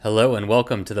Hello and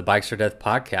welcome to the Bikes or Death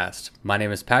podcast. My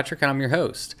name is Patrick and I'm your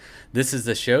host. This is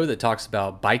the show that talks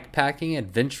about bike packing,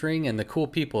 adventuring, and the cool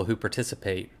people who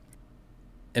participate.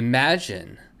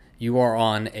 Imagine you are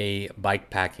on a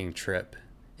bike packing trip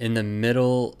in the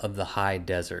middle of the high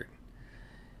desert.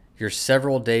 You're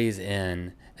several days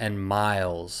in and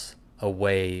miles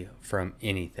away from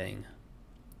anything.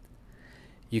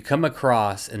 You come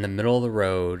across in the middle of the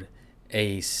road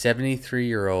a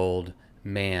 73-year-old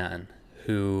man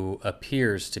who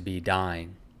appears to be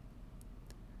dying.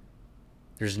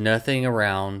 There's nothing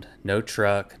around, no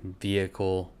truck,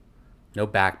 vehicle, no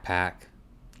backpack,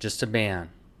 just a man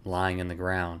lying in the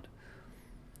ground.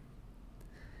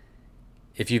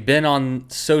 If you've been on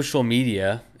social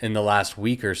media in the last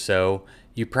week or so,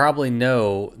 you probably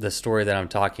know the story that I'm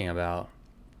talking about.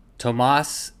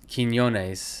 Tomas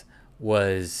Quinones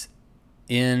was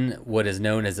in what is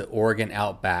known as the Oregon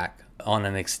Outback on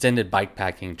an extended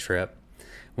bikepacking trip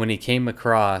when he came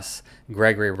across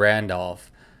Gregory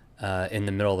Randolph in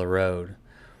the middle of the road.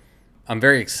 I'm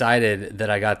very excited that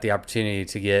I got the opportunity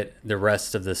to get the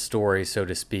rest of the story, so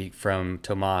to speak, from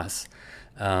Tomas.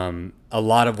 A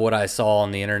lot of what I saw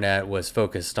on the internet was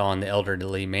focused on the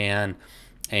elderly man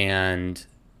and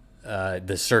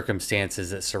the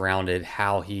circumstances that surrounded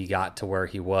how he got to where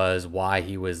he was, why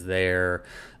he was there,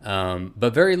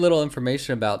 but very little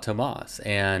information about Tomas.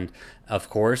 And of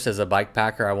course, as a bike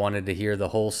packer, I wanted to hear the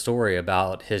whole story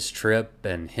about his trip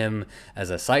and him as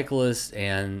a cyclist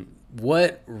and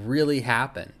what really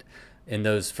happened in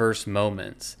those first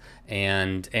moments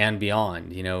and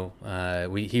beyond. You know,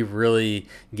 he really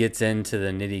gets into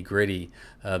the nitty gritty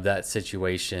of that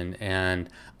situation, and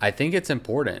I think it's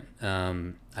important.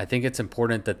 I think it's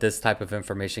important that this type of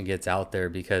information gets out there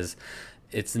because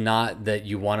it's not that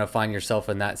you want to find yourself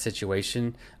in that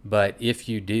situation, but if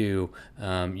you do,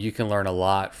 you can learn a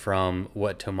lot from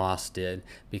what Tomas did,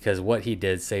 because what he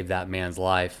did saved that man's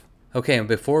life. Okay, and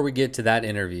before we get to that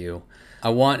interview, I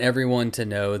want everyone to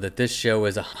know that this show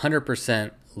is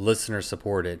 100% listener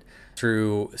supported.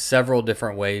 Through several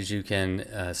different ways you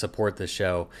can support the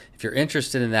show. If you're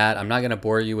interested in that, I'm not going to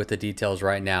bore you with the details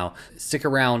right now. Stick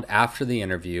around after the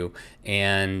interview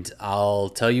and I'll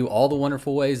tell you all the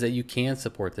wonderful ways that you can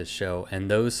support this show. And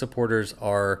those supporters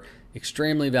are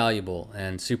extremely valuable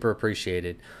and super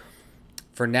appreciated.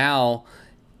 For now,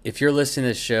 if you're listening to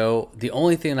this show, the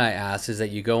only thing I ask is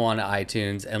that you go on to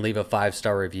iTunes and leave a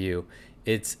 5-star review.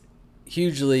 It's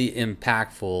hugely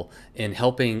impactful in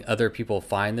helping other people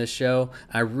find this show.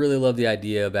 I really love the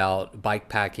idea about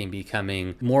bikepacking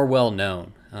becoming more well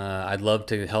known. I'd love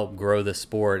to help grow the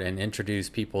sport and introduce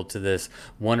people to this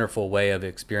wonderful way of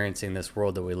experiencing this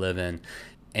world that we live in.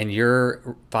 And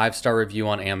your 5-star review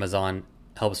on Amazon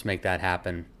helps make that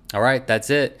happen. All right, that's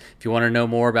it. If you want to know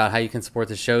more about how you can support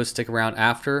the show, stick around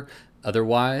after.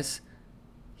 Otherwise,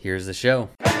 here's the show.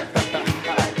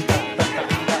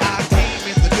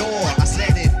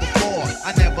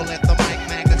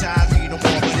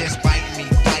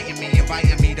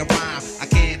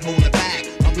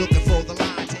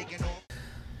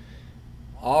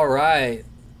 All right.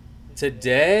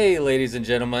 Today, ladies and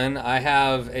gentlemen, I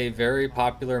have a very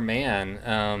popular man,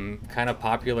 kind of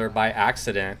popular by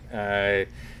accident.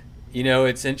 You know,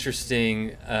 it's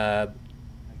interesting. I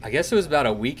guess it was about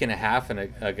a week and a half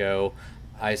ago,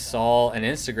 I saw an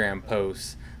Instagram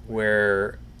post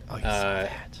where, yeah,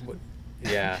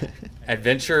 it's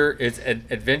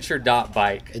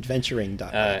adventure.bike.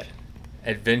 Adventuring.bike.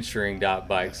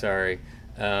 Adventuring.bike, sorry.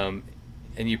 And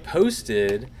you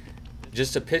posted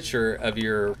just a picture of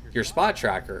your spot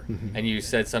tracker, and you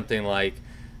said something like,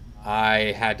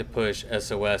 I had to push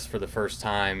SOS for the first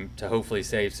time to hopefully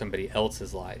save somebody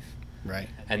else's life. Right.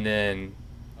 And then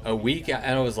a week, and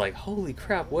I was like, holy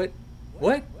crap, what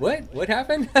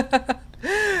happened? Right.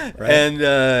 And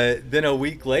then a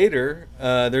week later,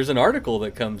 there's an article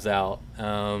that comes out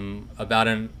about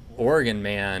an Oregon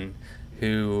man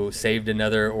who saved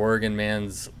another Oregon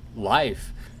man's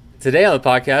life. Today on the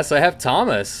podcast, I have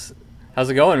Thomas. How's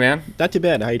it going, man? Not too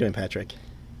bad. How you doing, Patrick?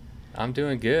 I'm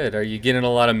doing good. Are you getting a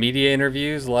lot of media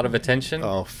interviews, a lot of attention?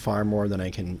 Oh, far more than I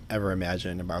can ever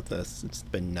imagine about this. It's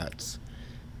been nuts.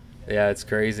 Yeah, it's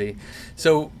crazy.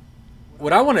 So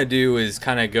what I want to do is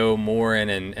kind of go more in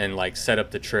and like set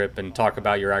up the trip and talk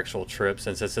about your actual trip,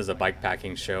 since this is a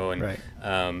bikepacking show, and right.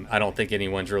 I don't think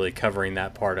anyone's really covering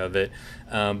that part of it.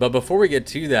 But before we get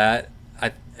to that,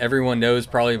 everyone knows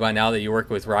probably by now that you work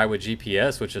with Ride with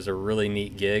GPS, which is a really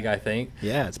neat gig, I think.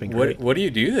 Yeah, it's been great. What do you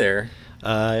do there?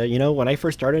 You know, when I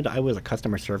first started, I was a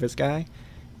customer service guy,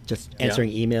 just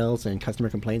answering emails and customer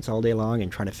complaints all day long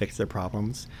and trying to fix their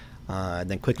problems.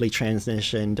 then quickly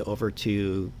transitioned over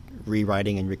to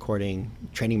rewriting and recording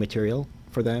training material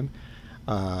for them.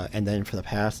 And then for the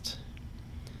past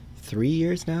 3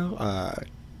 years now,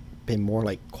 been more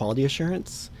like quality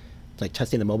assurance, like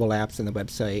testing the mobile apps and the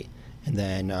website. And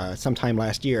then sometime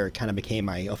last year, it kind of became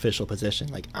my official position.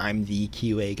 Like, I'm the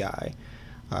QA guy.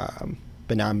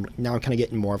 But now I'm kind of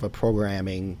getting more of a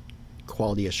programming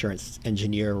quality assurance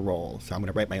engineer role. So I'm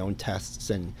going to write my own tests,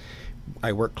 and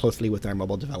I work closely with our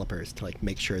mobile developers to like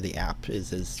make sure the app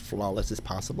is as flawless as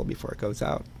possible before it goes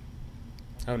out.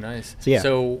 Oh, nice. So, yeah.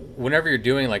 So whenever you're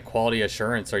doing like quality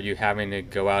assurance, are you having to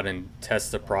go out and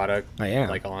test the product? I am.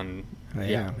 Like on. I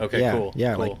Yeah. am. Okay. Yeah, Cool.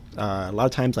 Yeah. Cool. Like a lot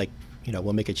of times, like,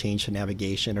 we'll make a change to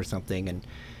navigation or something, and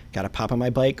got to pop on my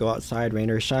bike, go outside, rain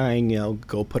or shine,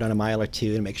 go put on a mile or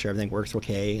two and make sure everything works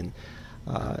okay. And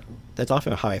that's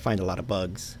often how I find a lot of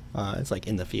bugs. It's like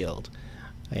in the field.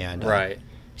 And Right.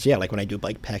 so yeah, like when I do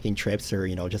bike packing trips or,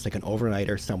 just like an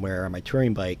overnighter somewhere on my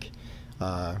touring bike,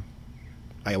 I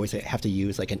always have to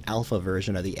use like an alpha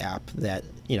version of the app that,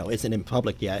 isn't in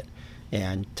public yet,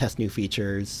 and test new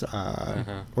features,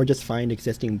 or just find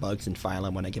existing bugs and file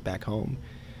them when I get back home.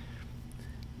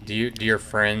 Do your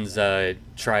friends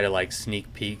try to like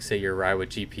sneak peeks at your Ride with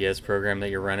GPS program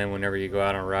that you're running whenever you go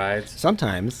out on rides?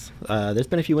 Sometimes. There's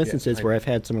been a few instances where I- I've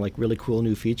had some like really cool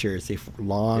new features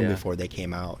long Yeah. before they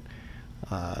came out.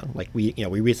 Like we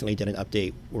recently did an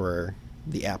update where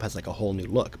the app has like a whole new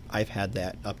look. I've had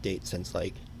that update since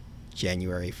like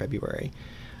January, February.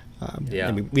 Yeah.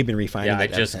 And we've been refining Yeah, it I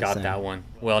ever just since got then. that one.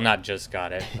 Well, not just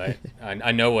got it, but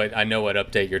I know what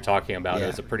update you're talking about. Yeah. It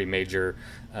was a pretty major,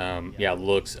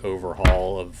 looks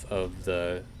overhaul of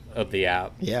the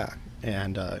app. Yeah,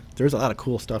 and there's a lot of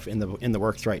cool stuff in the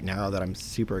works right now that I'm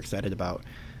super excited about.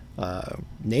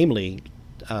 Namely,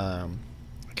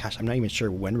 gosh, I'm not even sure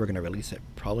when we're going to release it.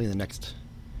 Probably in the next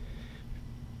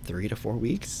 3 to 4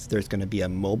 weeks. There's going to be a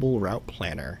mobile route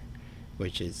planner,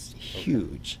 which is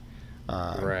huge.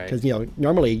 Right. Because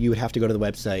normally you would have to go to the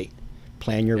website,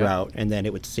 plan your Yep. route, and then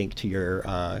it would sync to your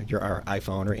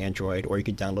iPhone or Android, or you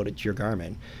could download it to your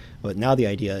Garmin. But now the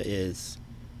idea is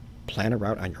plan a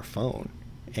route on your phone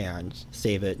and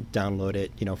save it, download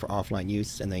it, for offline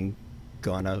use, and then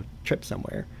go on a trip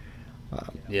somewhere.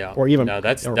 Yeah. Or even no,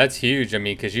 that's huge. I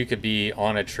mean, because you could be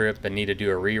on a trip and need to do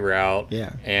a reroute.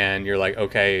 Yeah. And you're like,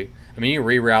 okay. I mean, you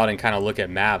reroute and kind of look at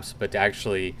maps, but to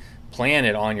actually plan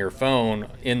it on your phone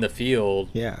in the field.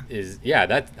 Yeah.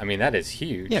 That is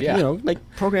huge. Yeah, Yeah. like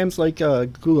programs like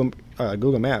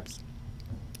Google Maps,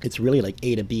 it's really like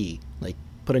A to B. Like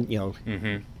put in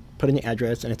Mm-hmm. put in the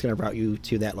address and it's going to route you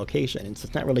to that location. And so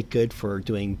it's not really good for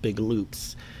doing big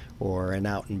loops or an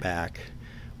out and back,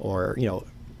 or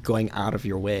going out of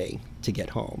your way to get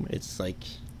home. It's like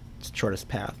it's the shortest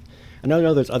path. I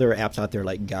know there's other apps out there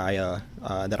like Gaia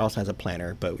that also has a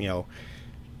planner, but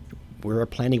we're a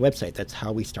planning website. That's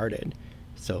how we started.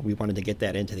 So we wanted to get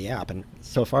that into the app, and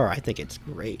so far I think it's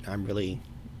great. I'm really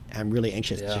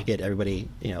anxious to get everybody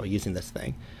using this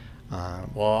thing.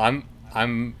 Well,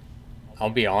 I'll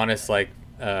be honest, like,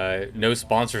 no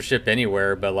sponsorship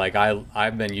anywhere, but like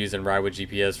I've been using Ride with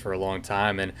GPS for a long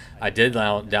time, and I did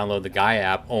download the Gaia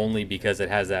app only because it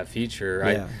has that feature.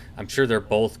 Yeah. I'm sure they're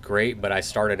both great, but I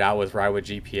started out with Ride with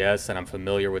GPS, and I'm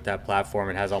familiar with that platform.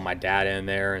 It has all my data in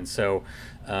there, and so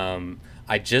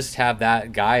I just have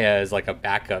that Gaia as like a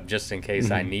backup just in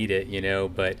case I need it,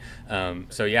 But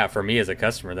so yeah, for me as a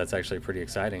customer, that's actually pretty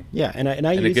exciting. Yeah, and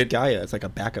I use Gaia as like a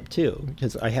backup too,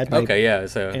 because I had my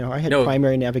I had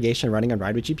primary navigation running on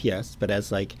Ride with GPS, but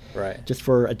as like just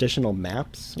for additional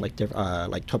maps like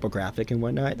topographic and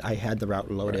whatnot, I had the route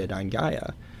loaded on Gaia.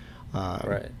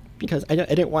 Because I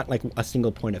didn't want like a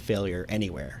single point of failure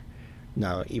anywhere.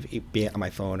 No, be it on my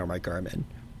phone or my Garmin.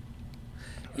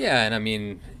 Yeah, and I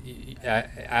mean,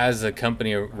 as a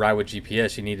company, Ride with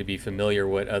GPS, you need to be familiar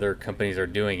what other companies are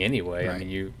doing anyway. Right. I mean,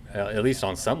 you at least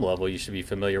on some level, you should be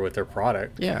familiar with their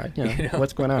product. Yeah,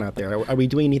 what's going on out there? Are we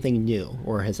doing anything new,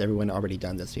 or has everyone already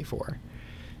done this before?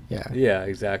 Yeah. Yeah,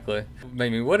 exactly. I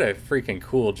mean, what a freaking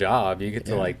cool job! You get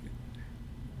to like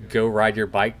go ride your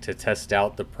bike to test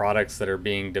out the products that are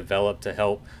being developed to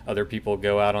help other people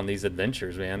go out on these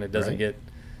adventures. Man, it doesn't get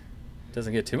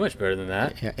too much better than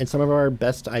that. Yeah, and some of our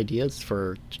best ideas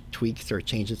for tweaks or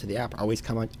changes to the app always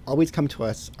come to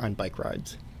us on bike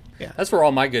rides. Yeah, that's where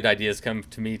all my good ideas come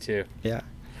to me too. Yeah.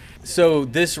 So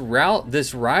this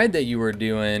ride that you were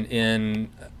doing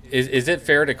is it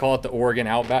fair to call it the Oregon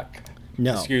Outback?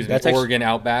 No, excuse me, Oregon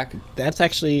Outback. That's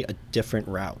actually a different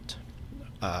route.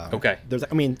 Okay.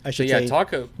 I should say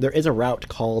there is a route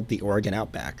called the Oregon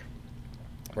Outback,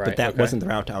 but that wasn't the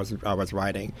route I was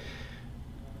riding.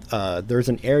 there's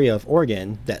an area of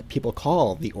Oregon that people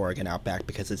call the Oregon Outback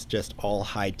because it's just all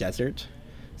high desert.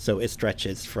 So it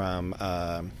stretches from,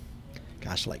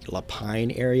 like La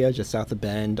Pine area, just south of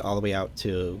Bend, all the way out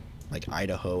to like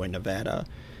Idaho and Nevada.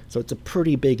 So it's a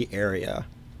pretty big area.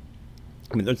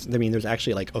 There's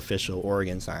actually like official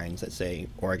Oregon signs that say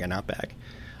Oregon Outback.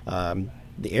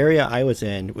 The area I was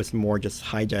in was more just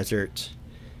high desert,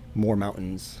 more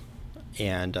mountains,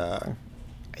 and I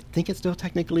think it's still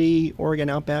technically Oregon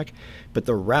Outback, but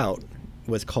the route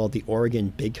was called the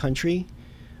Oregon Big Country.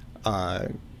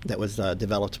 That was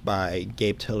developed by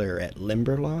Gabe Tiller at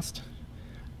Limberlost.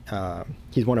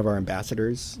 He's one of our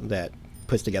ambassadors that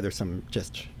puts together some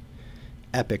just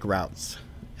epic routes.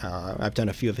 I've done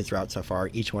a few of his routes so far.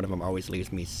 Each one of them always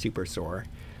leaves me super sore.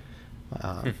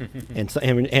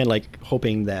 And like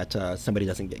hoping that somebody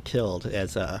doesn't get killed,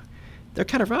 as they're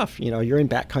kind of rough. You're in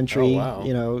backcountry.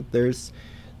 Oh, wow. There's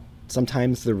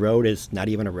sometimes the road is not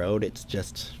even a road. It's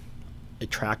just a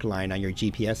track line on your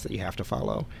GPS that you have to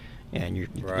follow, and you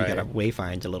got to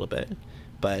wayfind a little bit.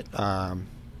 But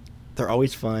they're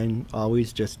always fun,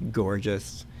 always just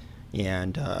gorgeous,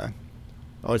 and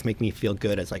always make me feel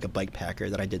good as like a bike packer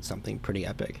that I did something pretty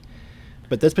epic.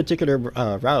 But this particular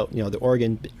route, the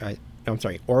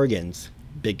Oregon's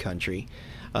Big Country,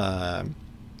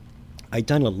 I'd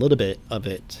done a little bit of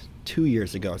it 2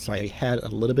 years ago, so I had a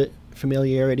little bit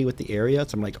familiarity with the area.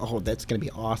 So I'm like, oh, that's going to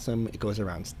be awesome. It goes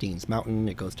around Steens Mountain.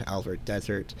 It goes to Alvord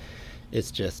Desert.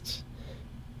 It's just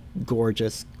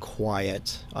gorgeous,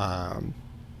 quiet,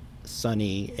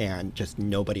 sunny, and just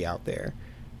nobody out there,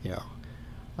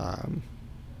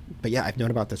 But yeah, I've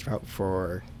known about this route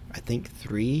for, I think,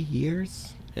 3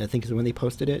 years. And I think is when they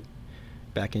posted it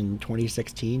back in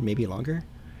 2016, maybe longer.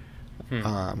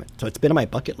 So it's been on my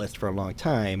bucket list for a long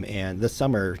time. And this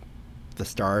summer, the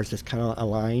stars just kind of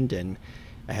aligned, and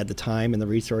I had the time and the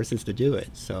resources to do it.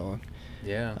 So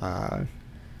yeah,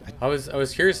 I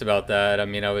was curious about that. I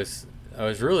mean, I was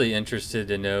really interested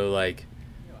to know, like,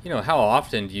 how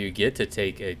often do you get to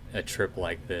take a trip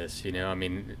like this? I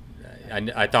mean,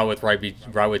 I thought with Ride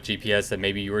with GPS that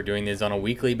maybe you were doing these on a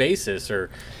weekly basis or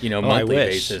monthly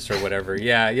basis or whatever.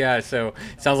 Yeah. So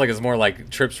it sounds like it's more like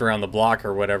trips around the block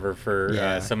or whatever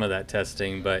for some of that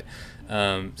testing. But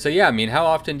so yeah, I mean, how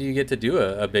often do you get to do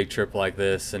a big trip like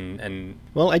this? And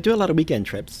well, I do a lot of weekend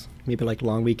trips, maybe like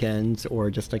long weekends or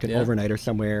just like an overnighter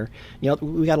somewhere.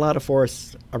 We got a lot of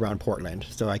forests around Portland,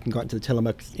 so I can go out to the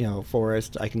Tillamook,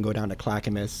 forest. I can go down to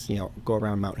Clackamas, go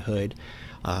around Mount Hood.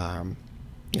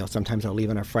 Sometimes I'll leave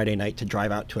on a Friday night to drive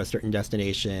out to a certain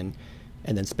destination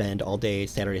and then spend all day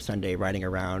Saturday, Sunday riding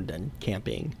around and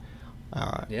camping.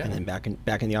 And then back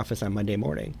in the office on Monday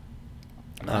morning.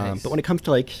 Nice. But when it comes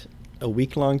to like a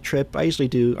week-long trip, I try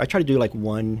to do like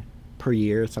one per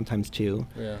year, sometimes two.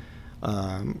 Yeah.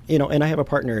 And I have a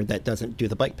partner that doesn't do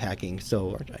the bike packing,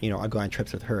 so I'll go on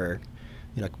trips with her.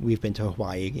 We've been to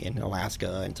Hawaii and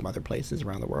Alaska and some other places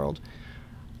around the world.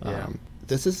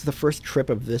 This is the first trip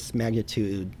of this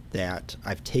magnitude that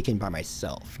I've taken by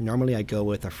myself. Normally I go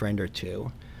with a friend or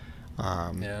two,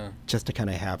 just to kind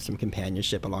of have some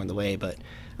companionship along the way, but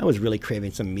I was really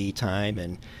craving some me time,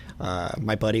 and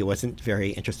my buddy wasn't very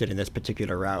interested in this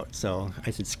particular route, so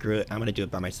I said, screw it, I'm going to do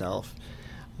it by myself.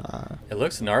 It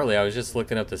looks gnarly. I was just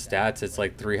looking up the stats. It's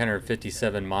like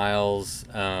 357 miles,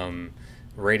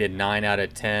 rated 9 out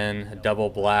of 10, double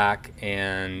black,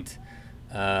 and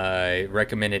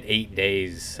recommended 8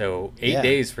 days. So 8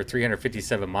 days for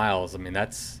 357 miles. I mean,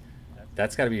 that's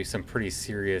got to be some pretty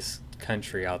serious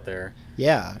country out there.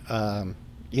 Yeah.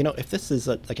 If this is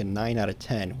like a 9 out of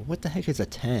 10, what the heck is a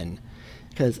 10?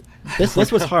 Because this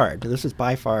was hard. This was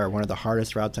by far one of the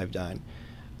hardest routes I've done.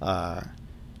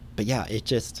 But yeah, it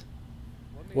just...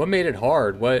 What made it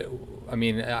hard? What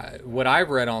I've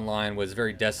read online was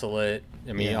very desolate.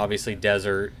 I mean, obviously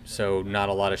desert, so not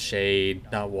a lot of shade,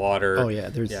 not water. Oh yeah,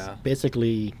 there's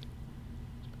basically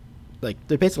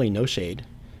no shade.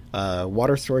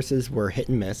 Water sources were hit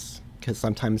and miss, because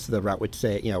sometimes the route would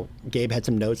say, Gabe had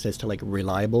some notes as to like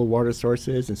reliable water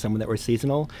sources and some that were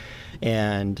seasonal,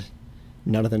 and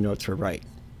none of the notes were right.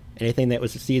 Anything that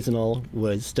was seasonal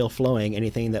was still flowing.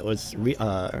 Anything that was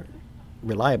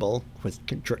reliable was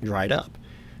dried up.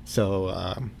 So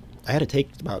I had to take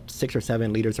about 6 or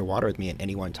 7 liters of water with me at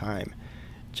any one time,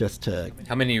 just to.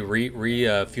 How many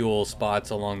refuel spots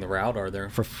along the route are there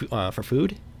for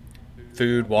food?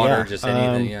 Food, water, just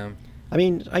anything. Yeah. I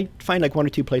mean, I find like 1 or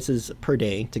 2 places per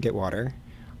day to get water.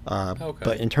 Okay.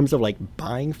 But in terms of like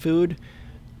buying food,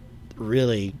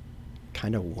 really,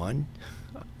 kind of one.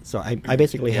 So I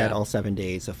basically had all 7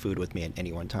 days of food with me at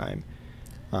any one time.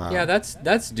 That's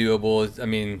doable. I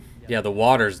mean, Yeah, the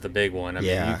water's the big one. I mean,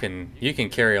 Yeah. you can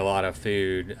carry a lot of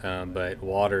food, but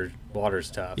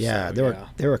water's tough. Yeah, So there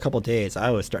yeah. were a couple days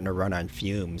I was starting to run on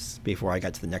fumes before I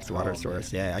got to the next water Oh man.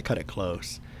 source. Yeah, I cut it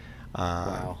close. Uh,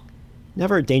 Wow.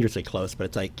 Never dangerously close, but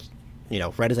it's like,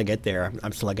 right as I get there,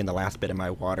 I'm slugging the last bit of my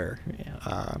water.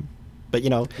 Yeah. But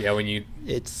Yeah, when you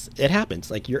it happens.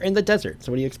 Like, you're in the desert,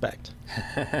 so what do you expect?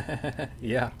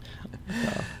 yeah.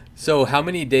 So, So how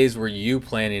many days were you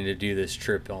planning to do this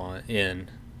trip on in?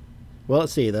 well,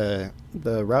 let's see. The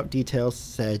route details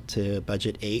said to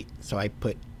budget 8, so I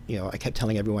put. I kept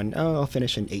telling everyone, oh, I'll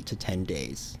finish in 8 to 10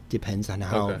 days. Depends on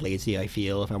how Okay. lazy I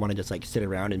feel. If I want to just like sit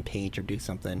around and paint or do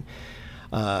something.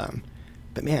 Um,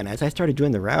 but man, as I started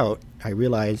doing the route, I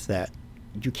realized that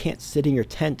you can't sit in your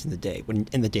tent in the day when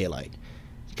in the daylight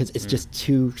because it's Mm. just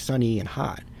too sunny and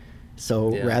hot.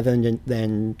 So Yeah. rather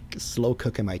than slow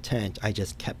cook in my tent, I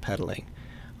just kept pedaling.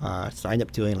 So I ended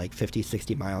up doing like 50,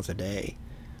 60 miles a day.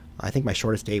 I think my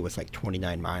shortest day was like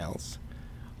 29 miles,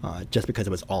 just because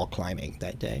it was all climbing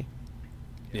that day.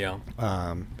 Yeah.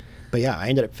 Um, but yeah, I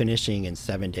ended up finishing in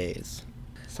 7 days.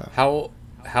 So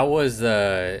How was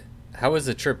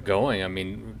the trip going? I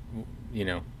mean,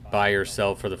 by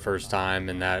yourself for the first time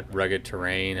in that rugged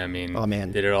terrain. I mean, oh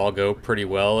man, did it all go pretty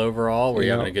well overall? Were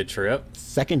you having a good trip?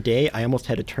 second day, I almost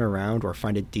had to turn around or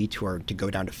find a detour to go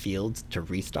down to fields to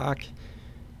restock.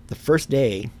 The first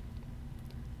day,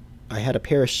 I had a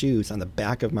pair of shoes on the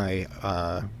back of my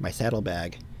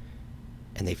saddlebag,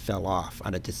 and they fell off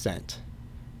on a descent.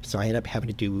 So I ended up having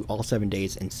to do all 7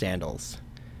 days in sandals.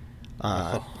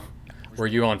 Uh, Oh. Were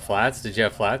you on flats? Did you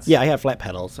have flats? yeah, I have flat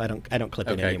pedals. I don't clip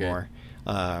it Okay, good. anymore.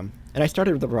 And I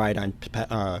started the ride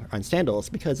on sandals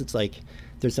because it's like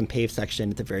there's some paved section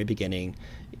at the very beginning,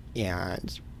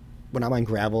 and when I'm on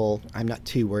gravel, I'm not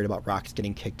too worried about rocks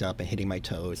getting kicked up and hitting my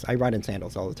toes. I ride in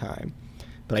sandals all the time,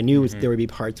 but I knew Hmm. there would be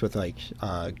parts with like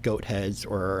goat heads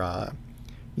or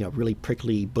really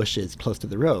prickly bushes close to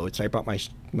the road. So I brought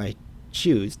my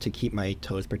shoes to keep my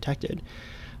toes protected.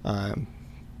 Um,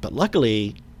 but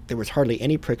luckily, there was hardly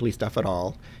any prickly stuff at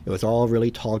all. It was all really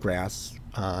tall grass.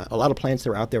 A lot of plants that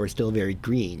were out there were still very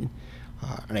green,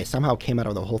 and I somehow came out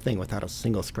of the whole thing without a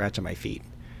single scratch on my feet.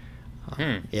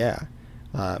 Hmm. Yeah.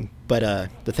 But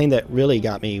the thing that really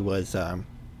got me was on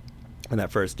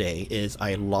that first day is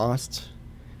I lost,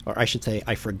 or I should say,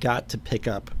 I forgot to pick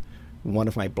up one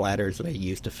of my bladders that I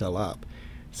used to fill up.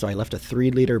 So I left a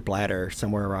 3-liter bladder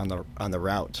somewhere around on the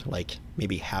route, like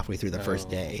maybe halfway through the first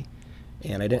Oh, day,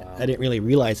 and wow. I didn't really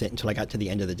realize it until I got to the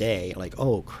end of the day. Like,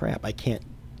 oh crap, I can't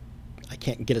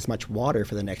get as much water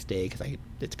for the next day because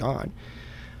it's gone.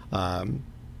 Um,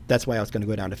 that's why I was going to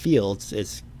go down to fields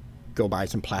is go buy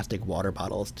some plastic water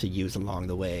bottles to use along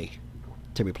the way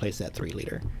to replace that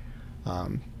 3-liter.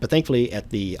 But thankfully, at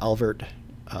the Albert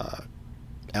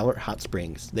Hot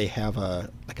Springs, they have a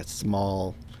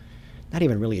small, not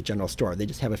even really a general store. They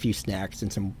just have a few snacks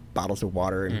and some bottles of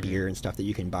water and Hmm. beer and stuff that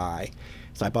you can buy.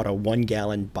 So I bought a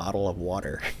 1-gallon bottle of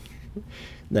water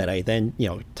that I then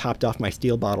topped off my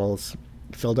steel bottles,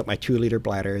 filled up my 2-liter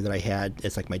bladder that I had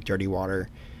as like my dirty water.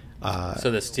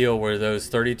 So the steel, were those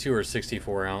 32 or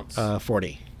 64 ounce?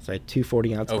 40. So I had two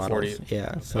 40-ounce Oh, bottles. 40.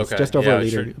 Yeah, so it's Okay. just over Yeah, a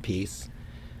liter sure. apiece.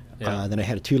 Yeah. Then I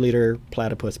had a 2-liter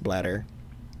platypus bladder.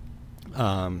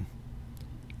 And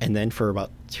then for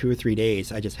about 2 or 3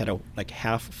 days, I just had a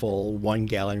half full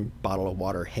 1-gallon bottle of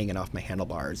water hanging off my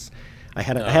handlebars. I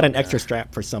had Oh, an extra man.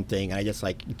 strap for something, and I just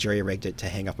like jerry-rigged it to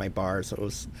hang off my bars, so it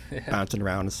was bouncing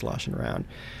around and sloshing around.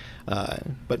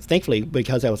 But thankfully,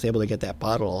 because I was able to get that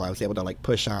bottle, I was able to like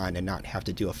push on and not have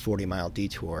to do a 40-mile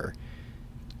detour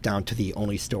down to the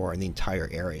only store in the entire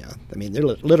area. I mean,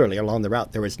 literally along the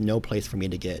route, there was no place for me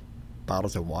to get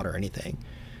bottles of water or anything.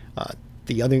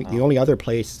 The Wow. only other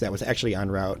place that was actually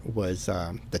en route was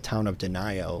the town of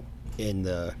Denayo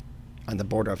on the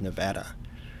border of Nevada.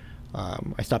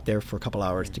 I stopped there for a couple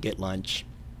hours to get lunch.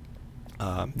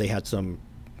 They had some,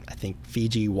 I think,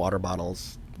 Fiji water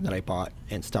bottles that I bought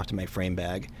and stuffed in my frame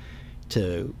bag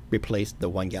to replace the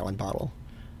 1-gallon bottle.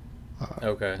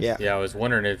 Okay. Yeah. Yeah, I was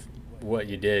wondering what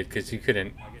you did because you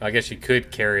couldn't. I guess you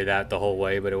could carry that the whole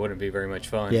way, but it wouldn't be very much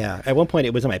fun. Yeah, at one point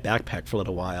it was in my backpack for a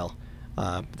little while.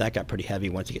 That got pretty heavy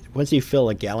once you fill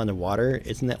a gallon of water.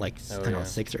 Isn't that like Oh I don't know, yeah.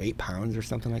 6 or 8 pounds or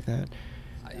something like that?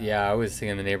 Yeah, I was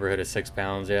thinking the neighborhood of 6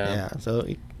 pounds. Yeah. Yeah, so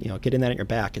getting that in your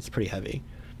back, it's pretty heavy.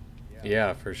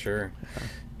 Yeah, for sure.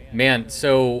 Man,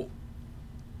 so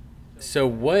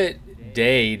what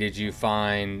day did you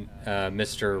find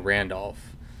Mr.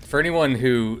 Randolph? For anyone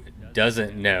who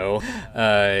doesn't know,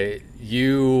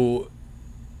 you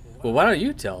well, why don't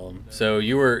you tell them? So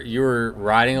you were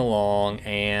riding along,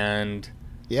 and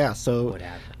Yeah, so what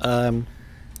happened? um,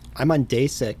 I'm on day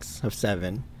 6 of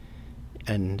 7,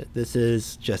 and this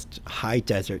is just high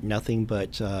desert, nothing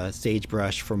but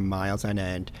sagebrush for miles on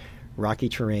end, rocky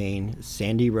terrain,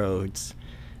 sandy roads.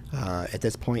 At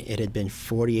this point, it had been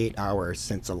 48 hours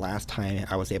since the last time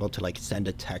I was able to like send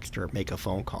a text or make a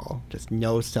phone call. Just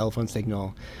no cell phone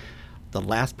signal. The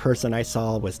last person I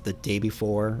saw was the day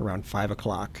before, around 5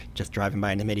 o'clock, just driving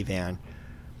by in a minivan.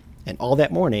 And all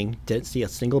that morning, didn't see a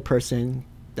single person,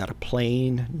 not a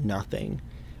plane, nothing.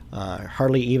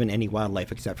 Hardly even any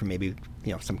wildlife except for maybe,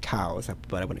 some cows,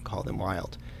 but I wouldn't call them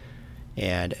wild.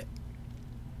 And,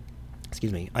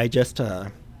 excuse me, I had just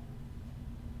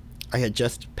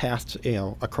passed,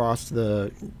 across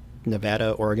the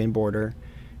Nevada-Oregon border,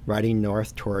 riding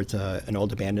north towards an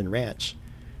old abandoned ranch.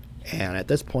 And at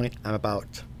this point, I'm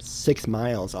about 6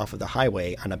 miles off of the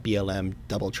highway on a BLM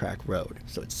double-track road.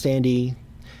 So it's sandy.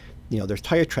 There's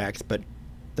tire tracks, but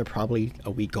they're probably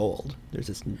a week old. There's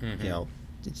this,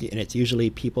 and it's usually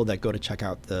people that go to check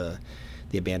out the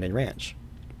abandoned ranch.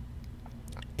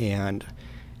 And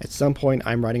at some point,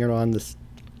 I'm riding around this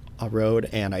road,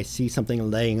 and I see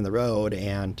something laying in the road,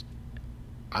 and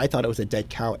I thought it was a dead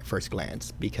cow at first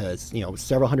glance because, it was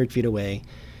several hundred feet away.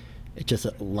 It's just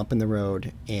a lump in the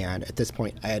road, and at this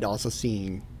point, I had also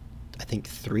seen, I think,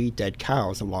 3 dead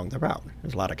cows along the route.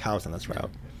 There's a lot of cows on this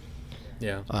route.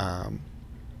 Yeah.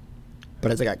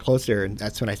 But as I got closer,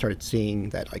 that's when I started seeing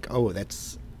that, like, oh,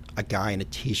 that's a guy in a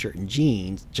t-shirt and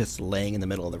jeans just laying in the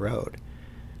middle of the road.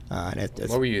 What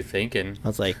were you thinking? I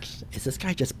was like, is this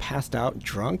guy just passed out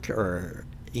drunk, or,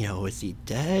 is he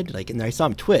dead? Like, and then I saw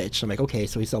him twitch. I'm like, okay,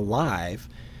 so he's alive,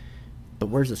 but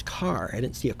where's his car? I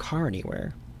didn't see a car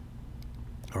anywhere.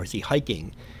 Or is he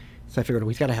hiking? So I figured, well,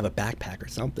 he's got to have a backpack or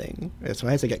something. And so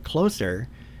as I get closer,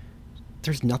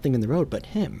 there's nothing in the road but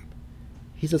him.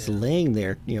 He's just laying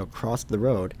there, across the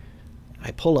road. I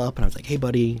pull up and I was like, hey,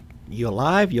 buddy, you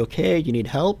alive? You okay? You need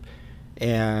help?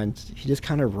 And he just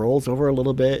kind of rolls over a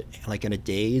little bit, like in a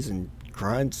daze, and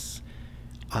grunts.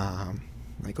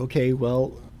 Like, okay,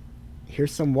 well,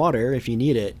 here's some water if you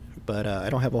need it, but I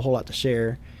don't have a whole lot to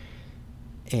share.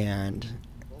 And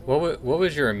what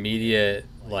was your immediate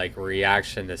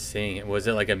reaction to seeing it? Was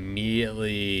it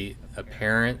immediately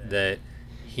apparent that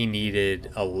he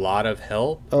needed a lot of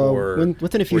help, or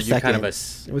within a few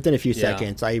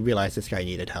seconds, I realized this guy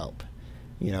needed help.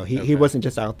 He wasn't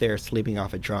just out there sleeping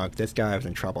off a drunk. This guy was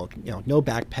in trouble. No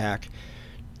backpack.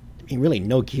 I mean, really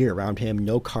no gear around him,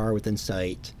 no car within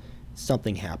sight.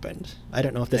 Something happened. I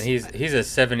don't know if this. And he's a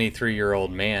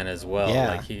 73-year-old man as well.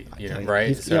 Yeah, right?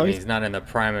 He's not in the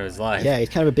prime of his life. Yeah, he's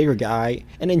kind of a bigger guy,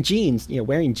 and in jeans.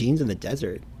 Wearing jeans in the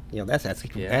desert. That's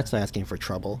asking for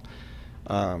trouble.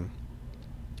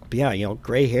 But yeah,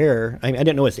 gray hair. I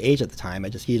didn't know his age at the time.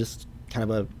 He just kind of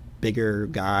a bigger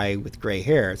guy with gray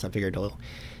hair. So I figured,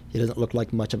 he doesn't look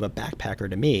like much of a backpacker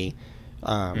to me.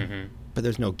 But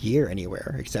there's no gear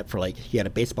anywhere except for he had a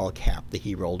baseball cap that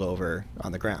he rolled over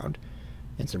on the ground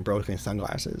and some broken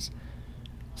sunglasses.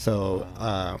 So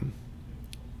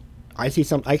I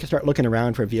can start looking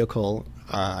around for a vehicle.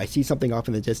 I see something off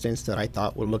in the distance that I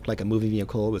thought would look like a moving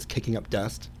vehicle. It was kicking up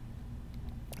dust,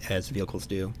 as vehicles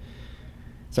do.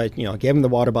 So I, gave him the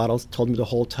water bottles, told him to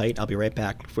hold tight. I'll be right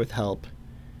back with help,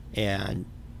 and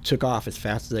took off as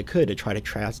fast as I could to try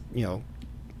to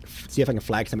see if I can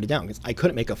flag somebody down, because I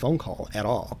couldn't make a phone call at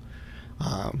all.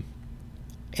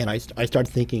 And I started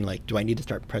thinking, do I need to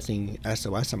start pressing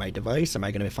SOS on my device? Am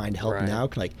I going to find help now?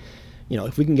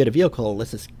 If we can get a vehicle,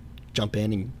 let's just jump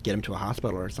in and get him to a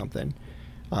hospital or something.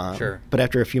 Sure. But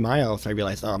after a few miles, I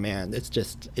realized, oh man, it's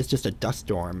just a dust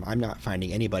storm. I'm not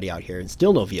finding anybody out here, and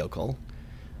still no vehicle.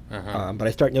 But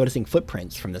I start noticing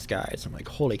footprints from this guy. So I'm like,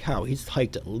 holy cow, he's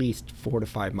hiked at least 4 to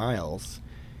 5 miles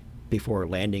before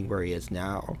landing where he is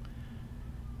now.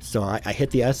 So I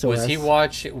hit the SOS. Was he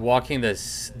walking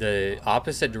the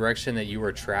opposite direction that you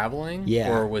were traveling?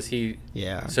 Yeah. Or was he?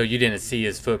 Yeah. So you didn't see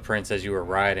his footprints as you were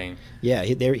riding? Yeah,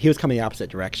 he was coming the opposite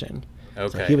direction.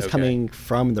 Okay. So he was coming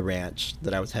from the ranch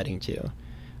that I was heading to.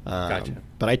 Gotcha.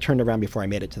 But I turned around before I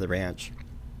made it to the ranch.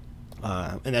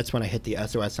 And that's when I hit the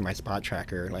SOS on my spot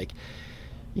tracker.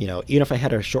 Even if I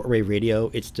had a shortwave radio,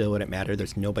 it still wouldn't matter.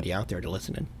 There's nobody out there to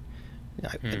listen in.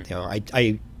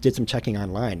 I did some checking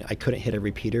online. I couldn't hit a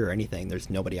repeater or anything.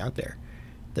 There's nobody out there.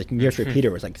 The nearest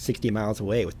repeater was 60 miles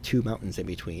away with 2 mountains in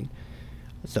between.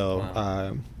 So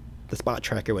wow. The spot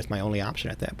tracker was my only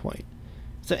option at that point.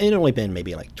 So it had only been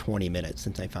maybe 20 minutes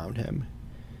since I found him.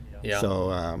 Yeah.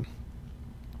 So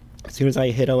as soon as I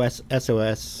hit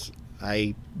SOS,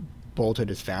 I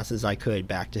bolted as fast as I could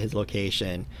back to his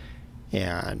location,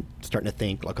 and starting to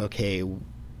think, okay,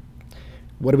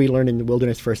 what do we learn in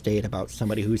wilderness first aid about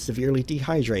somebody who's severely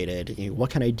dehydrated? What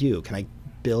can I do? Can I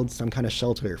build some kind of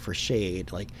shelter for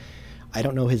shade? Like, I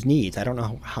don't know his needs. I don't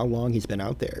know how long he's been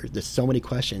out there. There's so many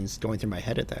questions going through my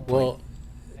head at that point. Well,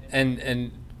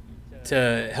 and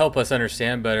to help us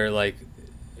understand better, like,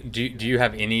 do you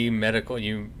have any medical?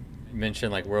 You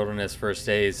mentioned like wilderness first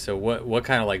aid. So what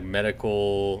kind of like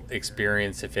medical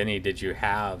experience, if any, did you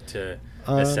have to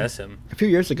assess him? A few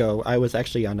years ago, I was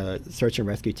actually on a search and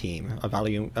rescue team, a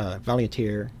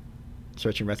volunteer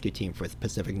search and rescue team for the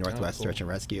Pacific Northwest cool. Search and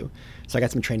Rescue. So I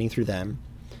got some training through them.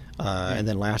 And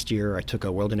then last year, I took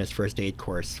a wilderness first aid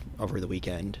course over the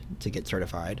weekend to get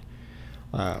certified.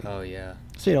 Oh yeah.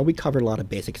 So we covered a lot of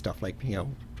basic stuff like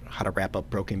how to wrap up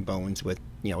broken bones with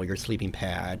your sleeping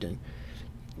pad and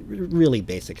really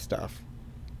basic stuff.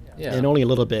 Yeah. And only a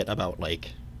little bit about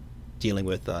like dealing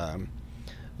with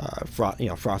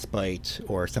frostbite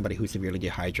or somebody who's severely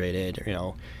dehydrated.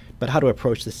 But how to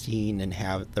approach the scene and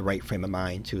have the right frame of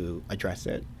mind to address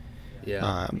it.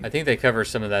 Yeah, I think they cover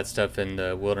some of that stuff in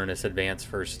the Wilderness Advanced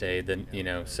First Aid. Then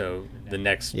so the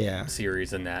next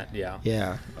series in that. Yeah.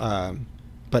 Yeah,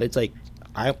 but it's like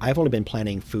I've only been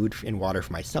planning food and water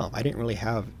for myself. I didn't really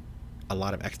have a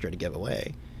lot of extra to give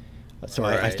away, so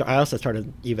right. I also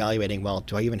started evaluating. Well,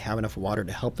 do I even have enough water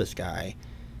to help this guy?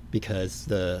 Because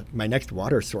my next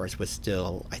water source was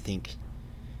still, I think,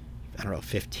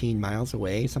 15 miles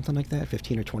away, something like that,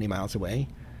 15 or 20 miles away,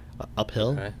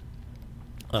 uphill. Okay.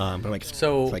 But I'm like,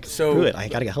 so screw it, I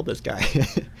gotta help this guy.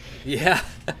 Yeah.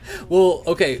 Well,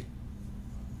 okay.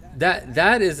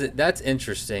 That's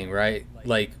interesting, right?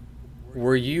 Like,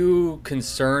 were you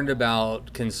concerned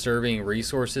about conserving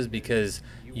resources because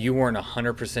you weren't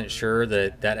 100% sure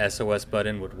that SOS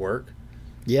button would work?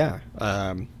 Yeah.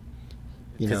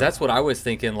 Because that's what I was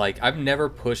thinking. Like, I've never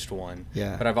pushed one.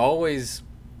 Yeah. But I've always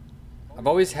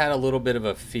had a little bit of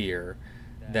a fear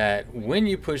that when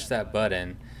you push that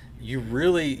button,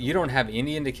 you don't have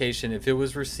any indication if it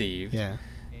was received. Yeah.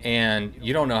 And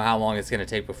you don't know how long it's going to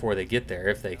take before they get there,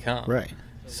 if they come. Right.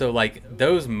 So, like,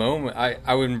 those moments,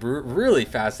 I would be really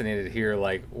fascinated to hear,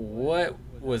 like, what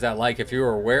was that like if you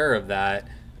were aware of that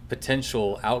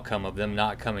potential outcome of them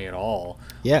not coming at all?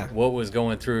 Yeah. What was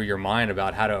going through your mind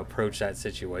about how to approach that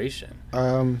situation?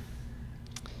 I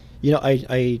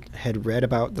had read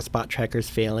about the spot trackers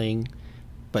failing,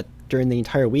 but during the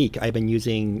entire week, I've been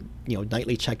using,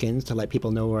 nightly check-ins to let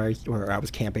people know where I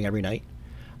was camping every night.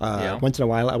 Once in a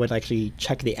while, I would actually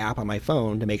check the app on my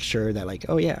phone to make sure that, like,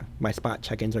 oh yeah, my spot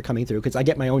check-ins are coming through, because I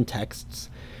get my own texts.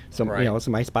 So, right. So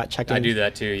my spot check-ins. I do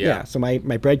that too, yeah. So my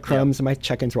breadcrumbs and my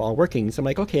check-ins were all working. So I'm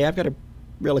like, okay, I've got a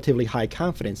relatively high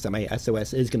confidence that my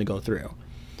SOS is going to go through.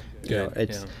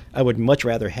 Good. I would much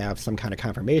rather have some kind of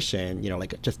confirmation,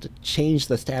 like just to change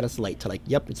the status light to like,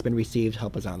 yep, it's been received,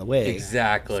 help is on the way.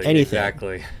 Exactly. Anything.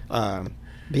 Exactly. But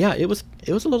yeah, it was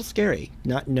a little scary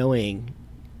not knowing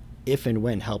if and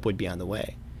when help would be on the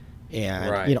way. And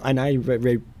right. And I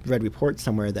read reports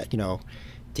somewhere that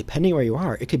depending where you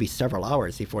are, it could be several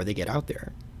hours before they get out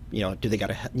there. Do they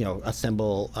got to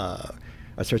assemble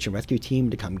a search and rescue team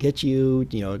to come get you?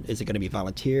 Is it going to be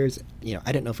volunteers?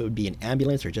 I didn't know if it would be an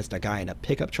ambulance or just a guy in a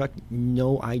pickup truck.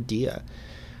 No idea.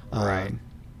 Right.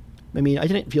 I mean, I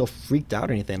didn't feel freaked out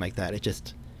or anything like that. It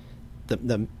just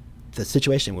the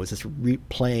situation was just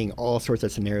replaying all sorts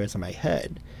of scenarios in my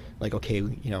head. Like, okay,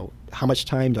 how much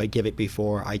time do I give it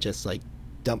before I just like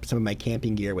dump some of my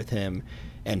camping gear with him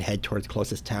and head towards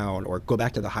closest town, or go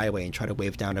back to the highway and try to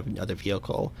wave down another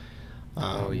vehicle?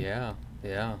 Yeah.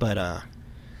 But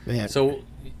man. So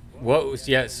what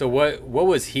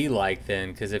was he like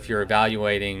then? Because if you're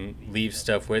evaluating leave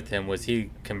stuff with him, was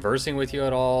he conversing with you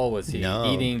at all? Was he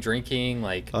eating, drinking?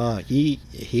 Like,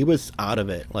 he was out of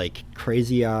it, like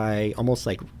crazy eye, almost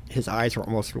like his eyes were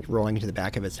almost rolling into the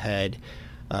back of his head.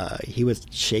 He was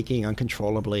shaking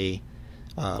uncontrollably,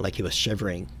 like he was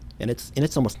shivering, and it's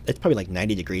probably like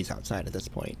 90 degrees outside at this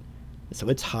point, so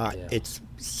it's hot. Yeah. It's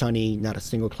sunny, not a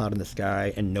single cloud in the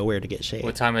sky, and nowhere to get shade.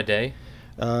 What time of day?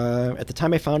 At the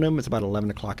time I found him, it's about 11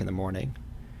 o'clock in the morning.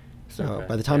 So okay.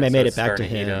 By the time I made it back to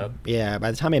him,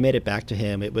 by the time I made it back to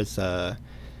him, it was I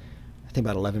think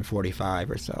about 11:45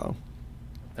 or so.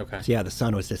 Okay. So yeah, the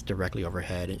sun was just directly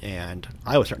overhead, and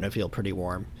I was starting to feel pretty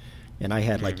warm. And I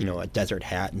had like, a desert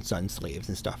hat and sun sleeves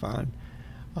and stuff on.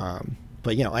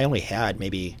 But, I only had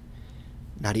maybe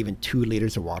not even 2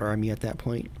 liters of water on me at that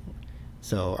point.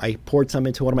 So I poured some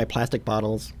into one of my plastic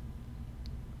bottles,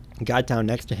 got down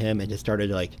next to him, and just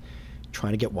started like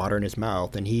trying to get water in his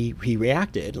mouth. And he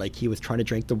reacted like he was trying to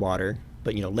drink the water.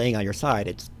 But, laying on your side,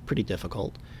 it's pretty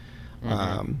difficult.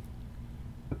 So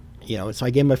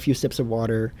I gave him a few sips of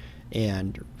water.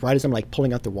 And right as I'm like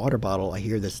pulling out the water bottle, I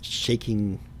hear this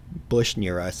shaking bush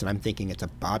near us, and I'm thinking it's a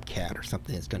bobcat or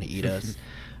something that's going to eat us.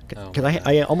 Oh Because my God.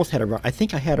 I almost had a run. I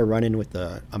think I had a run in with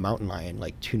a mountain lion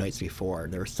like 2 nights before.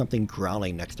 There was something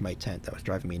growling next to my tent that was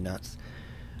driving me nuts.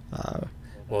 Uh,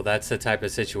 Well, that's the type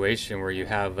of situation where you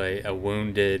have a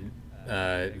wounded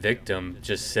victim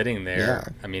just sitting yeah,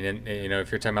 there. I mean,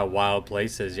 if you're talking about wild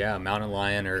places, yeah, a mountain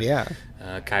lion or yeah,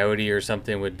 coyote or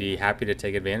something would be happy to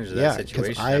take advantage of that yeah. Because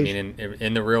situation. I mean,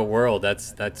 in the real world,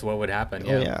 that's what would happen.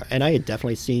 oh Yeah. yeah, and I had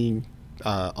definitely seen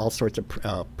all sorts of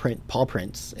paw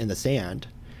prints in the sand,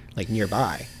 like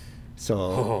nearby. So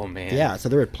Oh man. yeah, so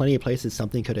there were plenty of places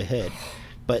something could have hid,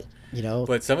 but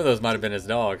But some of those might have been his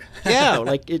dog. yeah,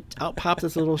 like it out pops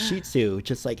this little Shih Tzu,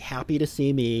 just like happy to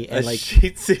see me, A and like Shih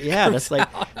Tzu yeah, comes that's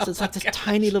like out. so it's Oh like this my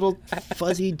tiny gosh. little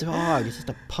fuzzy dog. It's just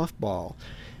a puffball,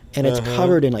 and it's Uh-huh.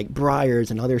 covered in like briars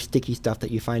and other sticky stuff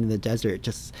that you find in the desert,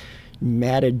 just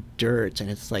matted dirt, and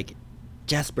it's like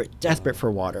desperate for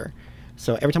water.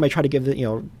 So every time I try to give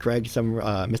Greg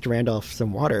Mr. Randolph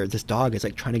some water, this dog is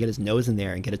like trying to get his nose in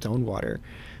there and get its own water.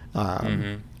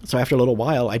 Mm-hmm. So after a little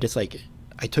while, I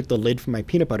took the lid from my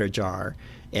peanut butter jar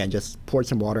and just poured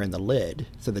some water in the lid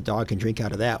so the dog can drink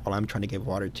out of that while I'm trying to give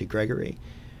water to Gregory.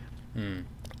 Mm.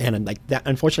 And like that,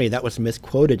 unfortunately, that was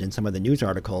misquoted in some of the news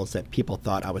articles that people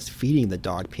thought I was feeding the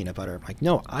dog peanut butter. I'm like,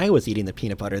 no, I was eating the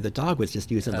peanut butter. The dog was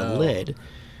just using the Oh. lid.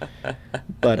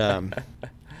 But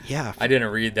yeah, I didn't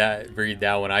read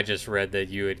that one. I just read that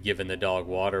you had given the dog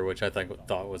water, which I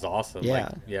thought was awesome. Yeah.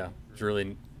 Like, yeah, it's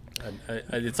really,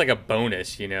 it's like a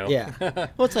bonus, you know. yeah.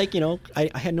 Well, it's like I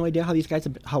had no idea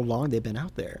how long they've been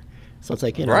out there. So it's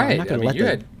like I'm Right. not going I to mean, let you the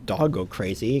had. dog go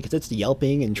crazy because it's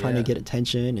yelping and trying to Yeah. get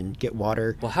attention and get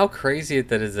water. Well, how crazy it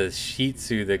that is a Shih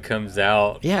Tzu that comes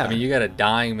out. Yeah. I mean, you got a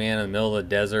dying man in the middle of the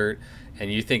desert,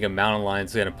 and you think a mountain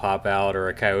lion's gonna pop out or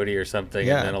a coyote or something,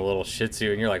 Yeah. and then a little Shih Tzu,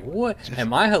 and you're like, what?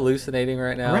 Am I hallucinating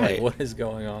right now? Right. Like, what is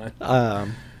going on? But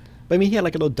I mean, he had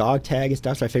like a little dog tag and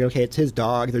stuff, so I figured, okay, it's his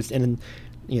dog.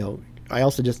 I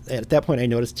also just at that point I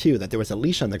noticed too that there was a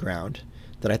leash on the ground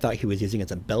that I thought he was using as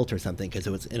a belt or something because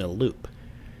it was in a loop.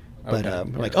 But Okay,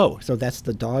 I'm yeah. like, oh, so that's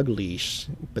the dog leash,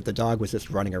 but the dog was just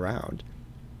running around.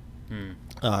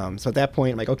 Hmm. So at that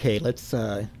point, I'm like, okay, let's.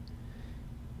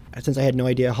 Since I had no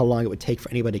idea how long it would take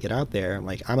for anybody to get out there, I'm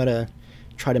like, I'm gonna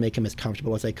try to make him as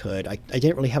comfortable as I could. I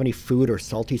didn't really have any food or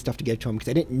salty stuff to give to him because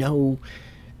I didn't know.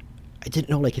 I didn't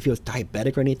know like if he was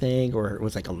diabetic or anything or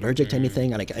was like allergic to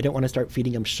anything. Like I didn't want to start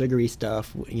feeding him sugary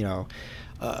stuff.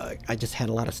 I just had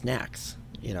a lot of snacks.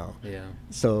 Yeah.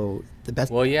 So the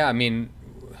best. Well, yeah. I mean,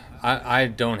 I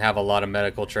don't have a lot of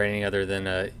medical training other than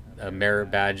a merit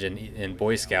badge in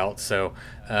Boy Scouts. So,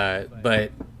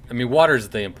 but I mean, water's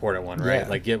the important one, right? Yeah.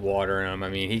 Like get water in him. I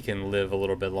mean, he can live a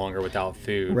little bit longer without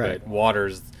food, Right. but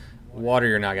water,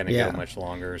 you're not going to Yeah. go much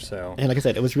longer. So, And like I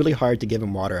said, it was really hard to give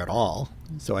him water at all.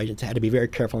 So I just had to be very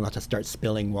careful not to start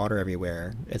spilling water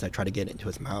everywhere as I try to get it into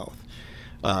his mouth.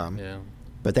 yeah.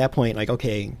 But at that point, like,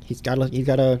 okay, he's got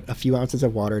a few ounces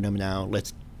of water in him now.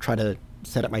 Let's try to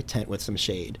set up my tent with some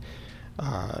shade.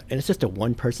 And it's just a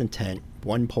one-person tent,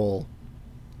 one pole.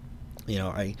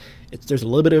 There's a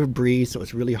little bit of a breeze, so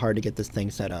it's really hard to get this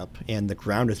thing set up, and the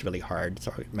ground is really hard.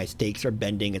 So my stakes are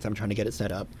bending as I'm trying to get it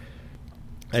set up.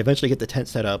 I eventually get the tent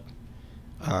set up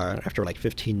after like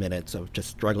 15 minutes of just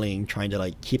struggling, trying to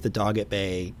like keep the dog at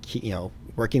bay,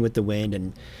 working with the wind,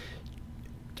 and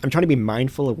I'm trying to be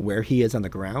mindful of where he is on the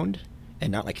ground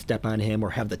and not like step on him or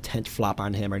have the tent flop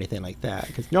on him or anything like that.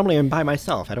 Because normally I'm by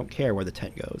myself, I don't care where the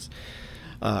tent goes.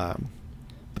 But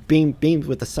being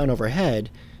with the sun overhead,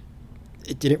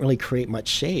 it didn't really create much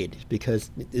shade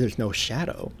because there's no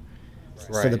shadow.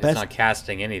 Right. So the best, It's not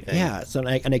casting anything. yeah. So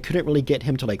I couldn't really get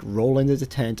him to like roll into the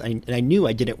tent. And I knew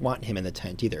I didn't want him in the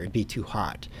tent either. It'd be too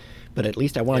hot. But at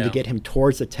least I wanted to Yeah. get him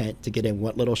towards the tent to get him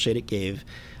what little shade it gave.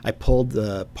 I pulled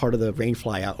the part of the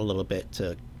rainfly out a little bit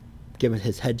to give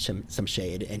his head some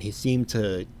shade, and he seemed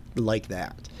to like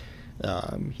that.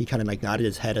 He kind of like nodded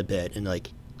his head a bit and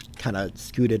like kind of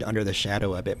scooted under the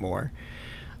shadow a bit more.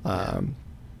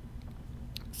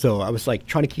 So I was like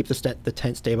trying to keep the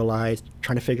tent stabilized,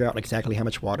 trying to figure out exactly how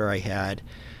much water I had.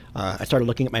 I started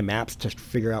looking at my maps to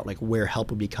figure out like where help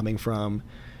would be coming from.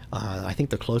 I think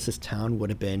the closest town would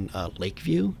have been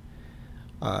Lakeview,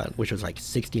 which was like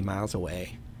 60 miles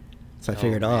away. So I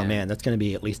figured, oh man, that's going to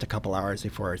be at least a couple hours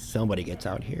before somebody gets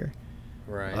out here.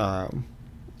 Right.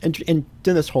 And during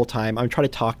this whole time, I'm trying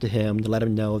to talk to him to let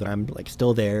him know that I'm like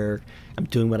still there. I'm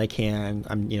doing what I can.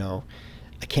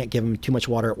 I can't give him too much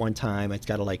water at one time. It's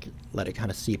got to like let it kind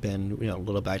of seep in,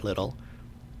 little by little.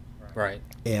 Right.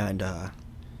 And at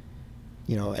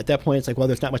that point, it's like, well,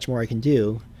 there's not much more I can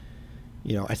do.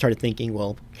 I started thinking,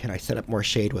 well, can I set up more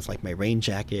shade with like my rain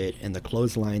jacket and the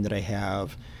clothesline that I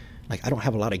have? Like, I don't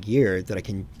have a lot of gear that I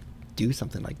can do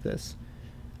something like this.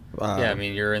 Yeah, I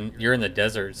mean you're in the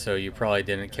desert, so you probably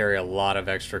didn't carry a lot of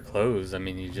extra clothes. I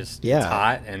mean, you just Yeah. it's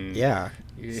hot and Yeah.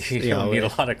 you don't need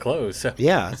a lot of clothes. So.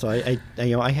 Yeah, so and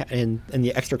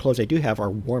the extra clothes I do have are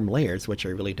warm layers, which I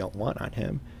really don't want on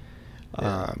him.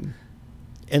 Yeah.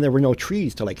 And there were no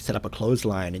trees to like set up a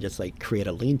clothesline and just like create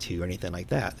a lean-to or anything like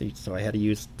that. So I had to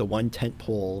use the one tent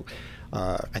pole.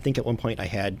 I think at one point I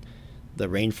had the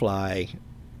rainfly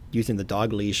using the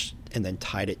dog leash and then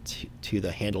tied it to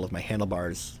the handle of my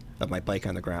handlebars of my bike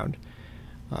on the ground.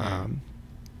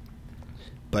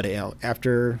 But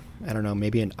after, I don't know,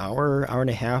 maybe an hour and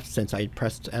a half since I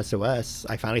pressed SOS,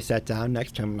 I finally sat down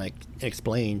next to him and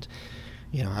explained,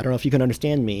 I don't know if you can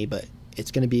understand me, but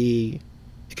it could be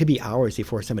hours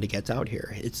before somebody gets out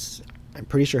here. I'm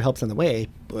pretty sure help's on the way,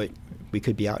 but we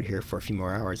could be out here for a few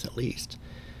more hours at least.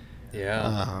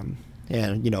 Yeah.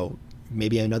 And,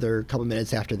 maybe another couple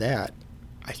minutes after that,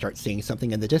 I start seeing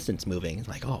something in the distance moving. It's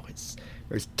like, oh,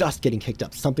 there's dust getting kicked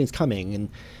up. Something's coming. And,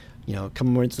 a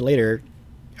couple minutes later,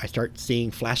 I start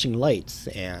seeing flashing lights.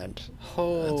 And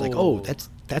it's like, oh,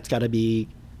 that's got to be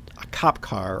a cop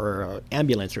car or an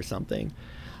ambulance or something.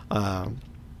 And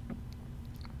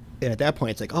at that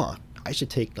point, it's like, oh, I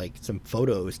should take like some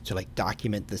photos to like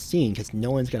document the scene because no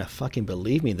one's gonna fucking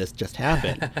believe me this just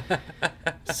happened.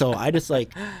 So I just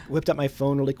like whipped up my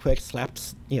phone really quick,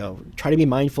 slapped, try to be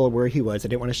mindful of where he was. I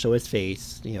didn't want to show his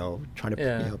face, trying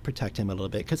to protect him a little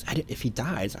bit because if he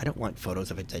dies, I don't want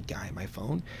photos of a dead guy on my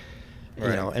phone.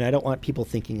 Right. And I don't want people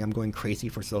thinking I'm going crazy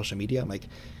for social media. I'm like,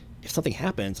 if something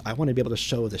happens, I want to be able to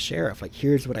show the sheriff like,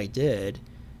 here's what I did,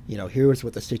 here's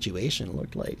what the situation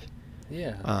looked like.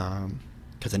 Yeah.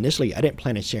 Because initially I didn't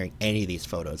plan on sharing any of these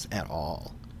photos at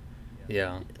all.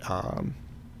 Yeah.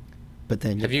 But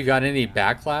then... Have you got any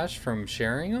backlash from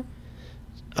sharing them?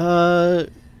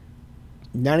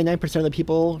 99% of the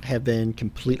people have been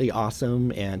completely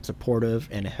awesome and supportive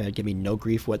and have given me no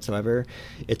grief whatsoever.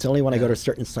 It's only when I go to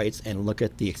certain sites and look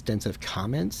at the extensive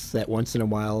comments that once in a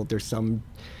while there's some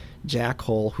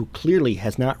jackhole who clearly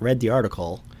has not read the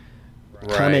article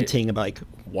commenting about like,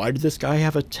 why did this guy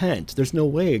have a tent? There's no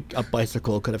way a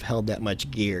bicycle could have held that much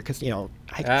gear. Because,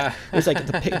 there's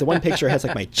like the one picture has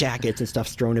like my jackets and stuff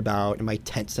strewn about and my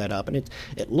tent set up. And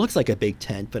it looks like a big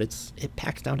tent, but it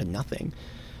packs down to nothing.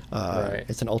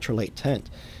 It's an ultralight tent.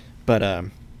 But I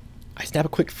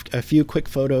snap a few quick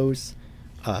photos.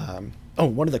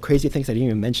 One of the crazy things I didn't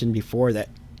even mention before that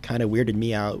kind of weirded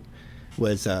me out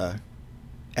was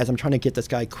as I'm trying to get this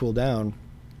guy cooled down,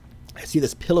 I see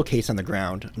this pillowcase on the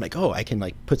ground. I'm like, oh, I can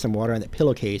like put some water on that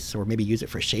pillowcase or maybe use it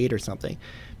for shade or something.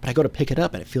 But I go to pick it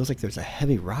up and it feels like there's a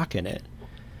heavy rock in it.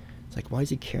 It's like, why is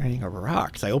he carrying a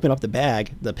rock? So I open up the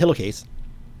bag, the pillowcase,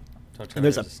 and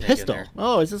there's a pistol.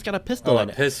 Oh, it's just got a pistol in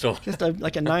it. Pistol. Just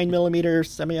like a 9mm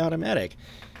semi-automatic.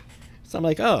 So I'm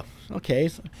like, oh, okay.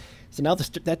 So now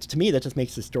that to me, that just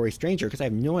makes the story stranger because I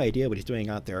have no idea what he's doing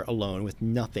out there alone with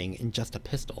nothing and just a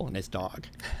pistol and his dog.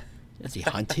 Is he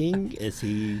hunting? Is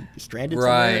he stranded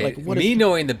somewhere? Like,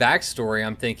 knowing the backstory,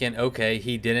 I'm thinking, okay,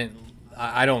 he didn't.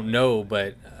 I don't know,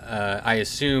 but I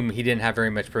assume he didn't have very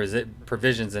much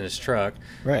provisions in his truck.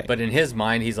 Right. But in his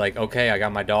mind, he's like, okay, I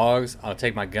got my dogs. I'll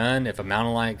take my gun. If a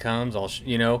mountain lion comes, I'll,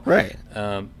 Right.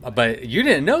 But you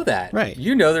didn't know that. Right.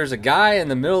 There's a guy in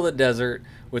the middle of the desert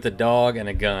with a dog and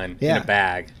a gun in a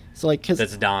bag. So like,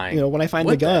 that's dying. When I find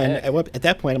the gun, at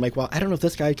that point, I'm like, well, I don't know if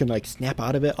this guy can like snap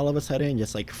out of it all of a sudden and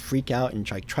just like freak out and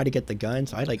try to get the gun.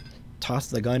 So I like toss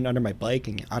the gun under my bike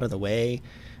and out of the way.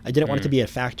 I didn't want it to be a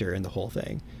factor in the whole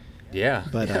thing. Yeah.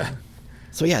 But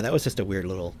so yeah, that was just a weird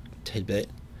little tidbit.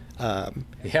 But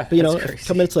a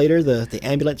couple minutes later, the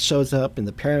ambulance shows up and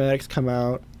the paramedics come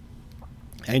out.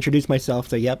 I introduced myself,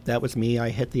 so yep, that was me. I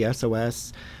hit the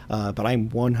SOS, but I'm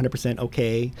 100%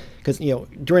 okay. Because,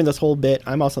 during this whole bit,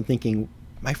 I'm also thinking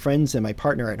my friends and my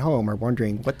partner at home are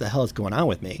wondering what the hell is going on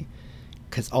with me.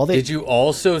 Because Did you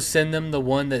also send them the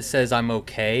one that says I'm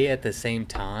okay at the same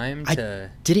time? I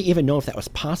didn't even know if that was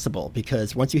possible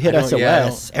because once you hit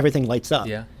SOS, everything lights up.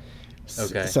 Yeah.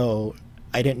 Okay. So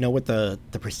I didn't know what the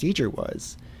procedure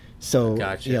was. So,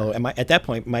 gotcha. at that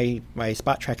point, my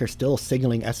spot tracker's still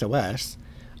signaling SOS.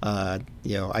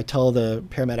 I tell the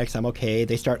paramedics I'm okay.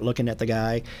 They start looking at the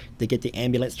guy. They get the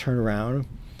ambulance turned around.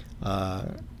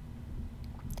 And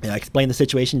I explain the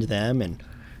situation to them,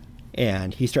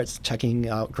 and he starts checking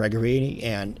out Gregory.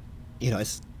 And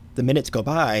as the minutes go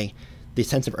by, the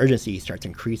sense of urgency starts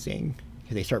increasing.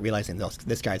 They start realizing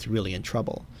this guy's really in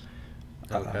trouble.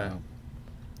 Okay.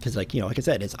 Because like I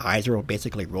said, his eyes are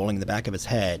basically rolling in the back of his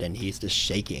head, and he's just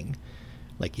shaking.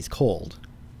 like he's cold.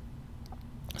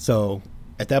 So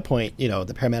at that point, the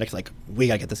paramedics like, we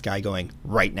gotta get this guy going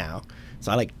right now.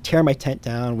 So I like tear my tent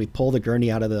down. We pull the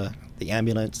gurney out of the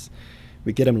ambulance.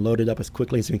 We get him loaded up as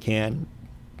quickly as we can.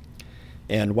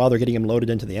 And while they're getting him loaded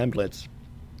into the ambulance,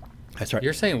 I start.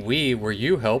 You're saying were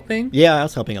you helping? Yeah, I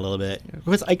was helping a little bit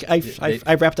because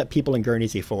I've wrapped up people in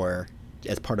gurneys before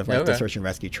as part of like the search and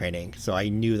rescue training. So I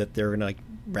knew that they were gonna like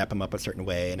wrap them up a certain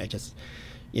way, and I just,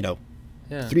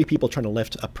 3 people trying to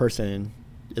lift a person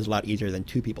is a lot easier than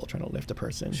 2 people trying to lift a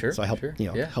person. Sure. So I helped,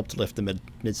 helped lift the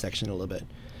midsection a little bit.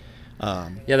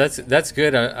 Yeah, that's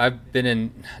good. I've been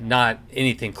in not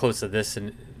anything close to this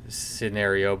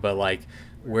scenario, but like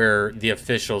where the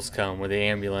officials come with the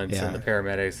ambulance and the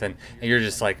paramedics, and you're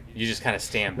just like, you just kind of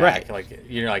stand back, like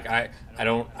you're like, I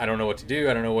don't know what to do.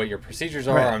 I don't know what your procedures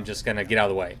are. I'm just gonna get out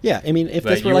of the way. Yeah, I mean, if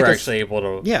this were like actually able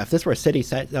to. Yeah, if this were a city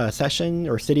session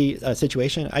or city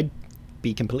situation, I'd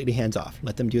be completely hands off.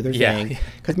 Let them do their thing.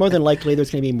 Because more than likely,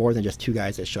 there's going to be more than just 2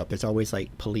 guys that show up. There's always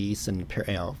like police and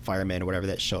firemen or whatever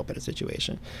that show up at a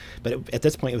situation. But at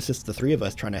this point, it was just the 3 of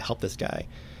us trying to help this guy.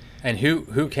 And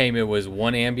who came? It was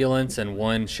 1 ambulance and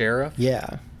 1 sheriff.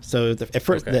 Yeah. So at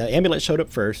first, the ambulance showed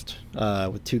up first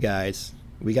with 2 guys.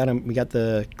 We got him. We got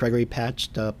the Gregory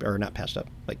packed up and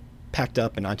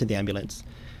onto the ambulance.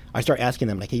 I start asking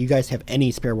them like, hey, you guys have any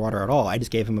spare water at all? I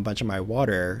just gave him a bunch of my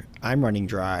water. I'm running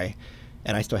dry.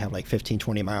 And I still have like 15,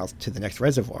 20 miles to the next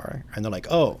reservoir. And they're like,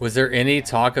 oh. Was there any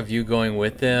talk of you going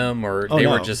with them, or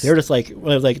were just... They're just like,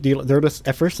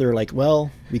 at first they were like,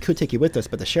 well, we could take you with us,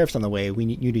 but the sheriff's on the way. You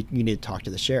need to talk to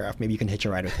the sheriff. Maybe you can hitch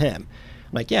a ride with him.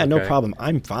 I'm like, yeah, no problem.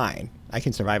 I'm fine. I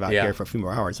can survive out here for a few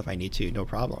more hours if I need to. No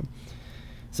problem.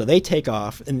 So they take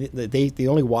off, and the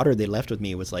only water they left with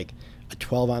me was like a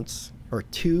 12-ounce or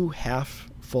 2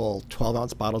 half-full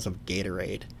 12-ounce bottles of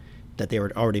Gatorade that they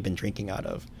were already been drinking out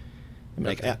of. I'm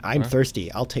like, I'm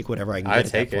thirsty. I'll take whatever I can get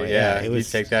at that point. Yeah, you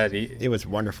take that. It was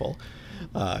wonderful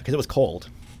because it was cold.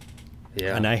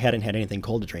 Yeah. And I hadn't had anything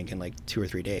cold to drink in like 2 or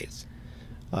 3 days.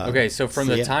 Okay, so from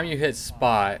the time you hit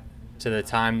spot to the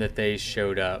time that they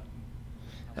showed up,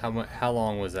 how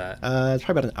long was that? It's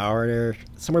probably about an hour,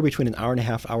 somewhere between an hour and a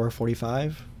half, hour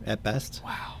 45 at best.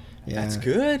 Wow. Yeah. That's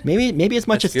good. Maybe as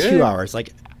much as 2 hours.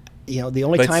 Like, the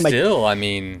only time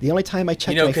I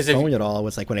checked my phone at all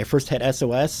was like when I first had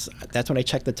SOS. That's when I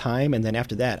checked the time, and then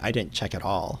after that, I didn't check at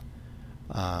all.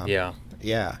 Yeah.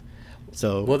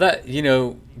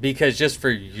 So because just for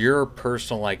your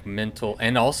personal like mental,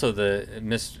 and also the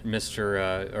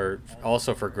Mr. Or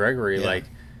also for Gregory, like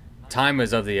time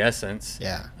is of the essence.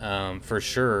 Yeah. For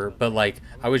sure. But like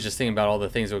I was just thinking about all the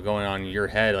things that were going on in your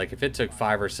head. Like if it took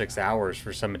 5 or 6 hours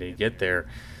for somebody to get there.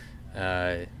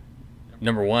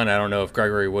 Number 1, I don't know if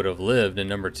Gregory would have lived, and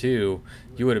number 2,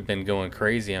 you would have been going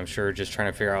crazy, I'm sure, just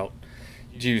trying to figure out,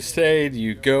 do you stay, do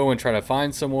you go and try to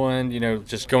find someone,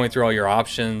 just going through all your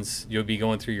options. You'll be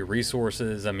going through your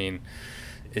resources. I mean,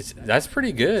 that's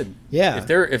pretty good. Yeah.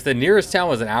 If the nearest town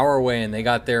was an hour away and they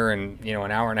got there in,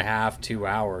 an hour and a half, 2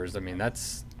 hours, I mean,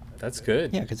 that's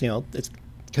good. Yeah,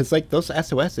 because like those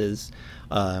SOSs,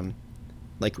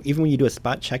 like even when you do a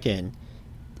spot check-in,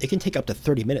 it can take up to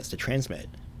 30 minutes to transmit.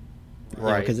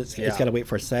 Right. Because it's got to wait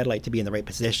for a satellite to be in the right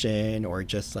position, or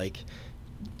just like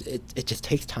it just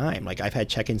takes time. Like I've had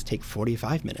check-ins take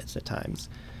 45 minutes at times.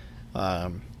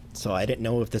 So I didn't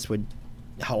know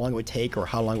how long it would take, or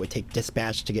how long it would take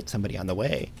dispatch to get somebody on the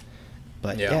way.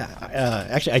 But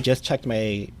actually I just checked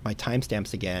my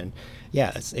timestamps again.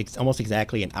 Yeah, it's almost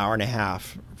exactly an hour and a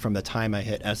half from the time I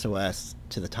hit SOS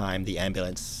to the time the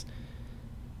ambulance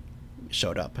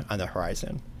showed up on the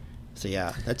horizon. So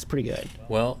yeah, that's pretty good.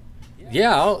 Well,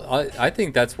 yeah, I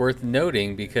think that's worth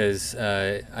noting because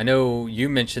I know you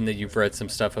mentioned that you've read some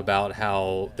stuff about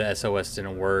how the SOS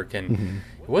didn't work, and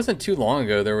it wasn't too long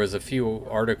ago there was a few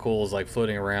articles like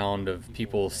floating around of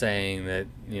people saying that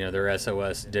their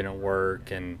SOS didn't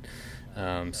work, and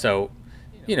I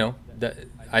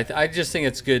just think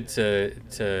it's good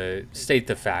to state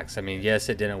the facts. I mean, yes,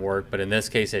 it didn't work, but in this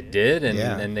case it did,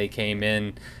 and they came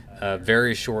in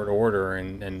very short order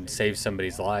and save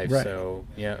somebody's life. Right. So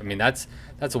I mean that's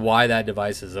why that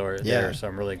device is there. So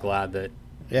I'm really glad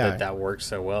that works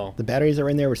so well. The batteries that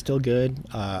were in there were still good.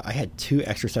 I had 2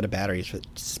 extra set of batteries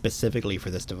specifically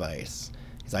for this device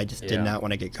because I just did not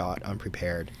want to get caught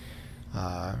unprepared.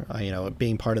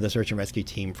 Being part of the search and rescue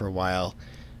team for a while,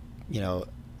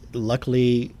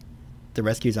 luckily the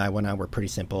rescues I went on were pretty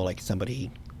simple. Like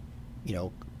somebody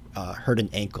hurt an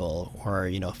ankle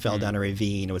or fell down a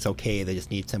ravine. It was okay. They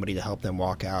just need somebody to help them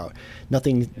walk out.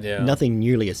 Nothing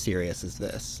nearly as serious as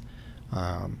this.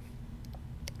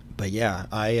 But yeah,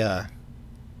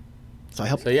 So I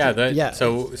helped. So yeah, yeah.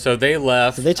 so they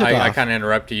left. So they took I off. kind of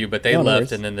interrupted you, but they No, no left,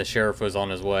 worries. and then the sheriff was on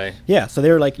his way. Yeah, so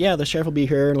they were like, yeah, the sheriff will be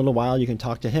here in a little while. You can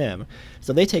talk to him.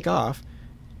 So they take off.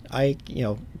 I,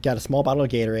 got a small bottle of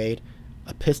Gatorade,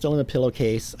 a pistol in a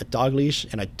pillowcase, a dog leash,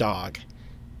 and a dog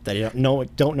that I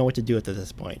don't know what to do with at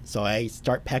this point. So I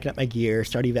start packing up my gear,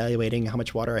 start evaluating how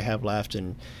much water I have left,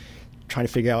 and trying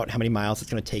to figure out how many miles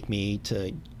it's going to take me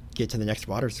to get to the next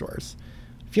water source.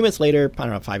 A few minutes later, I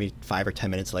don't know, 5 or 10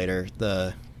 minutes later,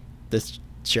 this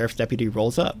sheriff's deputy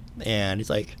rolls up, and he's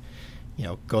like,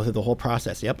 go through the whole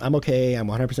process. Yep, I'm okay. I'm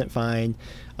 100% fine.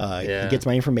 He gets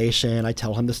my information. I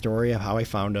tell him the story of how I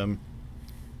found him.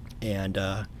 And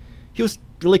he was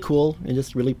really cool and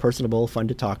just really personable, fun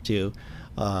to talk to.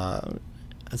 I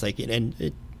was like,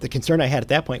 the concern I had at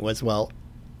that point was, well,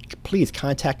 please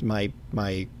contact my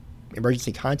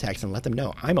emergency contacts and let them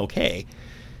know I'm okay.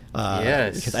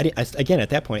 Yes. Because again,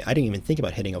 at that point, I didn't even think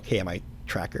about hitting okay on my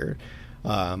tracker.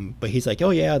 But he's like,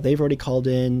 oh yeah, they've already called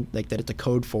in, like that it's a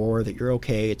code 4, that you're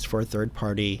okay, it's for a third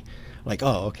party. I'm like,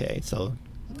 oh, okay, so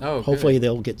hopefully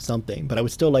they'll get something. But I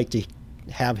would still like to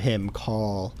have him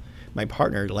call my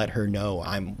partner to let her know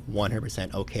I'm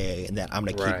 100% okay and that I'm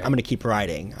gonna keep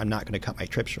riding. I'm not gonna cut my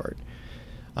trip short.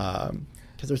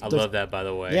 Because I love that, by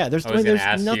the way. Yeah, there's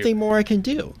nothing more I can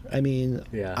do. I mean,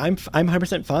 I'm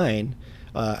 100% fine.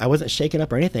 I wasn't shaken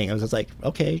up or anything. I was just like,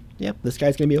 okay, yep, this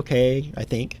guy's gonna be okay. I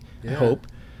think. I hope.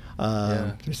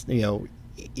 There's,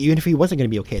 even if he wasn't going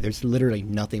to be okay, there's literally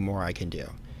nothing more I can do.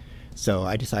 So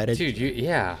I decided. Dude,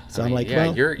 So I'm like,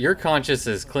 well, your conscience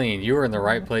is clean. You were in the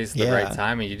right place at the right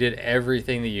time, and you did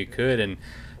everything that you could. And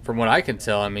from what I can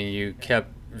tell, I mean, you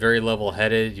kept very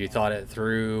level-headed. You thought it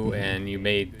through, and you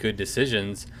made good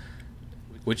decisions,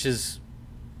 which is,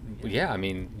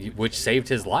 which saved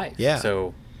his life. Yeah.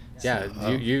 So. Yeah,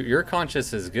 your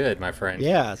conscience is good, my friend.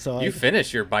 Yeah, so you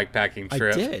finished your bikepacking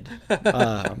trip. I did.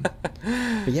 But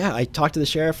yeah, I talked to the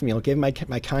sheriff, and gave him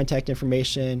my contact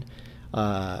information,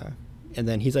 and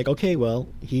then he's like, okay, well,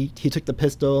 he took the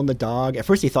pistol and the dog. At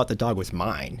first, he thought the dog was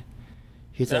mine.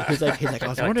 He's like, I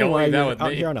was wondering why you're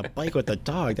out here on a bike with a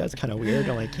dog. That's kind of weird.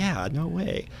 I'm like, yeah, no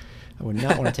way. I would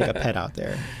not want to take a pet out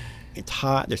there. It's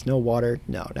hot. There's no water.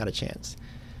 No, not a chance.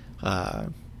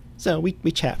 So we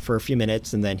chat for a few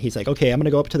minutes, and then he's like, okay, I'm going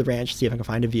to go up to the ranch, see if I can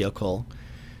find a vehicle.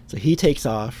 So he takes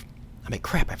off. I'm like,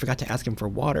 crap, I forgot to ask him for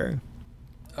water.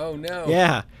 Oh, no.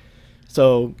 Yeah.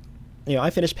 So,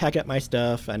 I finished packing up my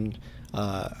stuff, and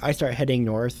I start heading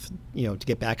north, to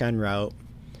get back on route.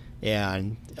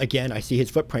 And again, I see his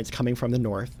footprints coming from the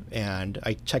north, and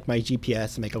I check my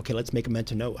GPS. I'm like, okay, let's make a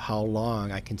mental note how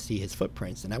long I can see his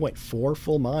footprints. And I went 4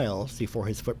 full miles before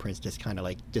his footprints just kind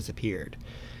of disappeared.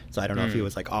 So I don't know if he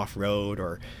was off road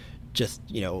or just,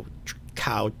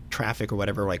 cow traffic or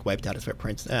whatever, wiped out his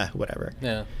footprints, whatever.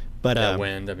 Yeah. But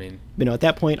wind, I mean. At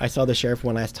that point, I saw the sheriff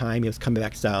one last time. He was coming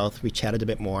back south. We chatted a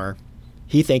bit more.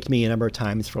 He thanked me a number of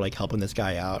times for helping this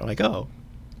guy out. I'm like, oh,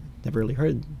 never really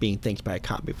heard being thanked by a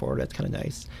cop before. That's kind of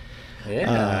nice.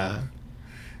 Yeah.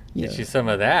 Get you some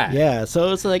of that. Yeah,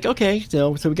 so it's like, okay,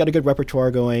 so we got a good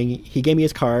repertoire going. He gave me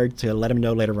his card to let him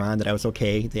know later on that I was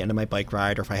okay at the end of my bike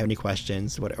ride, or if I have any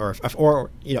questions,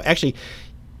 actually,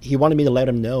 he wanted me to let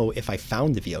him know if I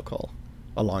found the vehicle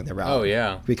along the route. Oh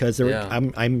yeah. Because I'm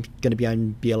going to be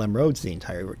on BLM roads the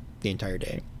entire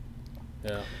day.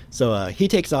 Yeah. So he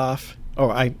takes off. Oh,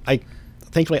 I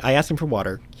thankfully I asked him for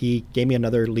water. He gave me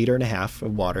another 1.5 liters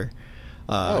of water.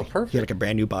 Perfect. He had a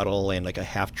brand new bottle and a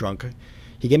half drunk.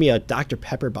 He gave me a Dr.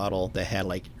 Pepper bottle that had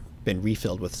been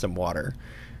refilled with some water,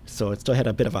 so it still had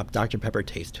a bit of a Dr. Pepper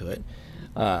taste to it.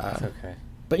 That's okay.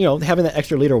 But having that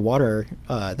extra liter of water,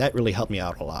 that really helped me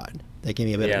out a lot. That gave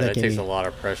me a bit. Yeah, that takes a lot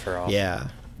of pressure off. Yeah,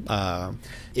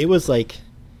 it was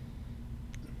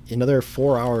another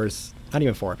 4 hours. Not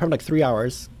even 4. Probably 3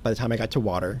 hours by the time I got to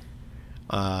water,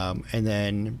 and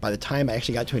then by the time I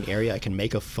actually got to an area I can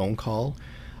make a phone call.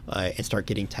 And start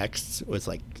getting texts, it was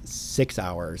 6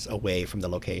 hours away from the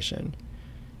location.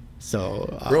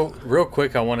 So real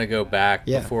quick, I want to go back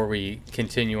before we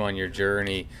continue on your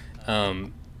journey.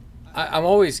 I'm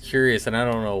always curious, and I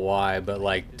don't know why, but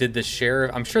did the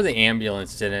sheriff? I'm sure the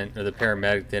ambulance didn't, or the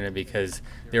paramedic didn't, because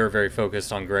they were very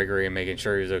focused on Gregory and making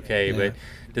sure he was okay. Yeah. But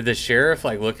did the sheriff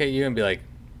look at you and be like,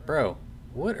 "Bro,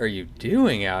 what are you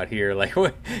doing out here?"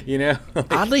 What,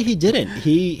 Oddly, he didn't.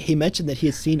 He mentioned that he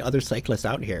had seen other cyclists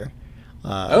out here.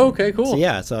 Okay, cool.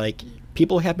 So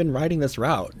people have been riding this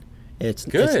route. It's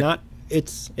good. It's not.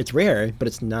 It's rare, but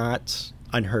it's not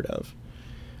unheard of.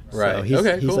 Right. So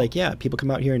he's cool. like, yeah, people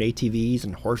come out here in ATVs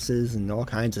and horses and all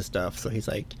kinds of stuff. So he's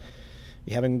like,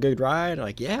 You having a good ride? I'm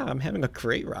like, yeah, I'm having a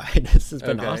great ride. This has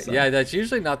been Okay. awesome. Yeah, that's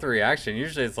usually not the reaction.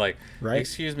 Usually it's like, Right?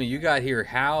 excuse me, you got here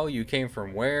how? You came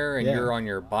from where? And Yeah. you're on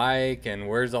your bike? And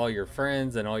where's all your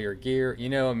friends and all your gear? You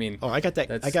know, I mean, Oh, I got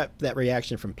that. I that's got that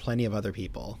reaction from plenty of other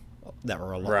people that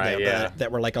were right. Yeah.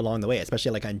 that were like along the way,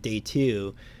 especially like on day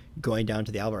two, going down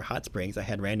to the Alvar Hot Springs. I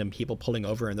had random people pulling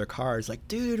over in their cars, like,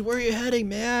 "Dude, where are you heading,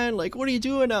 man? Like, what are you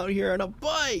doing out here on a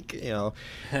bike?" You know.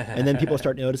 And then people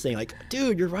start noticing, like,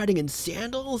 "Dude, you're riding in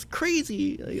sandals?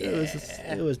 Crazy!" Like,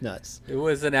 Yeah. it was nuts. It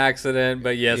was an accident,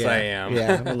 but yes, Yeah, I am.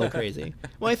 yeah, I'm a little crazy.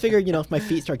 Well, I figured, if my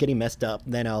feet start getting messed up,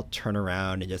 then I'll turn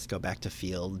around and just go back to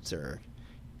fields or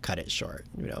cut it short,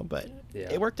 But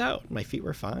Yeah. it worked out. My feet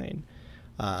were fine.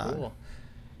 Cool.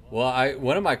 Well,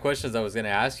 one of my questions I was going to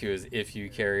ask you is if you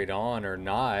carried on or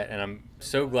not, and I'm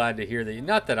so glad to hear that.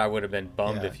 Not that I would have been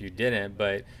bummed Yeah. if you didn't,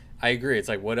 but I agree. It's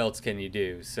like, what else can you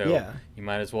do? So Yeah. you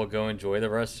might as well go enjoy the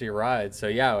rest of your ride. So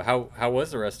yeah, how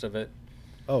was the rest of it?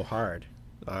 Oh, hard.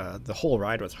 The whole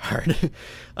ride was hard.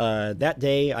 That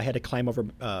day, I had to climb over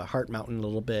Heart Mountain a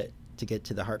little bit to get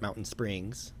to the Heart Mountain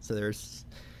Springs. So there's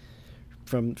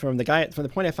from the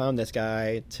point I found this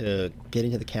guy to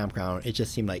getting to the campground, it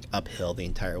just seemed like uphill the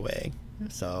entire way.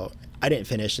 So I didn't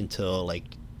finish until like,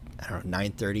 I don't know,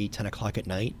 9:30, 10 o'clock at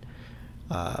night.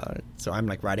 So I'm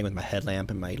like riding with my headlamp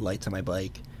and my lights on my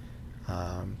bike.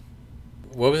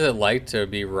 What was it like to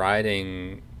be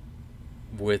riding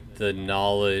with the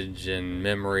knowledge and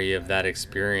memory of that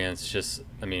experience? Just,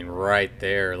 I mean, right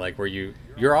there. Like,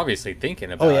 you're obviously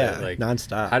thinking about Yeah, it. Like,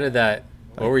 nonstop. how did that?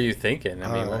 What were you thinking?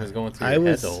 I mean, what was going through your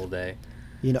head the whole day?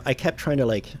 I kept trying to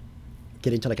like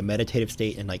get into like a meditative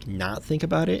state and like not think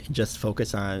about it and just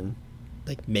focus on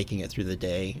like making it through the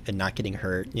day and not getting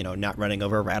hurt, not running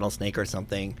over a rattlesnake or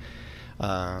something.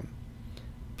 But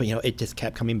it just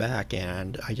kept coming back,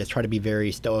 and I just try to be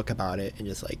very stoic about it and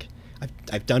just like,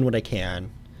 I've done what I can,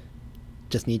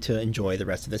 just need to enjoy the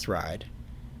rest of this ride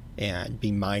and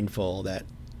be mindful that,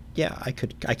 yeah, I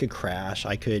could crash,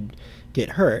 I could get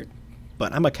hurt,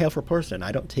 but I'm a careful person.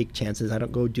 I don't take chances. I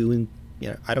don't go do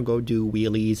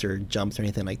wheelies or jumps or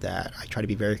anything like that. I try to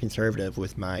be very conservative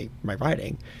with my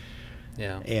riding.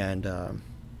 Yeah. And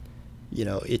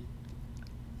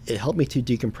it helped me to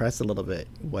decompress a little bit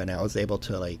when I was able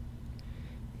to like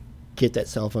get that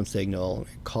cell phone signal,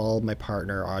 call my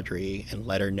partner Audrey and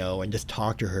let her know, and just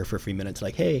talk to her for a few minutes,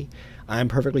 like, hey, I'm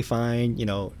perfectly fine.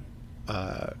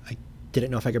 I didn't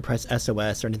know if I could press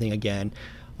SOS or anything again.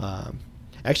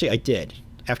 Actually, I did.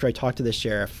 After I talked to the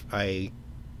sheriff, I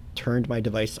turned my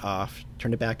device off,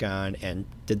 turned it back on, and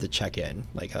did the check-in,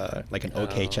 like an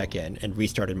OK check-in, and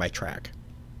restarted my track.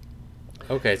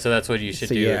 Okay, so that's what you should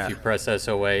So, do yeah. if you press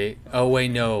SOA. Oh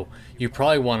wait, no, you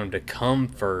probably want them to come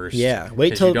first. Yeah, wait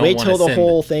 'cause you till don't wanna the send-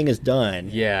 whole thing is done.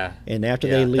 Yeah. And after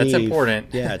Yeah, they leave, that's important.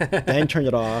 yeah, then turn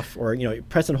it off, or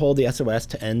press and hold the SOS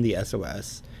to end the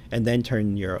SOS, and then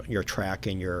turn your track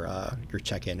and your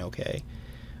check-in OK.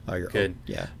 Good.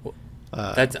 Yeah.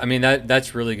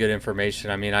 That's really good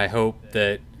information. I mean, I hope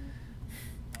that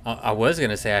I was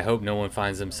going to say I hope no one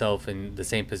finds themselves in the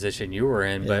same position you were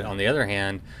in, but Yeah. on the other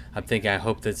hand, I'm thinking I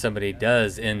hope that somebody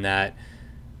does, in that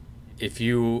if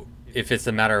it's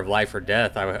a matter of life or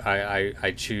death,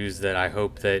 I choose that. I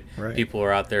hope that Right. people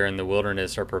are out there in the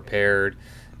wilderness are prepared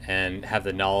and have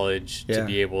the knowledge to Yeah.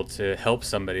 be able to help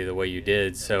somebody the way you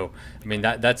did. So, I mean,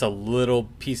 that's a little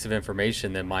piece of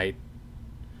information that might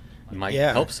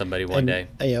Yeah. help somebody one day.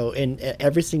 In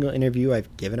every single interview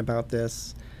I've given about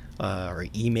this, or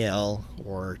email,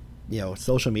 or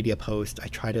social media post, I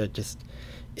try to just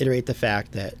iterate the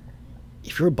fact that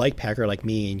if you're a bike packer like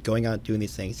me and going out doing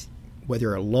these things, whether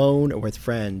you're alone or with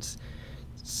friends,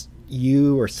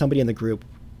 you or somebody in the group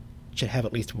should have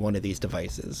at least one of these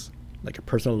devices, like a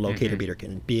personal locator meter,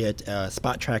 can be it a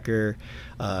spot tracker,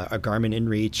 a Garmin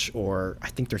InReach, or I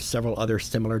think there's several other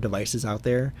similar devices out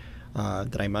there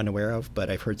that I'm unaware of,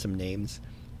 but I've heard some names.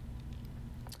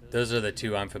 Those are the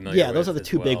two I'm familiar with. Yeah, those are the as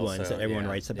two big well, ones so, that everyone yeah,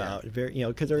 writes about. yeah. Very,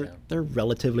 because they're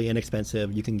relatively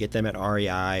inexpensive. You can get them at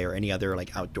REI or any other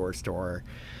like outdoor store,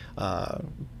 and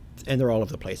they're all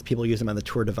over the place. People use them on the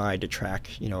Tour Divide to track,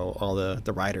 all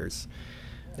the riders.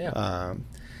 Yeah.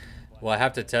 Well, I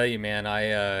have to tell you, man,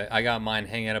 I got mine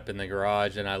hanging up in the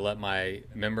garage, and I let my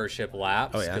membership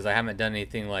lapse Oh, yeah? because I haven't done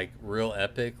anything like real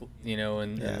epic, in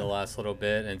the last little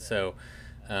bit, and so.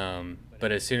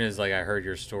 But as soon as like I heard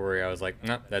your story, I was like,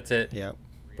 no, that's it. Yeah.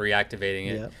 Reactivating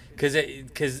it, Yep.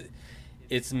 because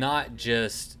it's not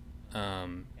just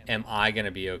am I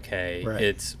gonna be okay? Right.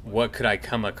 It's what could I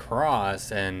come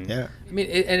across, and Yeah. I mean,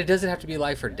 it doesn't have to be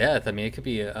life or death. I mean, it could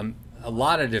be a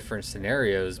lot of different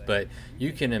scenarios, but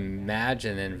you can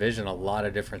imagine and envision a lot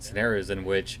of different scenarios in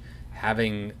which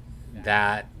having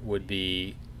that would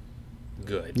be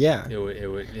good. Yeah.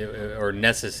 Or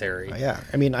necessary. Yeah.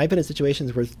 I mean, I've been in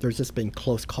situations where there's just been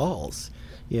close calls.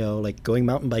 Like going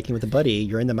mountain biking with a buddy,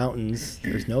 you're in the mountains,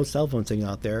 there's no cell phone signal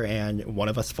out there, and one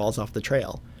of us falls off the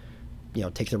trail,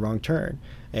 takes a wrong turn.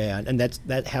 And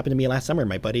that happened to me last summer.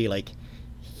 My buddy,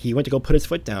 he went to go put his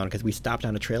foot down because we stopped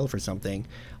on a trail for something,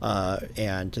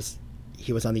 and just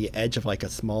he was on the edge of a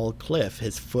small cliff.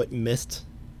 His foot missed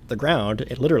the ground.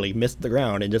 It literally missed the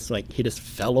ground, and just he just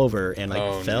fell over and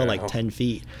fell 10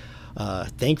 feet.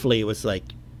 Thankfully, it was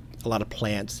a lot of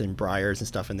plants and briars and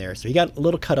stuff in there, so he got a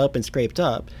little cut up and scraped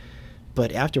up.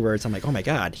 But afterwards, I'm like, oh my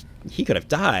God, he could have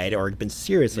died or been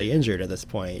seriously injured at this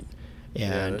point.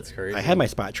 And that's crazy. I had my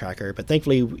spot tracker, but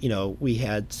thankfully, we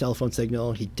had cell phone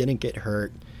signal. He didn't get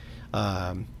hurt.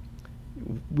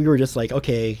 We were just like,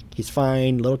 okay, he's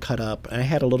fine, little cut up. And I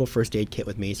had a little first aid kit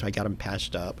with me, so I got him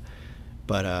patched up.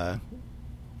 But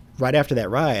right after that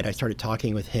ride, I started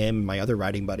talking with him and my other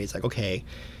riding buddies, okay,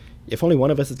 if only one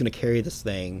of us is going to carry this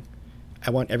thing, I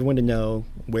want everyone to know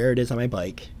where it is on my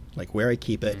bike, where I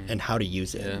keep it and how to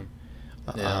use it.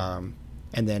 Yeah.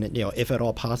 And then, if at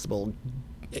all possible,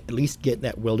 at least get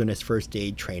that wilderness first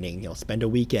aid training, spend a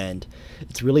weekend.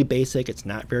 It's really basic. It's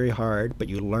not very hard, but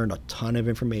you learn a ton of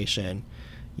information.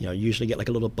 You usually get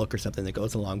a little book or something that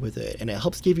goes along with it. And it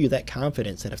helps give you that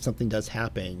confidence that if something does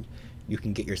happen, you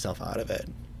can get yourself out of it.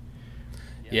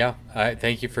 Yeah.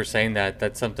 Thank you for saying that.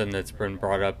 That's something that's been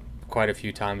brought up quite a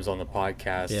few times on the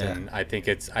podcast. Yeah. And I think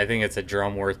it's a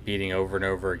drum worth beating over and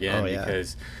over again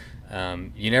because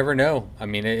you never know. I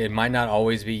mean, it might not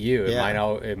always be you.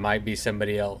 It might be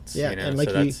somebody else. Yeah, and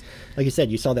like you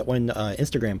said, you saw that one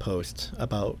Instagram post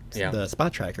about the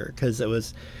spot tracker, because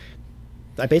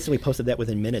I basically posted that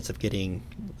within minutes of getting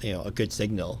a good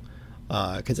signal,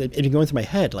 because it had been going through my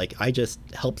head I just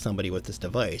helped somebody with this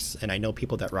device, and I know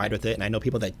people that ride with it, and I know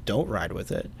people that don't ride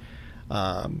with it.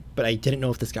 But I didn't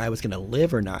know if this guy was going to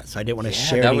live or not, so I didn't want to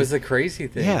share. That was the crazy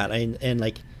thing. Yeah,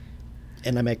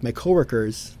 and I'm my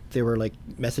coworkers, they were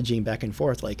messaging back and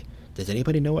forth does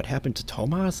anybody know what happened to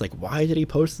Tomas? Why did he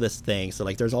post this thing? So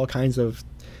there's all kinds of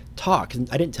talk, and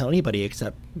I didn't tell anybody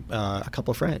except a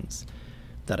couple of friends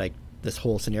that this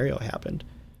whole scenario happened.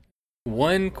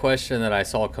 One question that I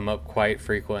saw come up quite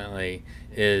frequently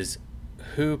is,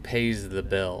 who pays the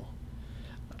bill?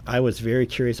 I was very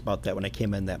curious about that when I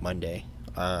came in that Monday.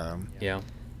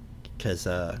 Because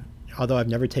although I've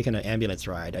never taken an ambulance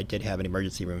ride, I did have an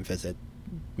emergency room visit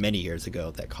many years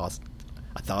ago that cost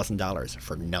 $1,000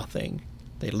 for nothing.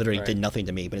 They literally did nothing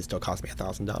to me, but it still cost me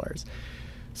 $1,000.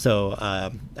 So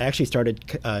I actually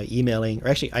started emailing, or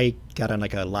actually I got on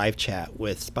a live chat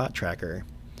with Spot Tracker,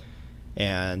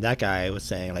 and that guy was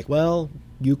saying well,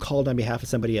 you called on behalf of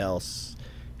somebody else.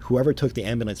 Whoever took the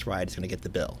ambulance ride is going to get the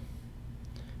bill.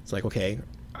 It's okay,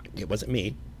 it wasn't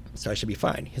me, so I should be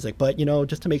fine. He's but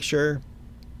just to make sure,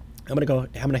 I'm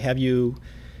gonna have you.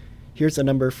 Here's a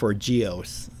number for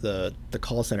Geos, the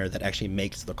call center that actually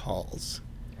makes the calls.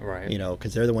 Right.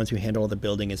 Because they're the ones who handle the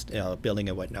building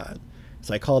and whatnot.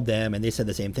 So I called them, and they said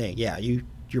the same thing. Yeah,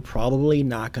 you're probably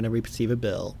not going to receive a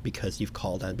bill because you've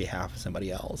called on behalf of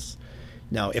somebody else.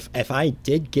 Now, if I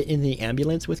did get in the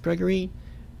ambulance with Gregory,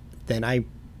 then I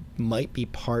might be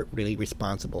part really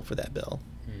responsible for that bill.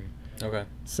 Okay.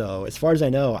 So as far as I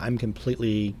know, I'm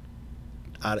completely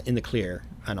in the clear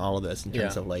on all of this in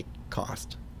terms of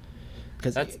cost.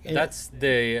 That's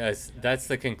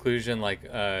the conclusion.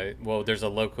 There's a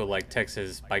local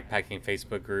Texas bikepacking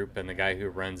Facebook group, and the guy who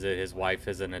runs it, his wife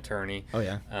is an attorney. Oh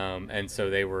yeah. And so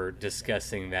they were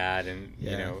discussing that, and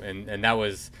and that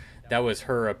was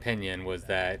her opinion, was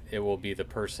that it will be the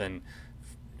person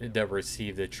that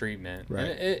received the treatment. Right.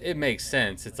 And it makes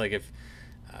sense. It's if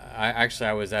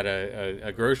I was at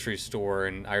a grocery store,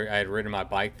 and I had ridden my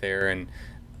bike there, and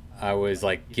I was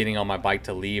getting on my bike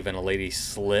to leave, and a lady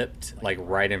slipped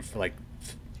right in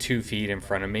 2 feet in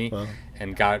front of me. Wow.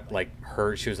 And got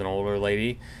hurt. She was an older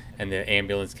lady, and the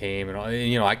ambulance came, and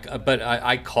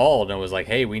I called and I was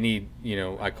hey, we need,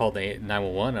 I called the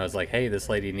 911. I was hey, this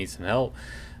lady needs some help.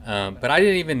 But I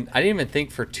didn't even think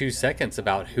for 2 seconds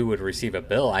about who would receive a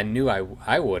bill. I knew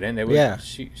I wouldn't. It was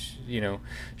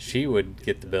she would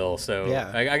get the bill. So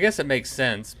yeah. I guess it makes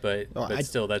sense, but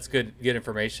still, that's good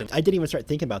information. I didn't even start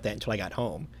thinking about that until I got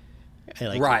home.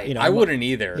 And right. I wouldn't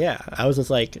either. Yeah. I was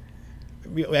just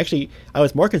actually, I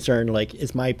was more concerned,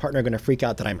 is my partner going to freak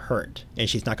out that I'm hurt and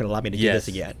she's not going to allow me to do this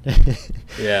again?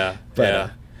 Yeah.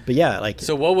 But yeah,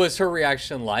 So what was her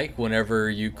reaction like whenever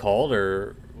you called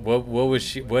her?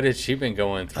 What had she been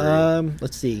going through?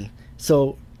 Let's see.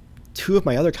 So 2 of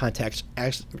my other contacts,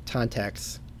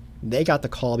 they got the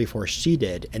call before she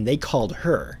did, and they called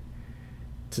her.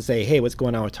 to say, hey, what's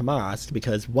going on with Tomas?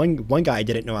 Because one guy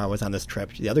didn't know I was on this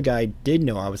trip. The other guy did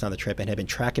know I was on the trip and had been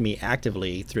tracking me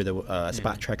actively through the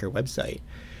Spot Tracker website.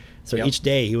 So Yep. each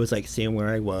day he was like seeing where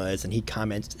I was, and he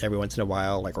comments every once in a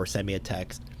while, like, or send me a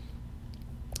text.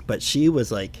 But she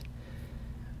was like,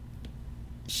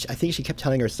 I think she kept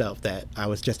telling herself that I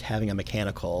was just having a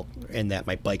mechanical and that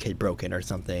my bike had broken or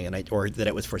something, or that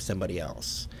it was for somebody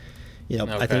else. You know,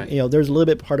 I think, Okay. you know, there's a little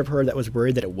bit part of her that was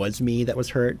worried that it was me that was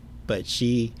hurt, but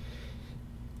she's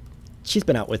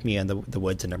been out with me in the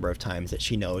woods a number of times that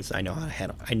she knows I know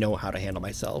how to handle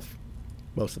myself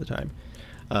most of the time.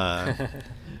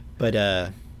 But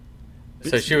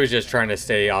So she was just trying to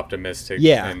stay optimistic,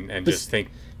 Yeah, and but- just think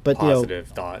but, you know, positive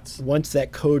thoughts. once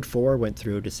that code 4 went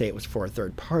through to say it was for a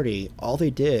third party, all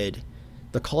they did,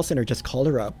 the call center just called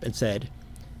her up and said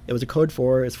it was a code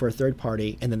 4, it's for a third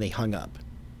party, and then they hung up.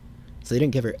 So they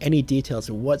didn't give her any details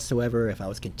whatsoever if I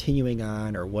was continuing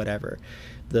on or whatever.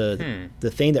 The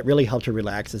thing that really helped her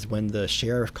relax is when the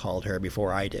sheriff called her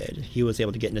before I did. He was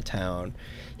able to get into town.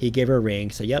 He gave her a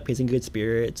ring, said, yep, he's in good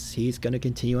spirits. He's going to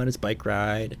continue on his bike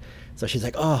ride. So she's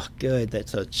like, oh, good.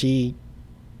 So she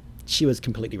was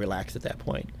completely relaxed at that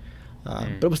point.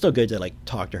 But it was still good to like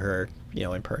talk to her, you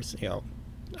know, in person, you know,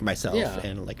 myself, Yeah.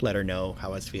 and like let her know how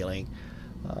I was feeling.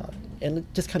 And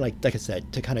just kind of like I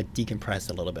said, to kind of decompress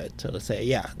a little bit, to say,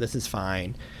 yeah, this is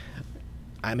fine.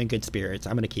 I'm in good spirits.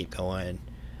 I'm going to keep going.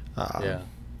 Yeah.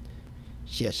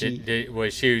 Yeah,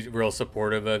 Was she real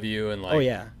supportive of you and like? Oh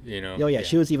yeah. You know. Oh yeah.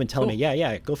 She was even telling Cool. me,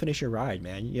 yeah, go finish your ride,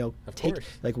 man. You know, Of take course.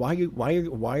 like why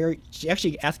are she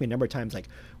actually asked me a number of times like,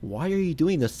 why are you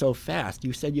doing this so fast?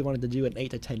 You said you wanted to do it in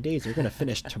 8 to 10 days. You're gonna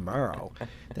finish tomorrow.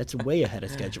 That's way ahead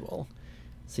of schedule.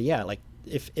 So yeah, like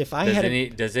if I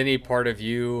had Does any part of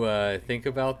you think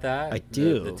about that? I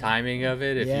do. The timing of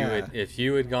it. Yeah. If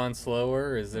you had gone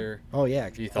slower, is there? oh yeah,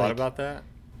 Have you thought like, about that?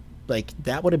 like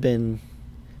that would have been,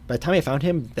 by the time I found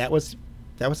him, that was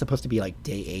supposed to be like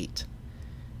day 8,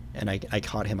 and I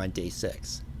caught him on day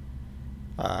 6.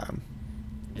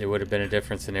 It would have been a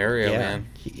different scenario, Yeah, man.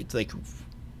 it's like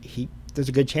there's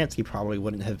a good chance he probably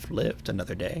wouldn't have lived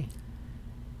another day.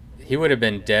 He would have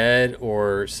been dead,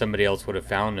 or somebody else would have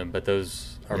found him. But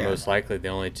those are Yeah. most likely the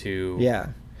only two. Yeah,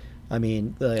 I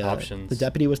mean the Options.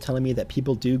 deputy was telling me that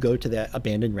people do go to that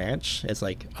abandoned ranch as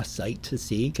like a site to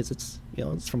see, because it's, you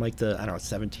know, it's from like the, I don't know,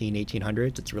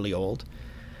 1800s. It's really old.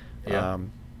 Yeah.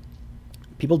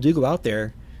 People do go out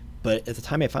there, but at the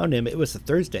time I found him, it was a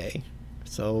Thursday,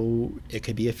 so it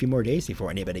could be a few more days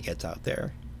before anybody gets out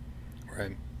there.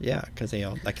 Right. Yeah, because, you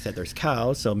know, like I said, there's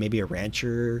cows, so maybe a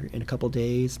rancher in a couple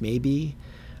days, maybe,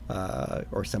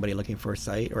 or somebody looking for a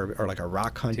site, or like a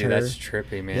rock hunter. Dude, that's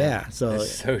trippy, man. Yeah, so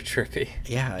That's so trippy.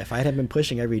 yeah, if I had been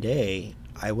pushing every day,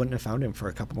 I wouldn't have found him for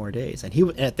a couple more days. And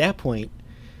at that point,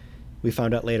 we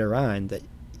found out later on that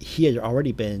he had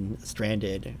already been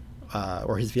stranded,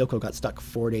 or his vehicle got stuck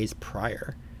 4 days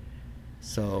prior.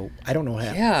 So I don't know,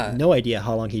 Yeah. no idea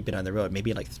how long he'd been on the road.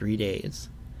 Maybe like 3 days.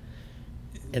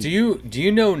 And Do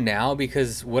you know now?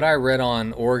 Because what I read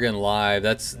on Oregon Live,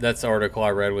 that's the article I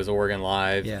read was Oregon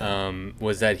Live. Yeah.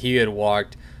 Was that he had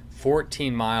walked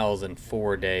 14 miles in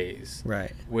 4 days,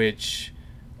 Right. which,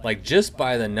 like, just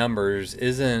by the numbers,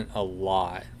 isn't a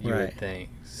lot. You Right. would think.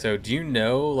 So do you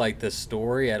know like the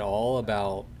story at all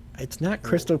about? It's not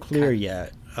crystal clear Okay.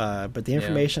 yet, but the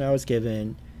information I was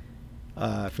given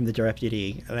from the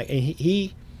deputy, and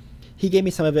he gave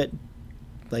me some of it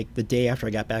like the day after I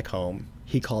got back home.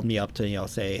 He called me up to, you know,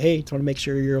 say, hey, just want to make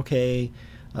sure you're okay,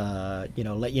 you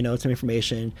know, let you know some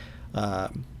information.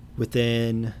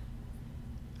 Within,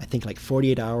 I think, like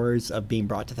 48 hours of being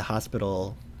brought to the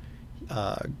hospital,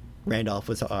 Mr. Randolph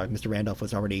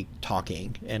was already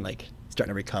talking and like starting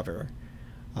to recover.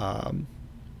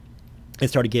 And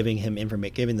started giving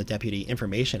the deputy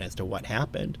information as to what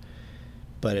happened.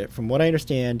 But from what I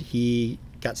understand, he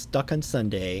got stuck on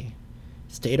Sunday,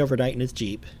 stayed overnight in his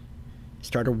Jeep,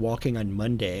 started walking on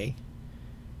Monday,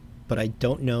 but I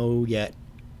don't know yet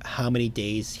how many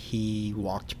days he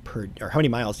walked or how many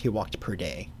miles he walked per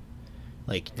day.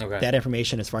 Like, Okay. that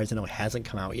information, as far as I know, hasn't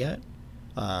come out yet.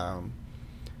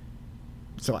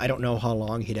 So I don't know how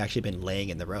long he'd actually been laying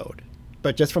in the road.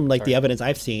 But just from like the Right. evidence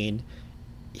I've seen,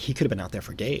 he could have been out there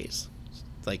for days.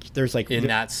 Like, there's like In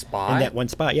that spot? in that one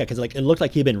spot, yeah, because like it looked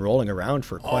like he'd been rolling around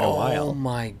for quite a Oh while.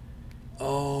 my.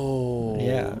 Oh.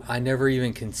 Yeah. I never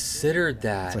even considered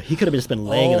that. So he could have just been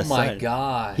laying in the Oh my sun.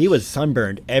 gosh. He was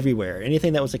sunburned everywhere.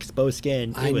 Anything that was exposed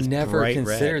skin, it I was never bright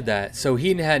considered red. that. So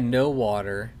he had no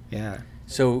water. Yeah.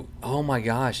 So, oh my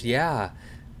gosh, yeah.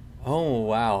 Oh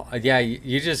wow, yeah.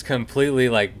 You just completely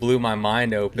like blew my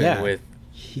mind open Yeah. with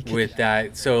He could- with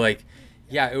that. So like,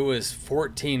 yeah, it was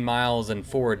 14 miles in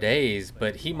 4 days,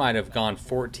 but he might have gone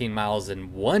 14 miles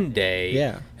in one day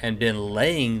Yeah. and been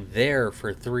laying there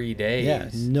for 3 days. Yeah,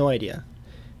 no idea.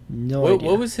 No What, idea.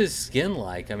 what was his skin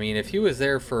like? I mean, if he was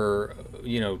there for,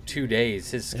 2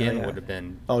 days, his skin yeah. would have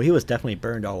been, Oh, he was definitely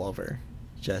burned all over.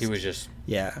 he was just,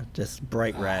 Yeah, just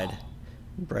bright red.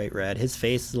 Bright red. His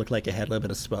face looked like it had a little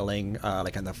bit of swelling,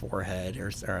 like on the forehead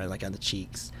or like on the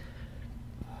cheeks.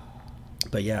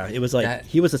 But yeah, it was like That-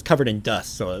 he was just covered in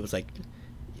dust, so it was like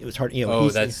it was hard. Oh,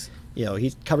 he's, that's-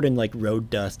 he's covered in like road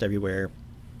dust everywhere,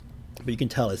 but you can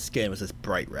tell his skin was just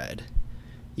bright red,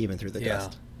 even through the Yeah.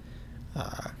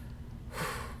 dust.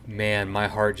 man, my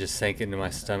heart just sank into my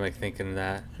stomach thinking of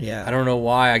that. Yeah. I don't know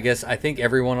why. I think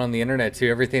everyone on the internet too,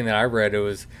 everything that I read,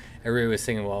 everybody was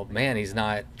saying, well, man, he's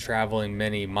not traveling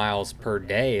many miles per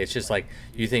day. It's just like,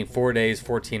 you think 4 days,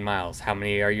 14 miles. How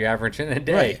many are you averaging a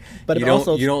day? Right. But you it don't,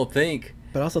 also- you don't think.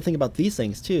 But also think about these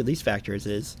things too. These factors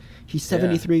is he's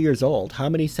 73 years old. How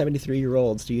many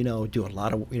 73-year-olds do you know do a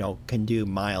lot of can do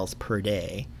miles per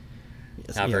day?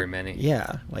 Not very many.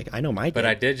 Yeah, like I know my. But dad.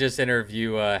 I did just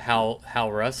interview Hal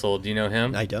Russell. Do you know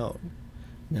him? I don't.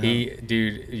 No.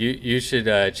 Dude, you should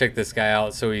check this guy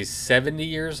out. So he's 70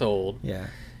 years old, Yeah.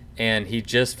 and he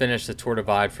just finished the Tour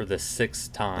Divide for the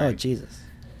 6th time. Oh Jesus.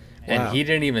 And Wow. he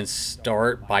didn't even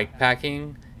start bike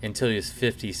packing until he was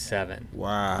 57.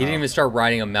 Wow. He didn't even start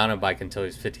riding a mountain bike until he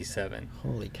was 57.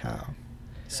 Holy cow.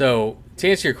 So to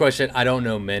answer your question, I don't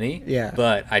know many. Yeah.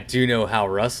 But I do know Hal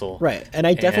Russell. Right, and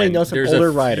I definitely And know some there's older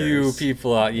a riders. few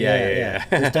people out. Yeah.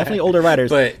 There's definitely older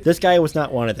riders, But this guy was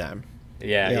not one of them.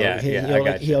 yeah, You know, yeah, he- yeah. you I know,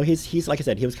 got like, you. he's like I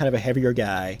said, he was kind of a heavier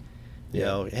guy. You Yeah.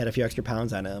 know, had a few extra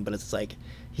pounds on him, but it's like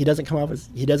he doesn't come off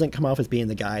as being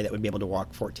the guy that would be able to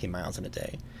walk 14 miles in a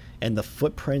day. And the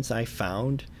footprints I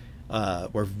found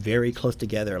were very close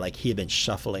together. Like he had been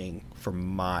shuffling for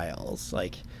miles.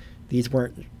 Like these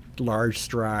weren't large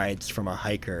strides from a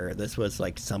hiker. This was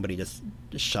like somebody just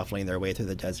shuffling their way through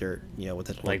the desert. With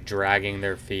it Like dragging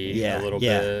their feet yeah, a little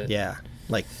yeah, bit. yeah,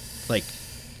 like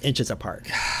inches apart,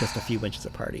 just a few inches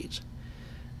apart each.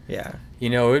 Yeah, It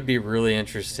would be really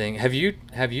interesting. Have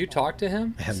you talked to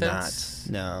him? I have since?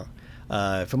 not.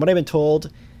 No, from what I've been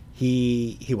told,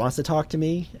 he wants to talk to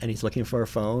me and he's looking for a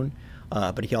phone,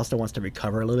 but he also wants to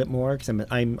recover a little bit more because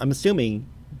I'm assuming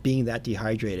being that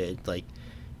dehydrated, like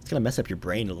it's gonna mess up your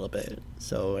brain a little bit.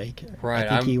 So like, Right,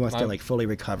 I think he wants to I'm- like fully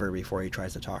recover before he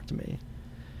tries to talk to me.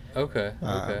 Okay.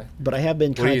 Okay. But I have been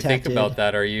What do you contacted. think about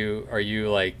that? Are you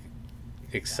like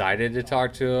excited to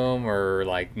talk to him, or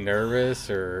like nervous,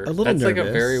 or A little that's nervous. like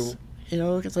a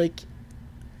very It's like,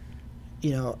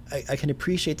 I can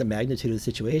appreciate the magnitude of the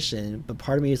situation, but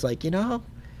part of me is like, I'm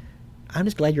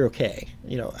just glad you're okay.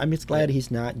 I'm just glad Yeah.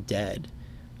 he's not dead.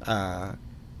 I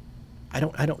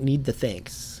don't need the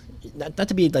thanks. Not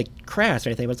to be like crass or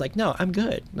anything, but it's like, no, I'm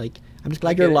good. Like, I'm just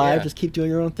glad I you're get it, alive. yeah. Just keep doing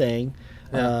your own thing.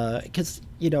 Yeah. Because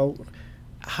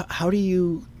how do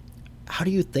you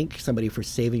thank somebody for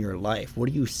saving your life? What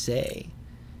do you say?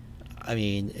 I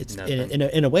mean, it's Nothing.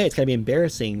 in a way, it's gotta be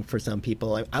embarrassing for some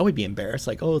people. I would be embarrassed,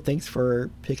 like, oh, thanks for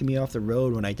picking me off the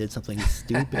road when I did something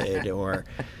stupid, or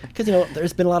because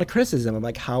there's been a lot of criticism of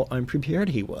like how unprepared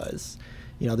he was.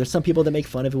 There's some people that make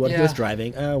fun of what he was Yeah.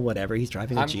 driving. Whatever, he's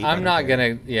driving a Jeep. I I'm don't not care.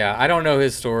 gonna. Yeah, I don't know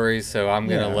his story, so I'm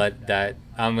gonna Yeah. let that.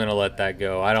 I'm gonna let that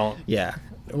go. I don't. Yeah,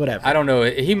 whatever. I don't know.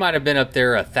 He might have been up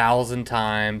there 1,000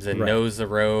 times and Right. knows the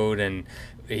road, and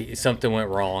something went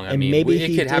wrong. I And mean, maybe it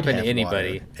he could did happen have to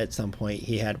anybody. water. At some point,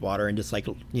 he had water, and just like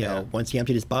Yeah. once he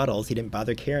emptied his bottles, he didn't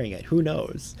bother carrying it. Who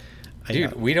knows?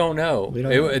 Dude, we don't know. We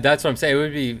don't know. That's what I'm saying. It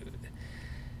would be.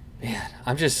 Man,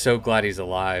 I'm just so glad he's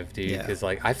alive, dude. Yeah. Because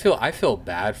like I feel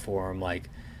bad for him. Like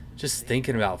just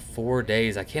thinking about 4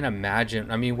 days, I can't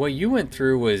imagine. I mean, what you went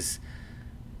through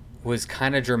was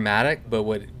kind of dramatic, but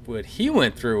what he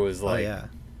went through was like yeah.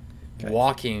 Okay.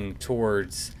 walking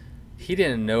towards. He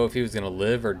didn't know if he was gonna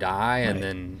live or die, and Right.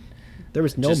 then There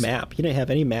was no Just- map. He didn't have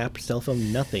any map, cell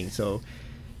phone, nothing. So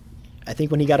I think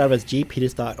when he got out of his Jeep, he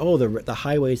just thought, oh, the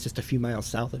highway is just a few miles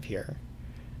south of here.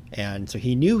 And so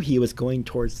he knew he was going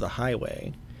towards the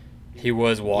highway. he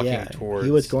was walking Yeah, towards.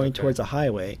 he was going okay. towards a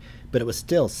highway, but it was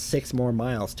still 6 more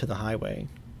miles to the highway.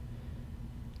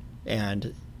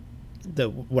 And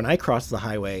when I crossed the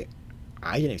highway,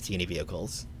 I didn't see any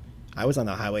vehicles. I was on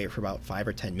the highway for about 5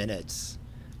 or 10 minutes,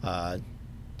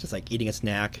 just like eating a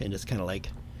snack and just kind of like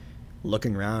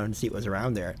looking around and see what was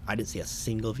around there. I didn't see a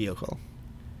single vehicle.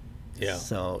 Yeah.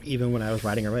 So even when I was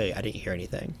riding away, I didn't hear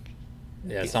anything.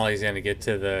 Yeah, it's not like he's going to get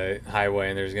to the highway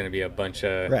and there's going to be a bunch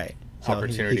of Right. So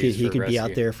opportunities he for could be out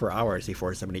rescue. there for hours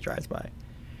before somebody drives by.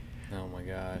 Oh my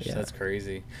gosh, Yeah. that's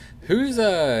crazy. Who's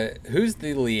the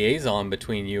liaison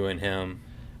between you and him?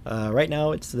 Right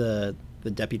now, it's the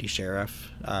deputy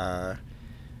sheriff. Oh,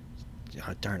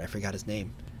 darn, I forgot his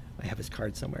name. I have his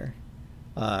card somewhere.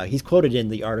 He's quoted in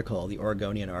the article, the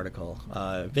Oregonian article.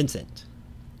 Vincent.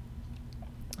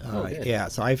 Good. Yeah,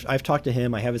 so I've talked to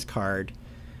him. I have his card.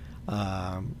 If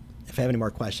I have any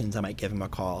more questions, I might give him a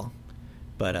call.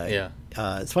 But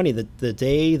it's funny, the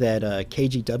day that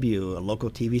KGW, a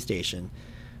local TV station,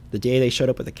 the day they showed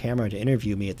up with a camera to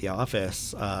interview me at the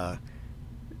office,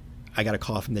 I got a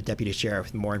call from the deputy sheriff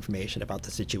with more information about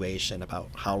the situation, about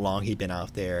how long he'd been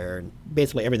out there, and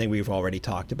basically everything we've already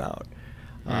talked about.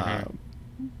 Mm-hmm.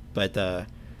 But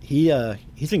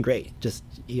he's been great, just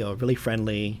really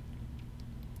friendly,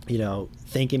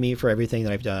 thanking me for everything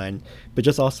that I've done, but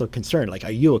just also concerned, like,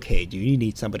 are you okay? Do you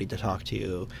need somebody to talk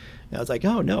to? And I was like,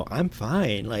 oh no, I'm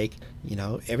fine. Like,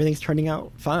 everything's turning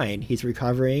out fine. He's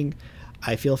recovering.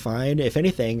 I feel fine. If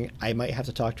anything, I might have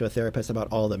to talk to a therapist about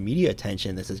all the media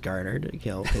attention this has garnered.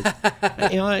 'Cause,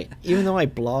 even though I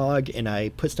blog and I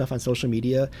put stuff on social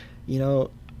media,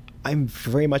 I'm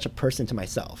very much a person to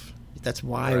myself. That's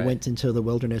why I went into the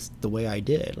wilderness the way I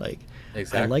did. Like,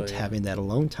 Exactly, I liked having that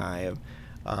alone time,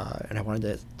 and I wanted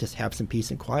to just have some peace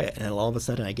and quiet. And then all of a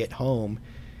sudden, I get home,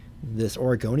 this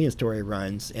Oregonian story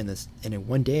runs, and in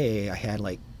one day, I had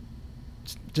like,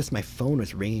 just my phone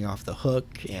was ringing off the hook,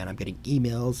 and I'm getting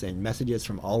emails and messages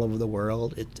from all over the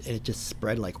world. It just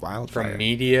spread like wildfire. From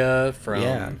media,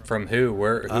 from who?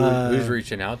 Who's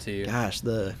reaching out to you? Gosh,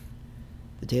 the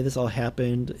day this all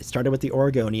happened, it started with the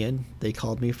Oregonian. They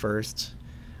called me first.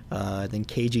 Then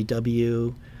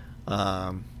KGW.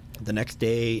 The next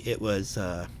day, it was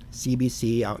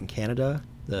CBC out in Canada.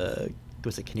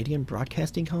 Was it Canadian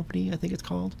Broadcasting Company, I think it's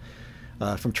called,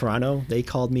 from Toronto. They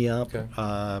called me up.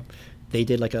 Okay. They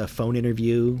did like a phone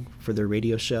interview for their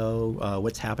radio show,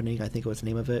 What's Happening, I think was the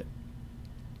name of it.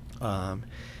 And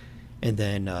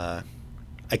then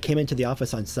I came into the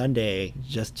office on Sunday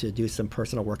just to do some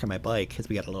personal work on my bike, because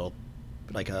we got a little,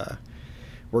 like a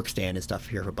work stand and stuff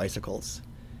here for bicycles.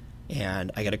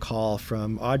 And I got a call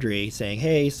from Audrey saying,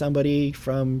 hey, somebody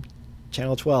from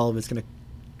Channel 12 is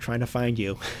trying to find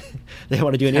you. They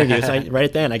want to do an interview. So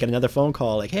right then I got another phone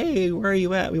call like, hey, where are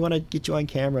you at? We want to get you on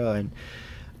camera and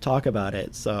talk about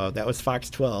it. So that was Fox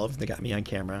 12. They got me on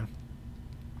camera.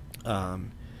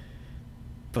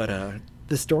 But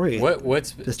the story,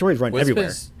 the story's run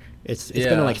everywhere. It's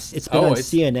been on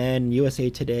CNN, USA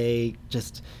Today,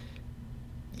 just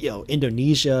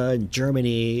Indonesia and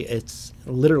Germany. It's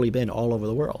literally been all over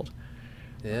the world.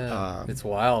 Yeah, it's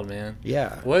wild, man.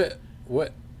 Yeah.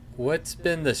 What's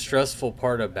been the stressful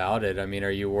part about it? I mean,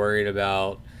 are you worried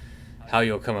about how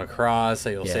you'll come across, how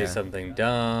you'll say something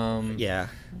dumb? Yeah.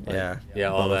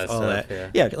 All that stuff.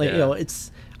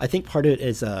 It's, I think part of it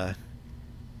is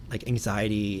like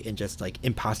anxiety and just like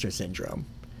imposter syndrome.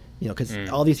 Because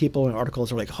all these people in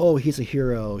articles are like, oh, he's a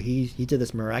hero. He did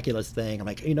this miraculous thing. I'm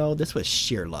like, this was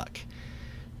sheer luck.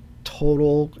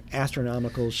 Total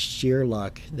astronomical sheer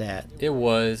luck that it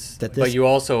was. But you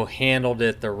also handled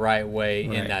it the right way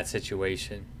in that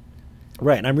situation.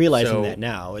 Right, and I'm realizing that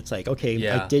now. It's like, okay,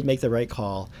 I did make the right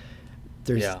call.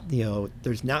 There's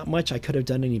there's not much I could have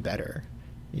done any better.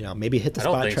 Maybe hit the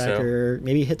spot tracker. So.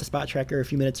 Maybe hit the spot tracker a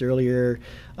few minutes earlier.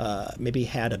 Maybe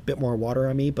had a bit more water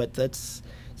on me, but that's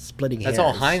splitting hairs. That's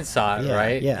all hindsight,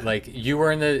 right? Yeah. Like, you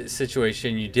were in the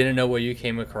situation, you didn't know what you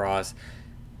came across.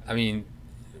 I mean,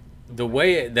 the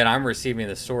way that I'm receiving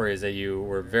the story is that you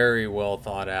were very well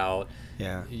thought out.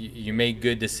 Yeah. You made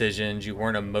good decisions. You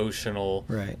weren't emotional.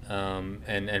 Right. And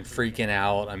freaking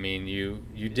out. I mean,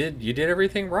 you did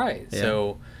everything right. Yeah.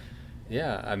 So,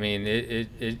 yeah. I mean,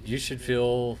 you should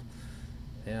feel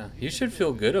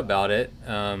good about it.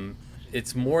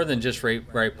 It's more than just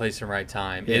right place and right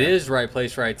time. Yeah. It is right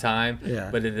place, right time. Yeah.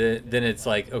 But then it's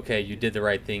like, okay, you did the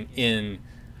right thing in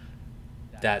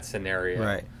that scenario.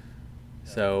 Right.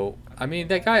 So, I mean,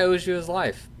 that guy owes you his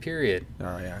life, period.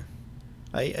 Oh, yeah.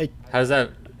 How's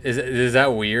that? Is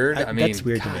that weird? I mean, that's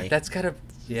weird to me. That's gotta,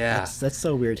 yeah. That's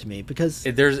so weird to me, because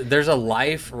there's a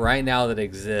life right now that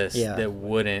exists that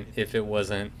wouldn't if it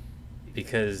wasn't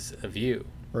because of you.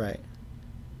 Right.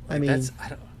 Like, I mean,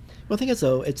 well, the thing is,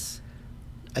 though,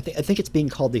 I think it's being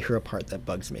called the hero part that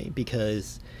bugs me,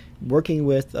 because working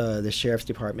with the sheriff's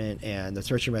department and the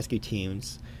search and rescue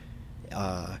teams,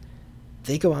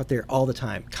 they go out there all the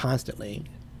time, constantly,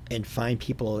 and find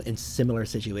people in similar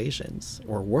situations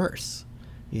or worse.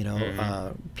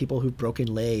 People who've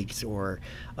broken legs or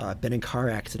been in car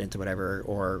accidents or whatever,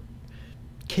 or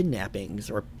kidnappings,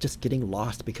 or just getting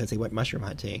lost because they went mushroom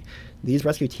hunting. These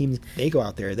rescue teams, they go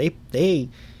out there, they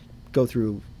go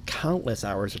through countless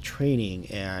hours of training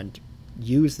and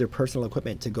use their personal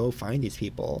equipment to go find these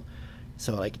people.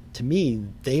 So like to me,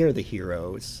 they are the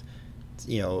heroes,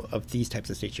 of these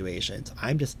types of situations.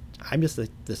 I'm just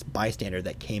this bystander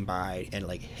that came by and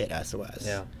like hit SOS.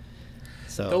 Yeah.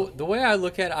 So the way I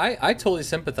look at it, I totally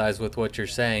sympathize with what you're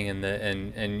saying,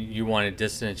 and you want to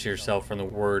distance yourself from the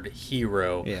word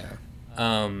hero. yeah,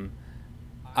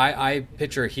 I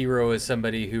picture a hero as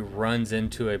somebody who runs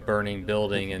into a burning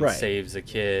building and Right. saves a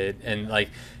kid, and like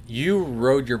you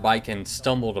rode your bike and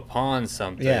stumbled upon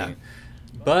something. Yeah.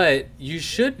 But you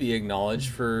should be acknowledged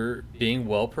for being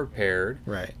well prepared,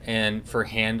 Right. and for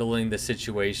handling the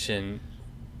situation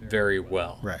very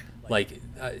well. Right. Like,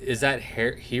 is that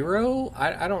hero?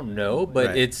 I don't know, but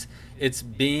Right. it's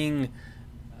being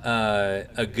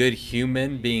a good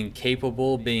human, being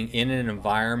capable, being in an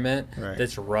environment Right.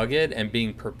 that's rugged, and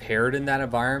being prepared in that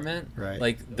environment. Right.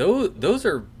 Like those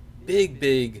are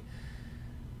big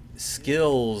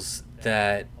skills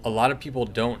that a lot of people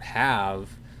don't have,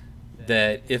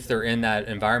 that if they're in that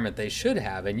environment they should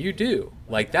have, and you do.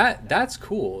 Like that's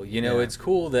cool. Yeah. It's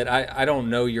cool that I don't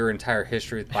know your entire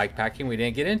history with bike packing. We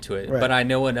didn't get into it. Right. But I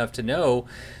know enough to know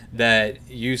that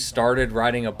you started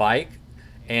riding a bike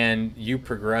and you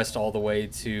progressed all the way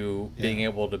to being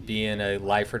able to be in a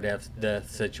life or death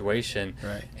situation,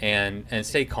 Right. and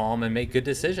stay calm and make good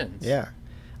decisions. Yeah.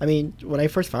 I mean, when I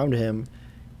first found him,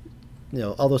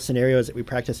 all those scenarios that we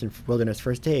practiced in Wilderness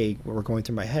First Aid were going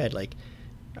through my head. Like,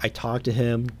 I talked to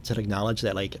him to acknowledge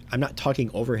that, like, I'm not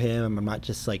talking over him. I'm not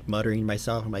just, like, muttering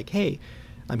myself. I'm like, hey,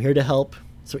 I'm here to help.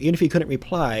 So even if he couldn't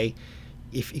reply,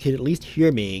 if he could at least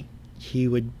hear me, he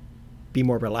would be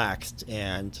more relaxed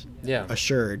and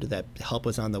assured that help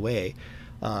was on the way.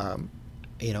 And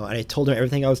I told him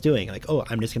everything I was doing. Like, oh,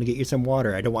 I'm just going to get you some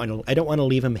water. I don't want to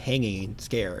leave him hanging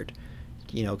scared.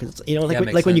 Because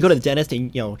like when you go to the dentist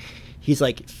and he's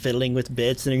like fiddling with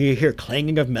bits and you hear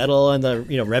clanging of metal and the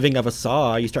revving of a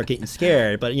saw, you start getting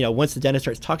scared. But once the dentist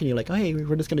starts talking, you're like, oh, hey,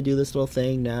 we're just gonna do this little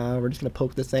thing now. We're just gonna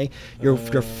poke this thing. You're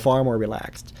far more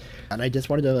relaxed. And I just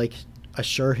wanted to like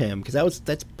assure him, because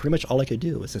that's pretty much all I could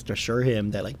do, was just assure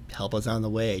him that like help was on the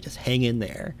way. Just hang in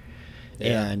there.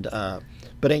 Yeah. And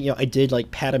but I did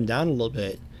like pat him down a little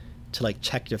bit to like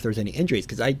check if there's any injuries,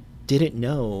 because I didn't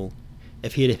know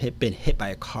if he had been hit by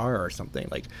a car or something.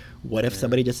 Like, what if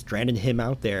somebody just stranded him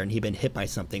out there and he'd been hit by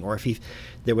something? Or if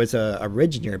there was a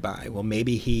ridge nearby, well,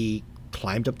 maybe he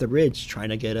climbed up the ridge trying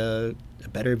to get a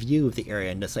better view of the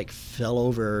area and just like fell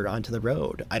over onto the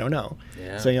road. I don't know.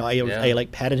 Yeah. So I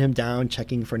like patted him down,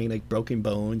 checking for any like broken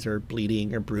bones or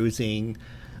bleeding or bruising.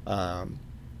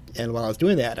 And while I was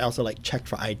doing that, I also like checked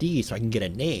for ID so I can get a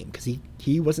name, because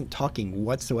he wasn't talking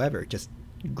whatsoever, just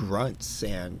grunts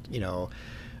and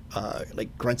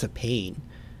like grunts of pain.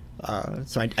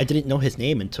 So I didn't know his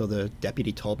name until the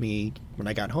deputy told me when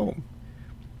I got home.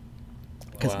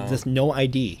 Because there's no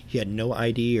ID. He had no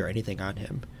ID or anything on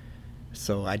him.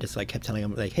 So I just like kept telling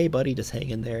him like, hey buddy, just hang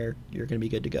in there. You're going to be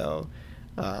good to go.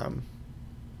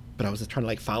 But I was just trying to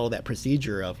like follow that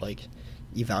procedure of like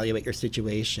evaluate your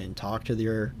situation, talk to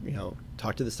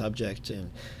the subject,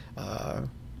 and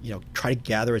try to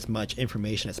gather as much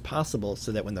information as possible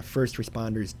so that when the first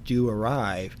responders do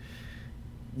arrive,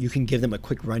 you can give them a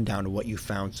quick rundown of what you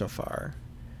found so far.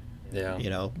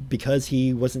 Yeah. Because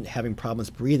he wasn't having problems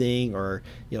breathing, or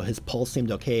his pulse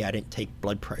seemed okay. I didn't take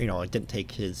I didn't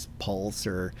take his pulse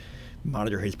or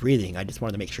monitor his breathing. I just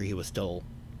wanted to make sure he was still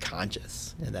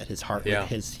conscious and that his heart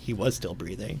he was still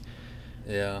breathing.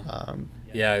 Yeah.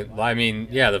 I mean,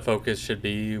 the focus should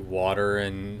be water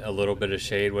and a little bit of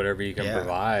shade, whatever you can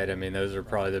provide. I mean, those are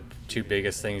probably the two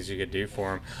biggest things you could do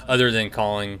for him, other than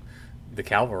calling the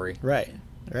cavalry. Right.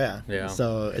 Yeah. Yeah.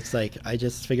 So it's like, I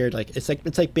just figured like it's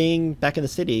like being back in the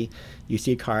city. You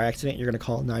see a car accident, you're going to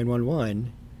call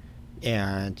 911,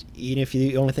 and even if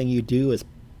the only thing you do is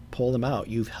pull them out,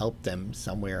 you've helped them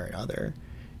somewhere or another.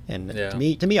 And to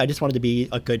me, I just wanted to be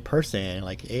a good person.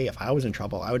 Like, hey, if I was in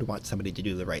trouble, I would want somebody to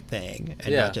do the right thing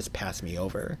and not just pass me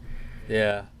over.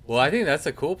 Yeah. Well, I think that's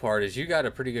the cool part, is you got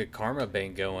a pretty good karma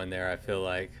bank going there, I feel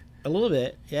like. A little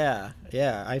bit. Yeah.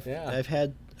 I've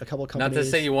had a couple companies. Not to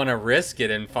say you want to risk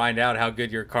it and find out how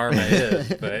good your karma is,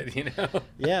 but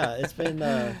Yeah, it's been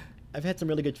I've had some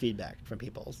really good feedback from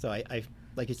people. So I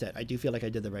like you said, I do feel like I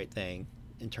did the right thing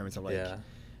in terms of like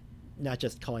not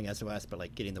just calling SOS, but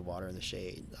like getting the water and the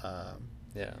shade. From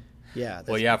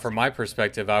my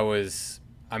perspective,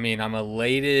 I'm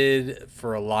elated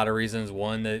for a lot of reasons.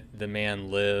 One, that the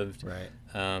man lived, right?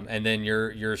 And then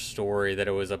your story that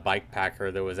it was a bike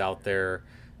packer that was out there,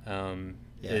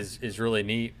 Yeah. is really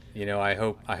neat. You know, I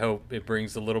hope it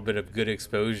brings a little bit of good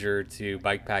exposure to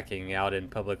bike packing out in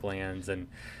public lands, and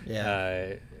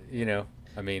Yeah. you know,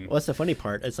 I mean, Well, that's the funny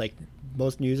part. It's like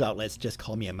most news outlets just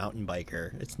call me a mountain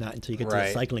biker. It's not until you get to the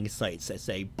right. cycling sites that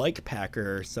say bike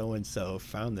packer so and so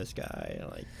found this guy.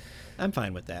 Like, I'm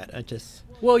fine with that. I just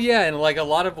Well, yeah, and like a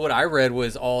lot of what I read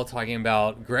was all talking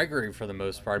about Gregory for the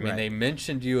most part. I mean, Right. they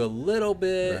mentioned you a little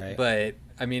bit, Right. but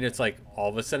I mean, it's like all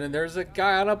of a sudden there's a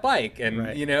guy on a bike, and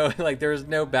Right. you know, like there's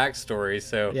no backstory.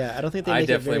 So yeah, I don't think they I make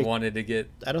it definitely very. wanted to get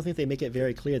I don't think they make it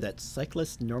very clear that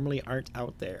cyclists normally aren't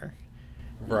out there.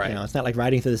 right. You know, it's not like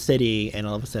riding through the city and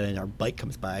all of a sudden our bike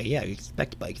comes by. Yeah, you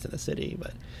expect bikes in the city,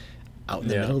 but out in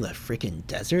the Yeah. middle of the freaking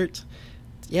desert.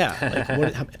 Yeah,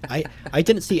 like I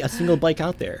didn't see a single bike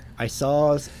out there. I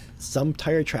saw some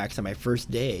tire tracks on my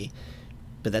first day,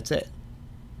 but that's it.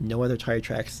 No other tire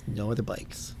tracks, no other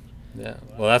bikes. Yeah.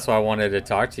 Well, that's why I wanted to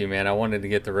talk to you, man. I wanted to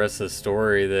get the rest of the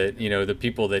story that, you know, the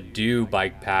people that do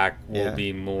bike pack will Yeah.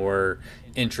 be more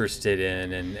interested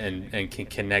in and can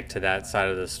connect to that side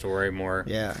of the story more.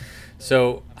 Yeah.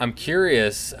 So I'm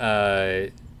curious,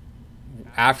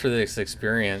 after this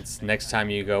experience, next time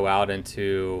you go out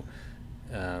into,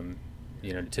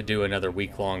 you know, to do another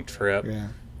week-long trip, Yeah.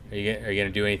 are you going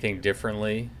to do anything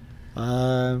differently?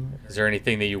 Um, Is there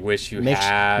anything that you wish you make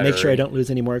had? make or- sure I don't lose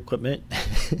any more equipment.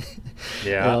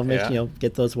 Yeah, Well, yeah.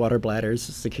 get those water bladders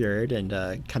secured and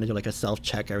kind of do like a self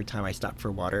check every time I stop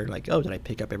for water. Like, oh, did I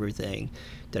pick up everything?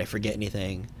 Did I forget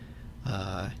anything?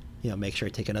 Make sure I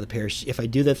take another pair. If I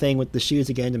do the thing with the shoes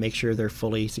again, to make sure they're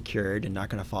fully secured and not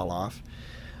going to fall off.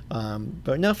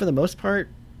 But no, for the most part,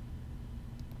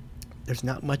 there's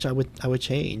not much I would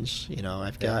change. You know,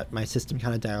 I've got my system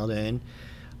kind of dialed in.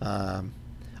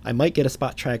 I might get a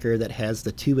spot tracker that has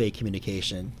the two-way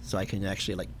communication, so I can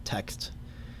actually like text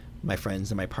my friends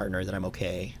and my partner that I'm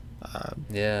okay.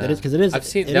 Yeah, that is because it is. I've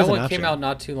seen it that is an one came option. out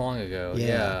not too long ago.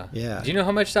 Yeah, Yeah, yeah. Do you know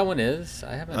how much that one is?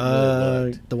 I haven't really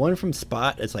looked. The one from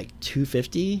Spot is like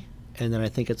 $250, and then I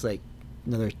think it's like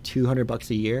another $200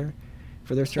 a year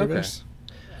for their service.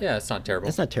 Yeah, it's not terrible.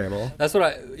 It's not terrible. That's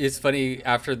what it's funny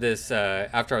after this.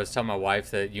 After I was telling my wife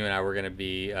that you and I were going to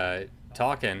be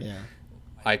talking, Yeah,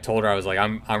 I told her I was like,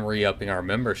 I'm re-upping our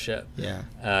membership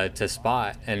yeah, to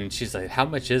Spot, and she's like, how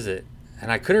much is it?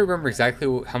 And I couldn't remember exactly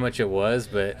how much it was,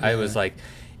 but I was like,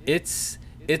 it's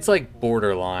like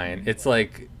borderline. It's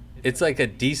like a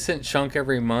decent chunk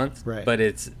every month, Right. but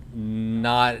it's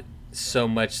not so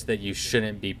much that you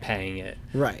shouldn't be paying it.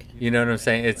 right. You know what I'm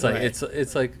saying? It's like Right.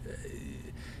 it's like,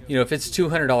 you know, if it's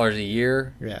 $200 a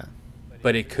year, Yeah,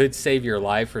 but it could save your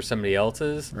life for somebody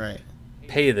else's, right.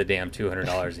 pay the damn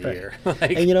 $200 a Right. year. Like,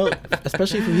 And you know,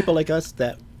 especially for people like us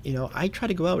that, you know, I try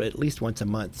to go out at least once a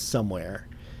month somewhere.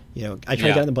 You know, I try to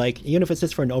Yeah. get on the bike, even if it's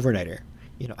just for an overnighter.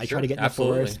 You know, I Sure, try to get in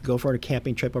absolutely. the forest, go for a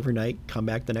camping trip overnight, come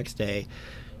back the next day.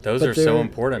 those But are so they're-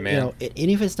 important, man. You know, and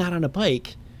if it's not on a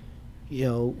bike, you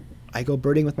know, I go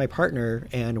birding with my partner,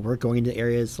 and we're going into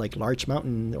areas like Larch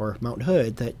Mountain or Mount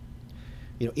Hood that,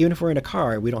 you know, even if we're in a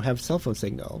car, we don't have cell phone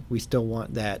signal. We still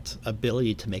want that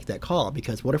ability to make that call,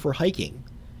 because what if we're hiking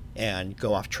and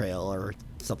go off trail or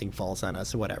something falls on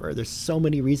us or whatever? There's so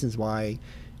many reasons why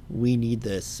we need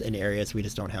this in areas we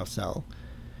just don't have cell.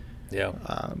 Yeah.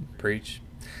 Um, Preach.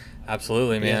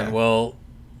 Absolutely, man. Yeah.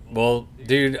 Well,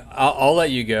 dude, I'll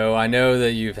let you go. I know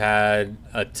that you've had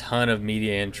a ton of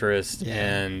media interest, Yeah.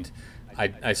 and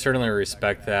I certainly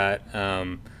respect that.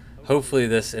 Hopefully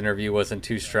this interview wasn't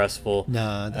too stressful.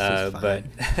 No, this was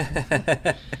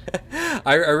but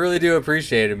I really do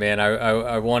appreciate it, man.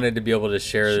 I wanted to be able to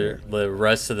share Sure. the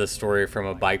rest of the story from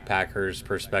a bike packer's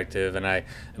perspective, and I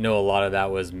know a lot of that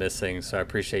was missing, so I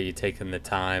appreciate you taking the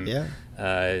time Yeah.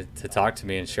 to talk to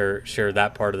me and share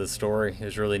that part of the story. It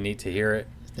was really neat to hear it.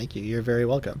 Thank you. You're very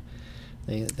welcome.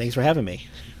 Thanks for having me.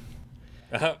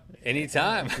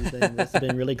 Anytime. This has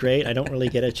been really great. I don't really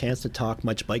get a chance to talk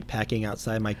much bike packing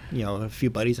outside my, a few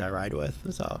buddies I ride with.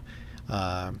 So,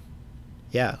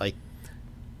 yeah, like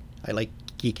I like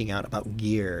geeking out about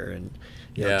gear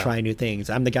and trying new things.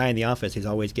 I'm the guy in the office who's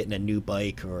always getting a new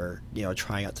bike or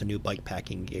trying out some new bike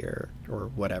packing gear or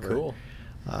whatever. Cool.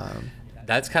 Um,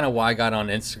 That's kind of why I got on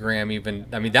Instagram. Even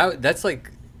I mean that's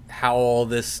like how all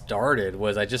this started.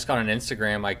 Was I just got on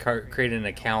Instagram? I created an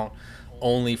account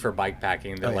only for bike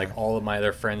packing that like all of my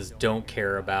other friends don't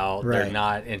care about. Right. They're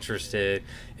not interested.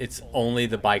 It's only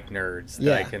the bike nerds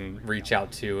that I can reach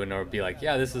out to and or be like,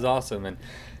 yeah, this is awesome. And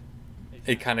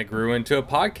it kind of grew into a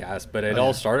podcast, but it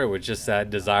all started with just that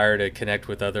desire to connect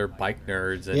with other bike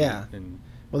nerds and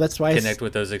well, that's why connect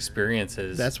with those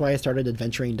experiences. That's why I started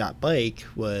adventuring.bike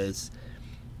was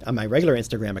on my regular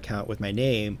Instagram account with my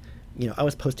name. I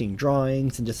was posting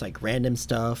drawings and just like random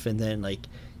stuff, and then like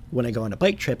when I go on a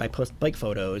bike trip, I post bike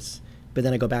photos, but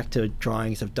then I go back to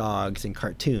drawings of dogs and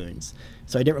cartoons.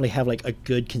 So I didn't really have like a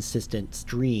good consistent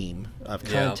stream of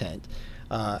content.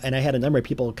 And I had a number of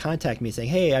people contact me saying,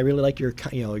 "Hey, I really like your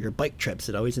your bike trips.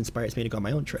 It always inspires me to go on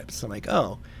my own trips." So I'm like,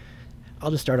 "Oh,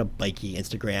 I'll just start a bikey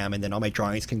Instagram, and then all my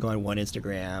drawings can go on one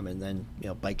Instagram, and then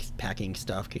bike packing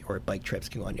stuff or bike trips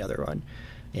can go on the other one."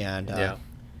 And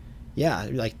yeah,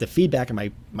 like the feedback on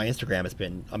my Instagram has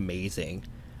been amazing.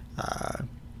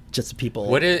 Just people.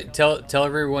 Tell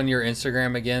everyone your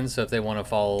Instagram again, so if they want to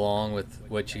follow along with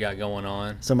what you got going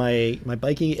on. So my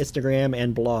biking Instagram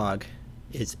and blog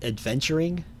is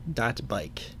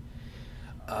adventuring.bike.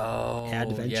 Oh,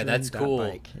 yeah, that's cool.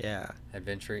 Bike. Yeah.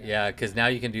 Adventuring, yeah, because now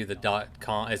you can do the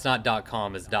 .com. It's not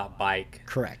 .com, it's .bike.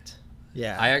 Correct.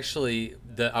 Yeah.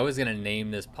 I was gonna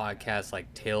name this podcast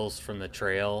like Tales from the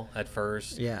Trail at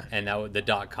first. Yeah. And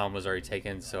the .com was already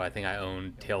taken, so I think I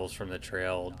own Tales from the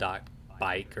Trail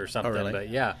 .bike or something. Oh, really? But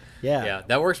yeah,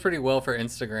 that works pretty well for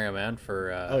Instagram and for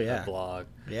a blog.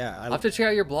 Yeah. I'll have to check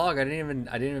out your blog. I didn't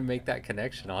even make that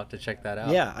connection. I'll have to check that out.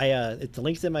 Yeah. It's the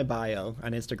links in my bio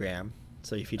on Instagram.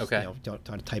 So if you just don't want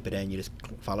to type it in, you just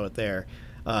follow it there.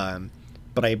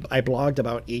 But I blogged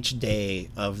about each day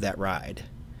of that ride.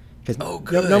 Because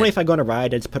normally if I go on a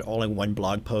ride, I just put all in one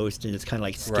blog post and just kind of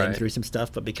like skim through some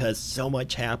stuff. But because so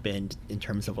much happened in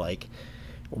terms of like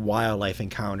wildlife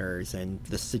encounters and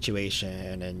the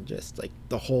situation and just like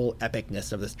the whole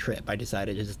epicness of this trip, I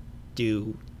decided to just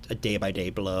do a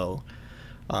day-by-day blow.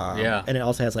 And it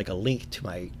also has like a link to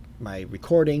my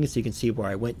recordings, so you can see where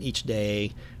I went each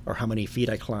day or how many feet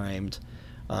I climbed.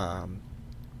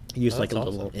 Used like a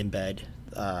little embed.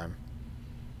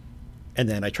 And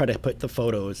then I try to put the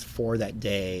photos for that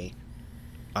day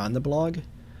on the blog.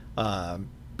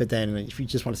 But then if you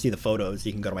just want to see the photos,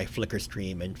 you can go to my Flickr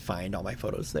stream and find all my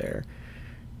photos there.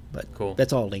 But cool.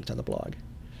 That's all linked on the blog.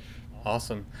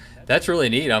 Awesome. That's really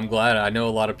neat. I'm glad. I know a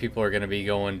lot of people are going to be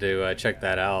going to check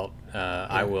that out.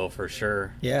 I will for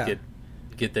sure. Yeah.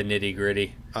 Get the nitty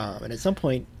gritty. And at some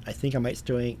point, I think I might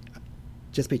start doing,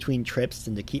 just between trips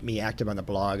and to keep me active on the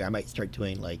blog, I might start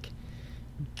doing like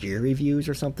gear reviews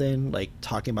or something, like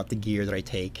talking about the gear that I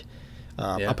take.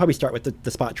 I'll probably start with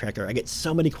the Spot Tracker. I get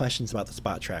so many questions about the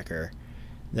Spot Tracker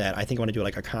that I think I want to do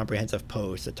like a comprehensive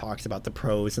post that talks about the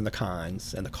pros and the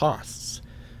cons and the costs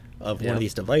of one of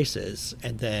these devices,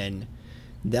 and then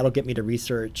that'll get me to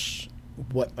research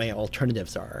what my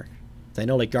alternatives are. I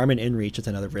know like Garmin InReach is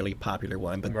another really popular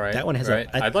one, but that one has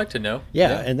I'd like to know.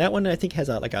 Yeah, and that one I think has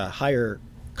a higher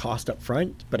cost up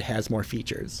front, but it has more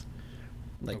features.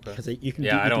 Like because you can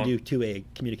do two-way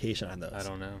communication on those. I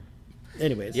don't know.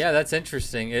 Anyways. Yeah, that's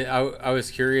interesting. I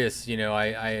was curious.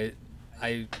 I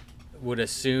would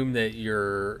assume that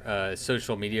your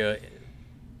social media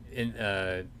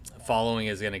following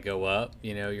is going to go up.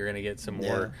 You're going to get some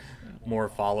more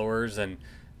followers, and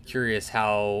curious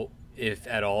how, if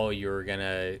at all, you're going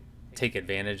to take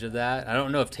advantage of that. I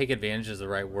don't know if take advantage is the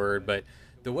right word, but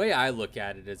the way I look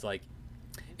at it is like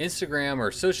Instagram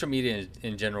or social media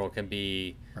in general can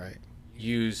be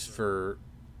used for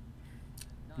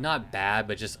not bad,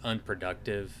 but just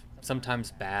unproductive,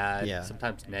 sometimes bad,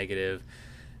 sometimes negative.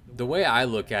 The way I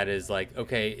look at it is like,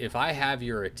 okay, if I have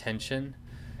your attention,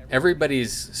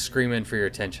 everybody's screaming for your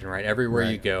attention, right? Everywhere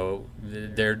you go,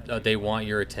 they want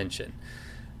your attention.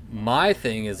 My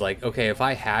thing is like, okay, if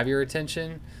I have your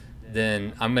attention,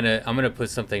 then I'm gonna put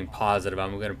something positive.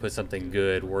 I'm gonna put something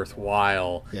good,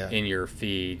 worthwhile in your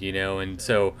feed, And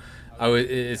so,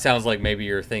 it sounds like maybe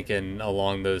you're thinking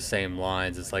along those same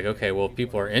lines. It's like, okay, well, if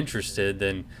people are interested,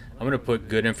 then I'm gonna put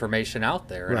good information out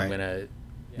there, and I'm gonna,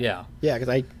 because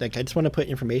I just want to put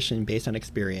information based on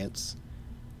experience,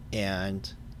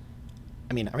 and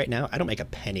I mean, right now I don't make a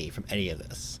penny from any of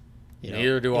this.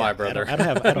 Neither do I, brother. I don't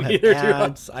have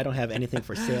ads. I don't have anything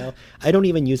for sale. I don't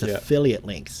even use affiliate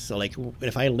links. So like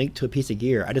if I link to a piece of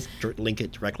gear, I just link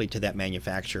it directly to that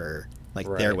manufacturer, like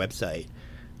their website.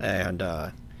 And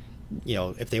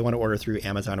if they want to order through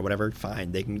Amazon or whatever,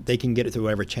 fine. They can get it through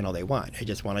whatever channel they want. I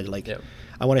just wanted to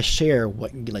I want to share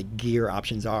what like gear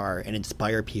options are and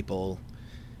inspire people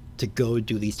to go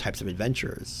do these types of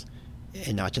adventures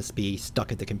and not just be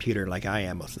stuck at the computer like I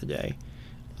am most of the day.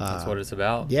 That's what it's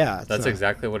about. Yeah, that's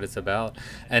exactly what it's about.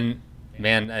 And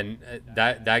man, and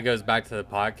that goes back to the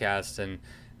podcast. And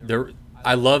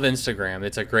I love Instagram.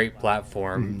 It's a great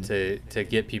platform to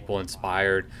get people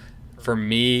inspired. For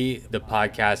me, the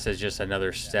podcast is just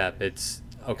another step. It's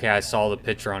okay. I saw the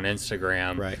picture on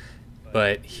Instagram,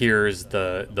 but here's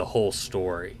the whole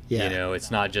story. It's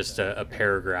not just a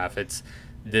paragraph. It's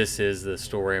this is the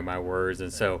story of my words.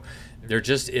 And so there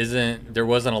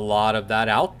wasn't a lot of that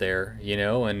out there,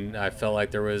 and I felt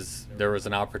like there was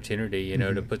an opportunity,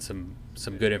 to put some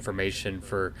good information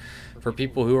for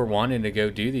people who are wanting to go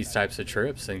do these types of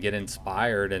trips and get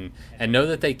inspired and know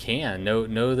that they can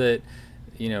know that,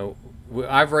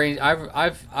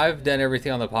 I've done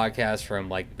everything on the podcast from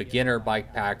like beginner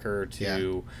bike packer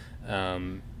to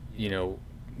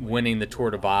winning the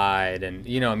Tour Divide, and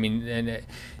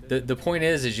the point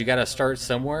is you got to start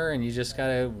somewhere and you just got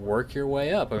to work your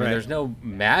way up. I mean, there's no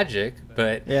magic,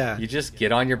 but you just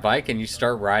get on your bike and you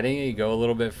start riding it. You go a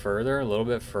little bit further,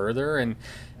 and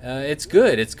it's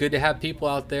good. It's good to have people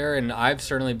out there, and I've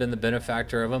certainly been the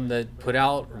benefactor of them that put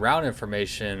out route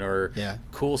information or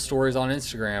cool stories on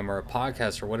Instagram or a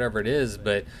podcast or whatever it is.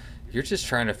 But you're just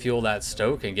trying to fuel that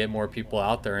stoke and get more people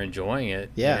out there enjoying it.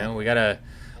 We gotta.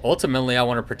 Ultimately, I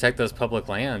want to protect those public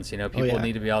lands. People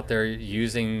need to be out there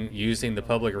using the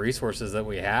public resources that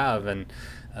we have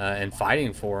and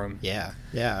fighting for them. Yeah.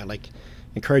 Like,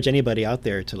 encourage anybody out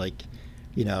there to, like,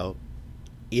 even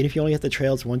if you only hit the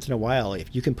trails once in a while,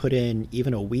 if you can put in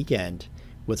even a weekend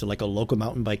with like a local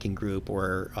mountain biking group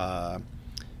or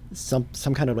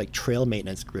some kind of like trail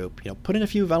maintenance group, put in a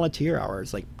few volunteer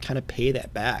hours, like kind of pay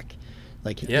that back.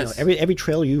 Like, every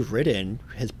trail you've ridden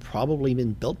has probably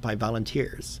been built by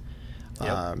volunteers.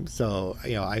 So,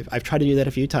 I've tried to do that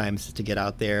a few times to get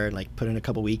out there and like put in a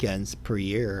couple weekends per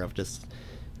year of just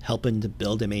helping to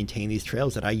build and maintain these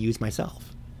trails that I use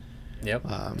myself.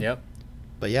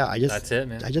 But yeah, that's it,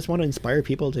 man. I just want to inspire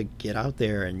people to get out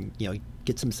there and,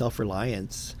 get some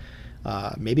self-reliance.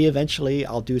 Maybe eventually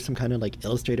I'll do some kind of like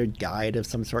illustrated guide of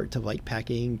some sort to bike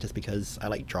packing, just because I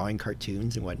like drawing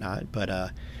cartoons and whatnot.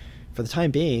 But, for the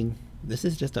time being, this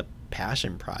is just a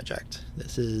passion project.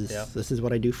 This is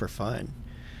what I do for fun.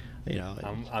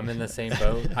 I'm in the same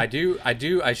boat.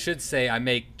 I should say I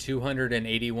make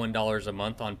 $281 a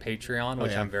month on Patreon,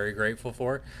 which I'm very grateful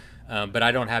for. But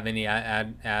I don't have any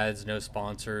ads, no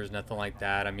sponsors, nothing like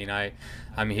that. I mean,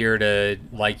 I'm here to,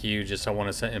 like you, I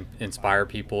want to inspire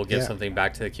people, give something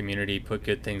back to the community, put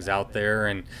good things out there,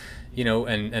 and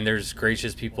and there's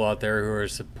gracious people out there who are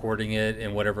supporting it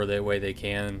in whatever way they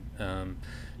can, and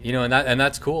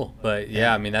that's cool. But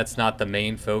I mean, that's not the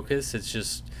main focus. It's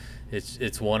just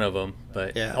it's one of them.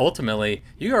 But ultimately,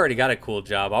 you already got a cool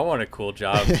job. I want a cool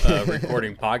job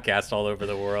recording podcasts all over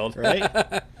the world. Right.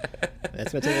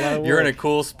 That's gonna take a lot of work. You're in a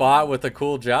cool spot with a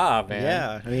cool job, man.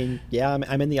 Yeah, I mean,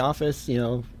 I'm in the office,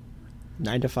 9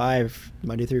 to 5,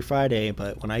 Monday through Friday.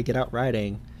 But when I get out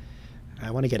riding, I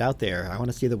want to get out there. I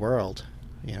want to see the world.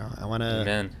 I want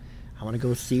to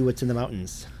go see what's in the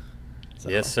mountains. So,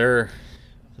 yes, sir.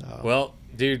 Well,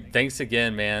 dude, thanks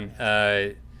again,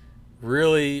 man.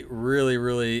 Really, really,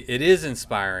 really, it is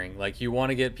inspiring. Like, you want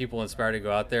to get people inspired to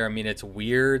go out there. I mean, it's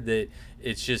weird that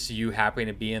it's just you happening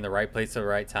to be in the right place at the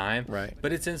right time. Right.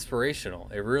 But it's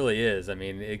inspirational. It really is. I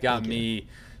mean, it got me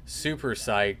super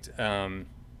psyched.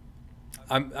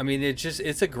 I mean,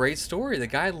 it's a great story. The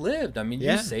guy lived. I mean,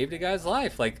 you saved a guy's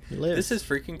life. Like, this is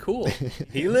freaking cool.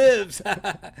 He lives.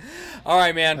 All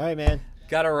right, man.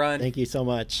 Gotta run. Thank you so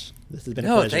much. This has been a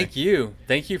pleasure. Thank you.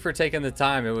 Thank you for taking the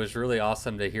time. It was really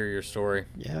awesome to hear your story.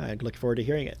 Yeah, I'd look forward to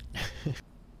hearing it.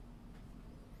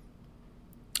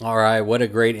 All right. What a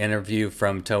great interview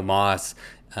from Tomas.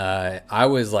 I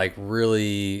was like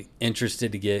really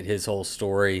interested to get his whole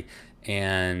story,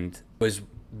 and was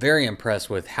very impressed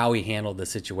with how he handled the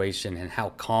situation and how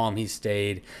calm he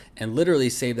stayed and literally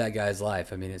saved that guy's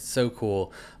life. I mean, it's so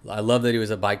cool. I love that he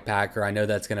was a bike packer. I know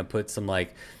that's going to put some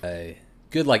like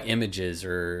good like images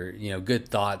or good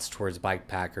thoughts towards bike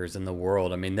packers in the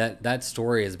world. I mean, that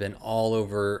story has been all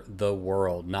over the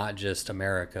world, not just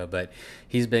America, but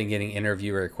he's been getting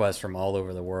interview requests from all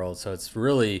over the world. So it's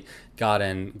really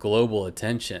gotten global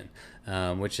attention.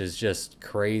 Which is just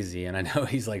crazy. And I know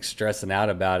he's like stressing out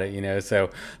about it, so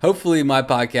hopefully my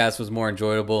podcast was more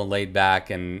enjoyable and laid back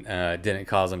and didn't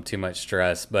cause him too much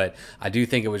stress. But I do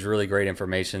think it was really great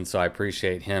information, so I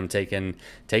appreciate him taking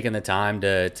the time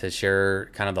to share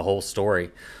kind of the whole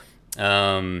story.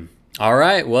 All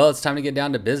right, well, it's time to get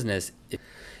down to business.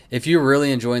 If you're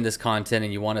really enjoying this content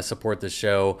and you want to support the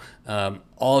show,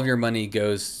 all of your money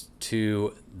goes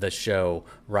to the show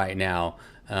right now.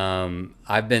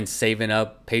 I've been saving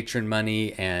up patron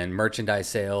money and merchandise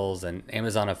sales and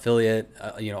Amazon affiliate,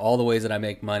 all the ways that I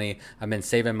make money. I've been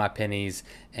saving my pennies,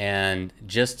 and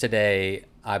just today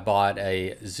I bought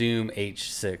a Zoom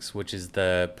H6, which is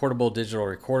the portable digital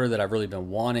recorder that I've really been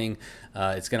wanting.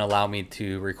 It's going to allow me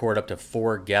to record up to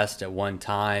 4 guests at one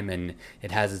time, and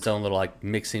it has its own little like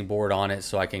mixing board on it,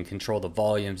 so I can control the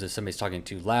volumes if somebody's talking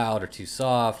too loud or too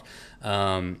soft.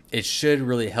 It should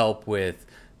really help with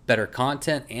better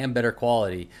content and better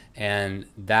quality, and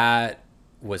that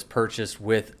was purchased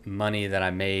with money that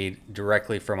I made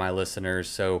directly for my listeners.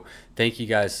 So thank you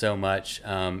guys so much.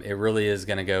 It really is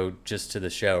going to go just to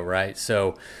the show, right?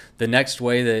 So the next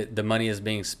way that the money is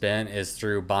being spent is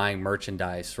through buying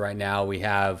merchandise. Right now we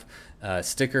have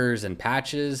stickers and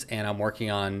patches, and I'm working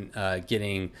on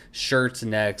getting shirts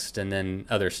next, and then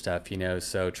other stuff,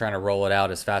 so trying to roll it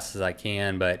out as fast as I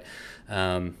can. But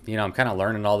I'm kind of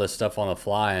learning all this stuff on the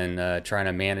fly and trying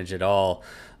to manage it all.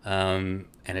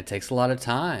 And it takes a lot of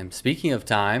time. Speaking of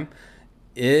time,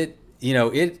 it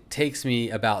takes me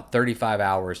about 35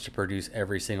 hours to produce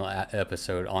every single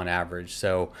episode on average.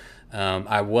 So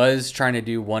I was trying to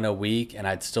do one a week, and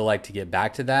I'd still like to get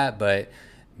back to that, but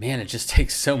man, it just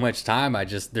takes so much time. I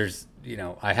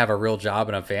have a real job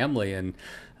and a family, and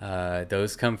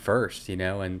those come first,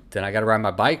 and then I got to ride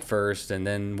my bike first, and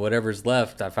then whatever's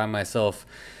left, I find myself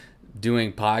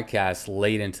doing podcasts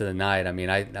late into the night. I mean,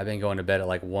 I've been going to bed at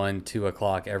like 1, 2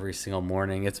 o'clock every single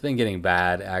morning. It's been getting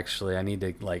bad, actually. I need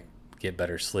to like get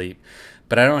better sleep,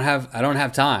 but I don't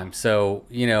have time. So,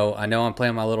 I know I'm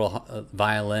playing my little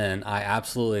violin. I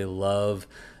absolutely love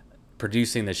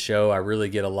producing the show. I really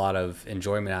get a lot of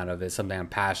enjoyment out of it. It's something I'm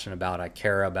passionate about, I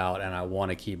care about, and I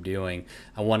want to keep doing.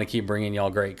 I want to keep bringing y'all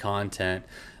great content.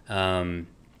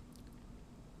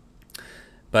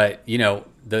 But,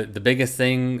 the biggest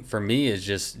thing for me is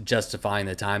just justifying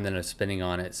the time that I'm spending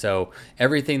on it. So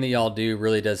everything that y'all do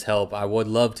really does help. I would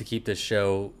love to keep this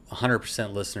show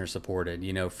 100% listener supported,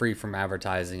 free from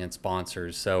advertising and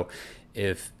sponsors. So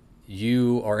if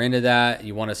you are into that,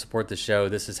 you want to support the show,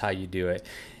 this is how you do it.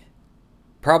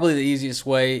 Probably the easiest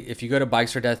way, if you go to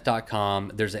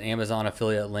bikesfordeath.com, there's an Amazon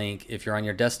affiliate link. If you're on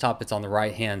your desktop, it's on the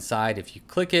right-hand side. If you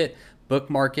click it,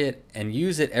 bookmark it, and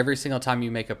use it every single time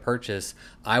you make a purchase,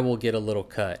 I will get a little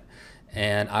cut.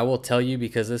 And I will tell you,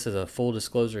 because this is a full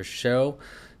disclosure show,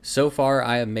 so far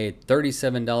I have made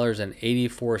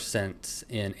 $37.84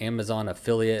 in Amazon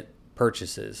affiliate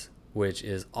purchases, which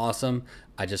is awesome.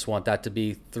 I just want that to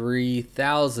be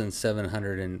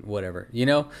 3,700 and whatever,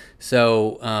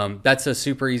 So that's a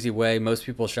super easy way. Most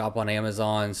people shop on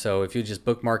Amazon. So if you just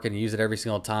bookmark it and use it every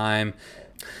single time.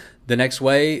 The next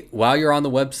way, while you're on the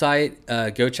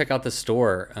website, go check out the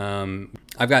store.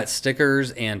 I've got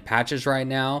stickers and patches right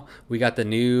now. We got the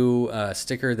new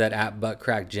sticker that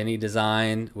 @ButtCrackJenny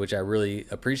designed, which I really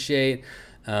appreciate.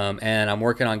 And I'm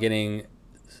working on getting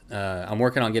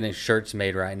shirts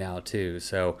made right now too.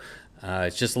 So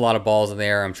it's just a lot of balls in the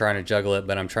air. I'm trying to juggle it,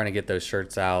 but I'm trying to get those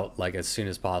shirts out like as soon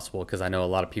as possible, because I know a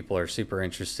lot of people are super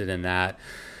interested in that.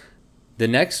 The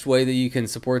next way that you can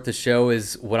support the show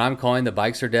is what I'm calling the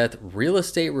Bikes or Death Real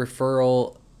Estate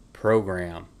Referral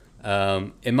Program.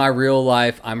 In my real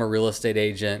life, I'm a real estate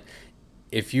agent.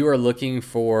 If you are looking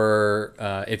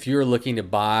to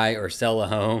buy or sell a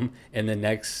home in the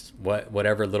next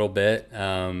whatever little bit,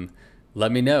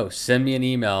 let me know. Send me an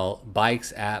email,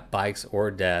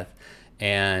 bikes@bikesorddeath,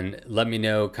 and let me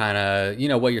know kind of,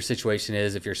 what your situation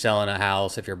is. If you're selling a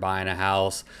house, if you're buying a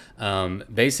house.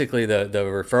 Basically, the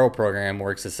referral program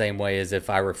works the same way as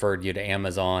if I referred you to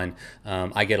Amazon.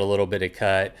 I get a little bit of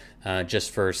cut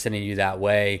just for sending you that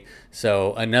way.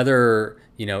 So another,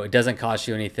 it doesn't cost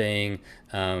you anything.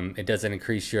 It doesn't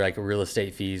increase your like real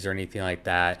estate fees or anything like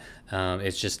that.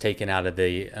 It's just taken out of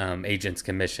the agent's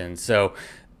commission. So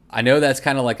I know that's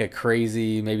kind of like a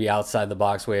crazy, maybe outside the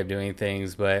box way of doing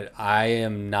things, but I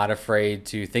am not afraid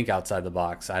to think outside the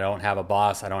box. I don't have a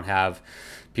boss. I don't have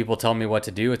people telling me what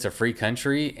to do. It's a free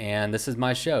country, and this is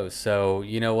my show. So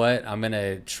you know what? I'm going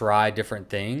to try different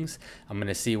things. I'm going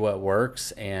to see what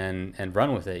works and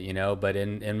run with it, but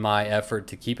in my effort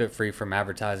to keep it free from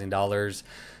advertising dollars,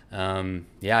 you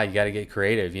got to get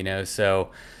creative,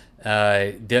 so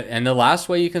and the last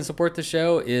way you can support the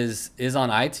show is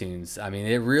on iTunes. I mean,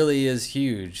 it really is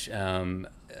huge.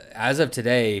 As of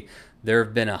today, there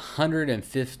have been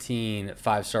 115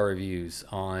 5-star reviews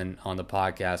on the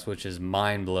podcast, which is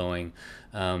mind blowing.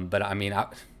 But I mean,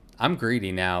 I'm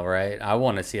greedy now, right? I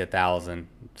want to see 1,000.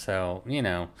 So,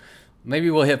 maybe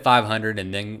we'll hit 500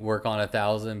 and then work on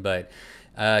 1,000, but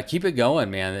keep it going,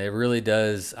 man. It really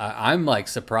does. I'm like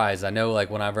surprised. I know,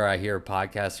 like, whenever I hear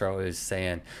podcasts are always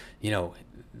saying,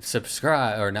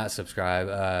 subscribe or not subscribe,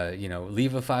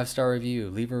 leave a 5-star review,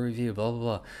 leave a review, blah, blah,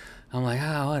 blah. I'm like,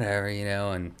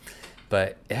 whatever,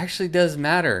 but it actually does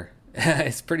matter.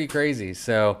 It's pretty crazy.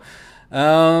 So,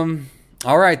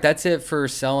 All right, that's it for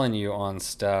selling you on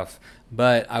stuff.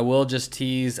 But I will just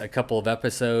tease a couple of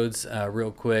episodes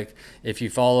real quick. If you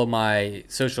follow my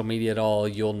social media at all,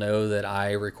 you'll know that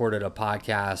I recorded a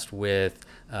podcast with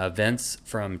Vince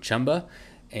from Chumba,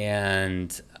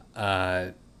 and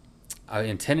I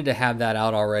intended to have that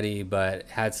out already, but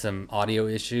had some audio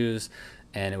issues,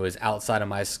 and it was outside of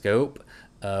my scope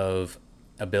of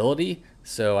ability.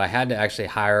 So I had to actually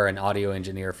hire an audio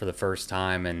engineer for the first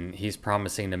time, and he's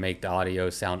promising to make the audio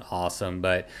sound awesome.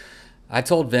 But I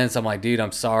told Vince, I'm like, dude,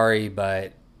 I'm sorry,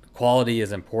 but quality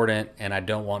is important, and I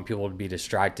don't want people to be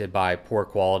distracted by poor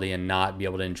quality and not be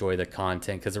able to enjoy the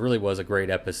content, because it really was a great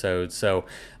episode. So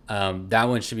that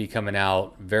one should be coming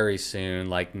out very soon,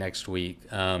 like next week.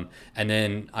 And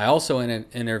then I also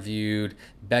interviewed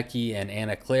Becky and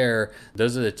Anna Claire.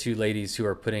 Those are the two ladies who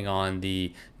are putting on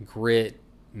the Grit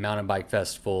Mountain Bike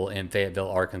Festival in Fayetteville,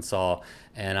 Arkansas,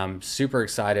 and I'm super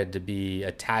excited to be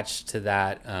attached to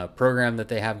that program that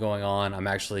they have going on. I'm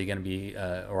actually going to be,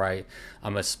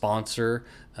 I'm a sponsor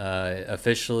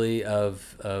officially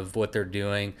of what they're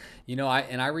doing. You know,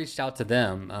 I reached out to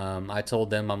them. I told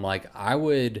them, I'm like, I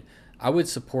would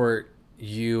support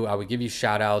you. I would give you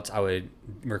shout outs. I would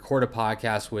record a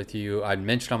podcast with you. I'd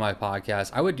mention on my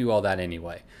podcast. I would do all that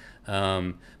anyway.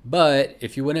 But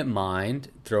if you wouldn't mind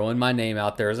throwing my name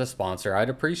out there as a sponsor, I'd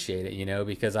appreciate it, you know,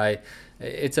 because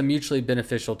it's a mutually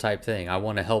beneficial type thing. I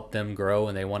want to help them grow,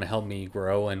 and they want to help me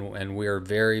grow. And we're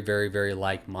very, very, very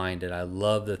like-minded. I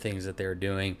love the things that they're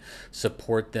doing,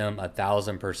 support them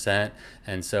 1,000%.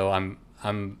 And so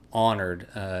I'm honored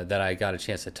that I got a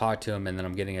chance to talk to them, and then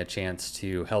I'm getting a chance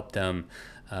to help them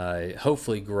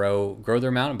hopefully grow their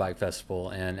mountain bike festival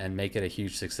and make it a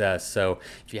huge success. So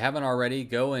if you haven't already,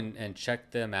 go and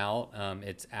check them out.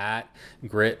 It's at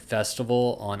Grit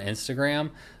Festival on Instagram,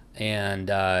 and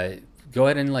go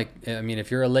ahead and if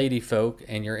you're a lady folk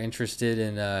and you're interested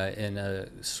in a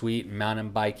sweet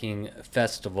mountain biking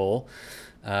festival,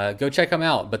 go check them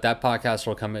out. But that podcast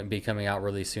will be coming out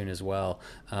really soon as well.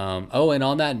 And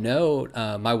on that note,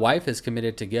 my wife is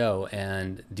committed to go,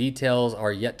 and details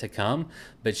are yet to come,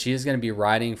 but she is going to be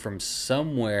riding from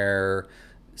somewhere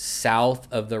south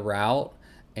of the route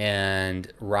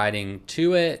and riding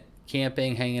to it,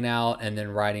 camping, hanging out, and then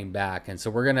riding back. And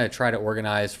so we're going to try to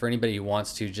organize for anybody who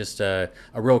wants to, just a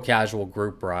real casual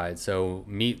group ride. So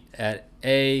meet at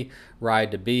A, ride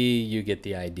to B, you get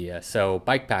the idea. So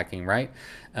bike packing, right?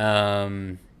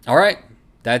 All right,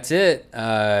 that's it.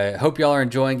 Hope y'all are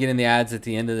enjoying getting the ads at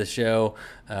the end of the show.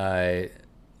 I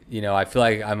feel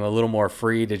like I'm a little more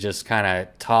free to just kind of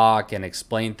talk and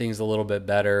explain things a little bit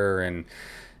better. And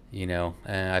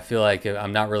I feel like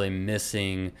I'm not really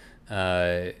missing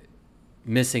out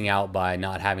by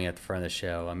not having it at the front of the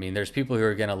show. I mean, there's people who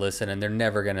are going to listen and they're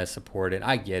never going to support it.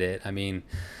 I get it. I mean,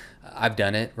 I've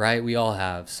done it, right? We all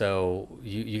have. So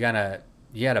you gotta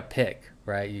pick,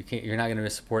 right? You're not going to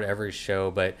support every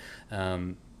show, but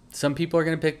some people are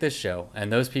going to pick this show,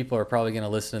 and those people are probably going to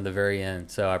listen to the very end.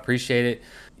 So I appreciate it.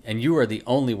 And you are the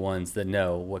only ones that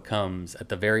know what comes at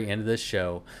the very end of this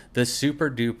show. The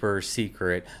super duper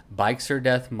secret Bikes or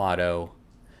Death motto: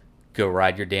 go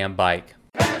ride your damn bike.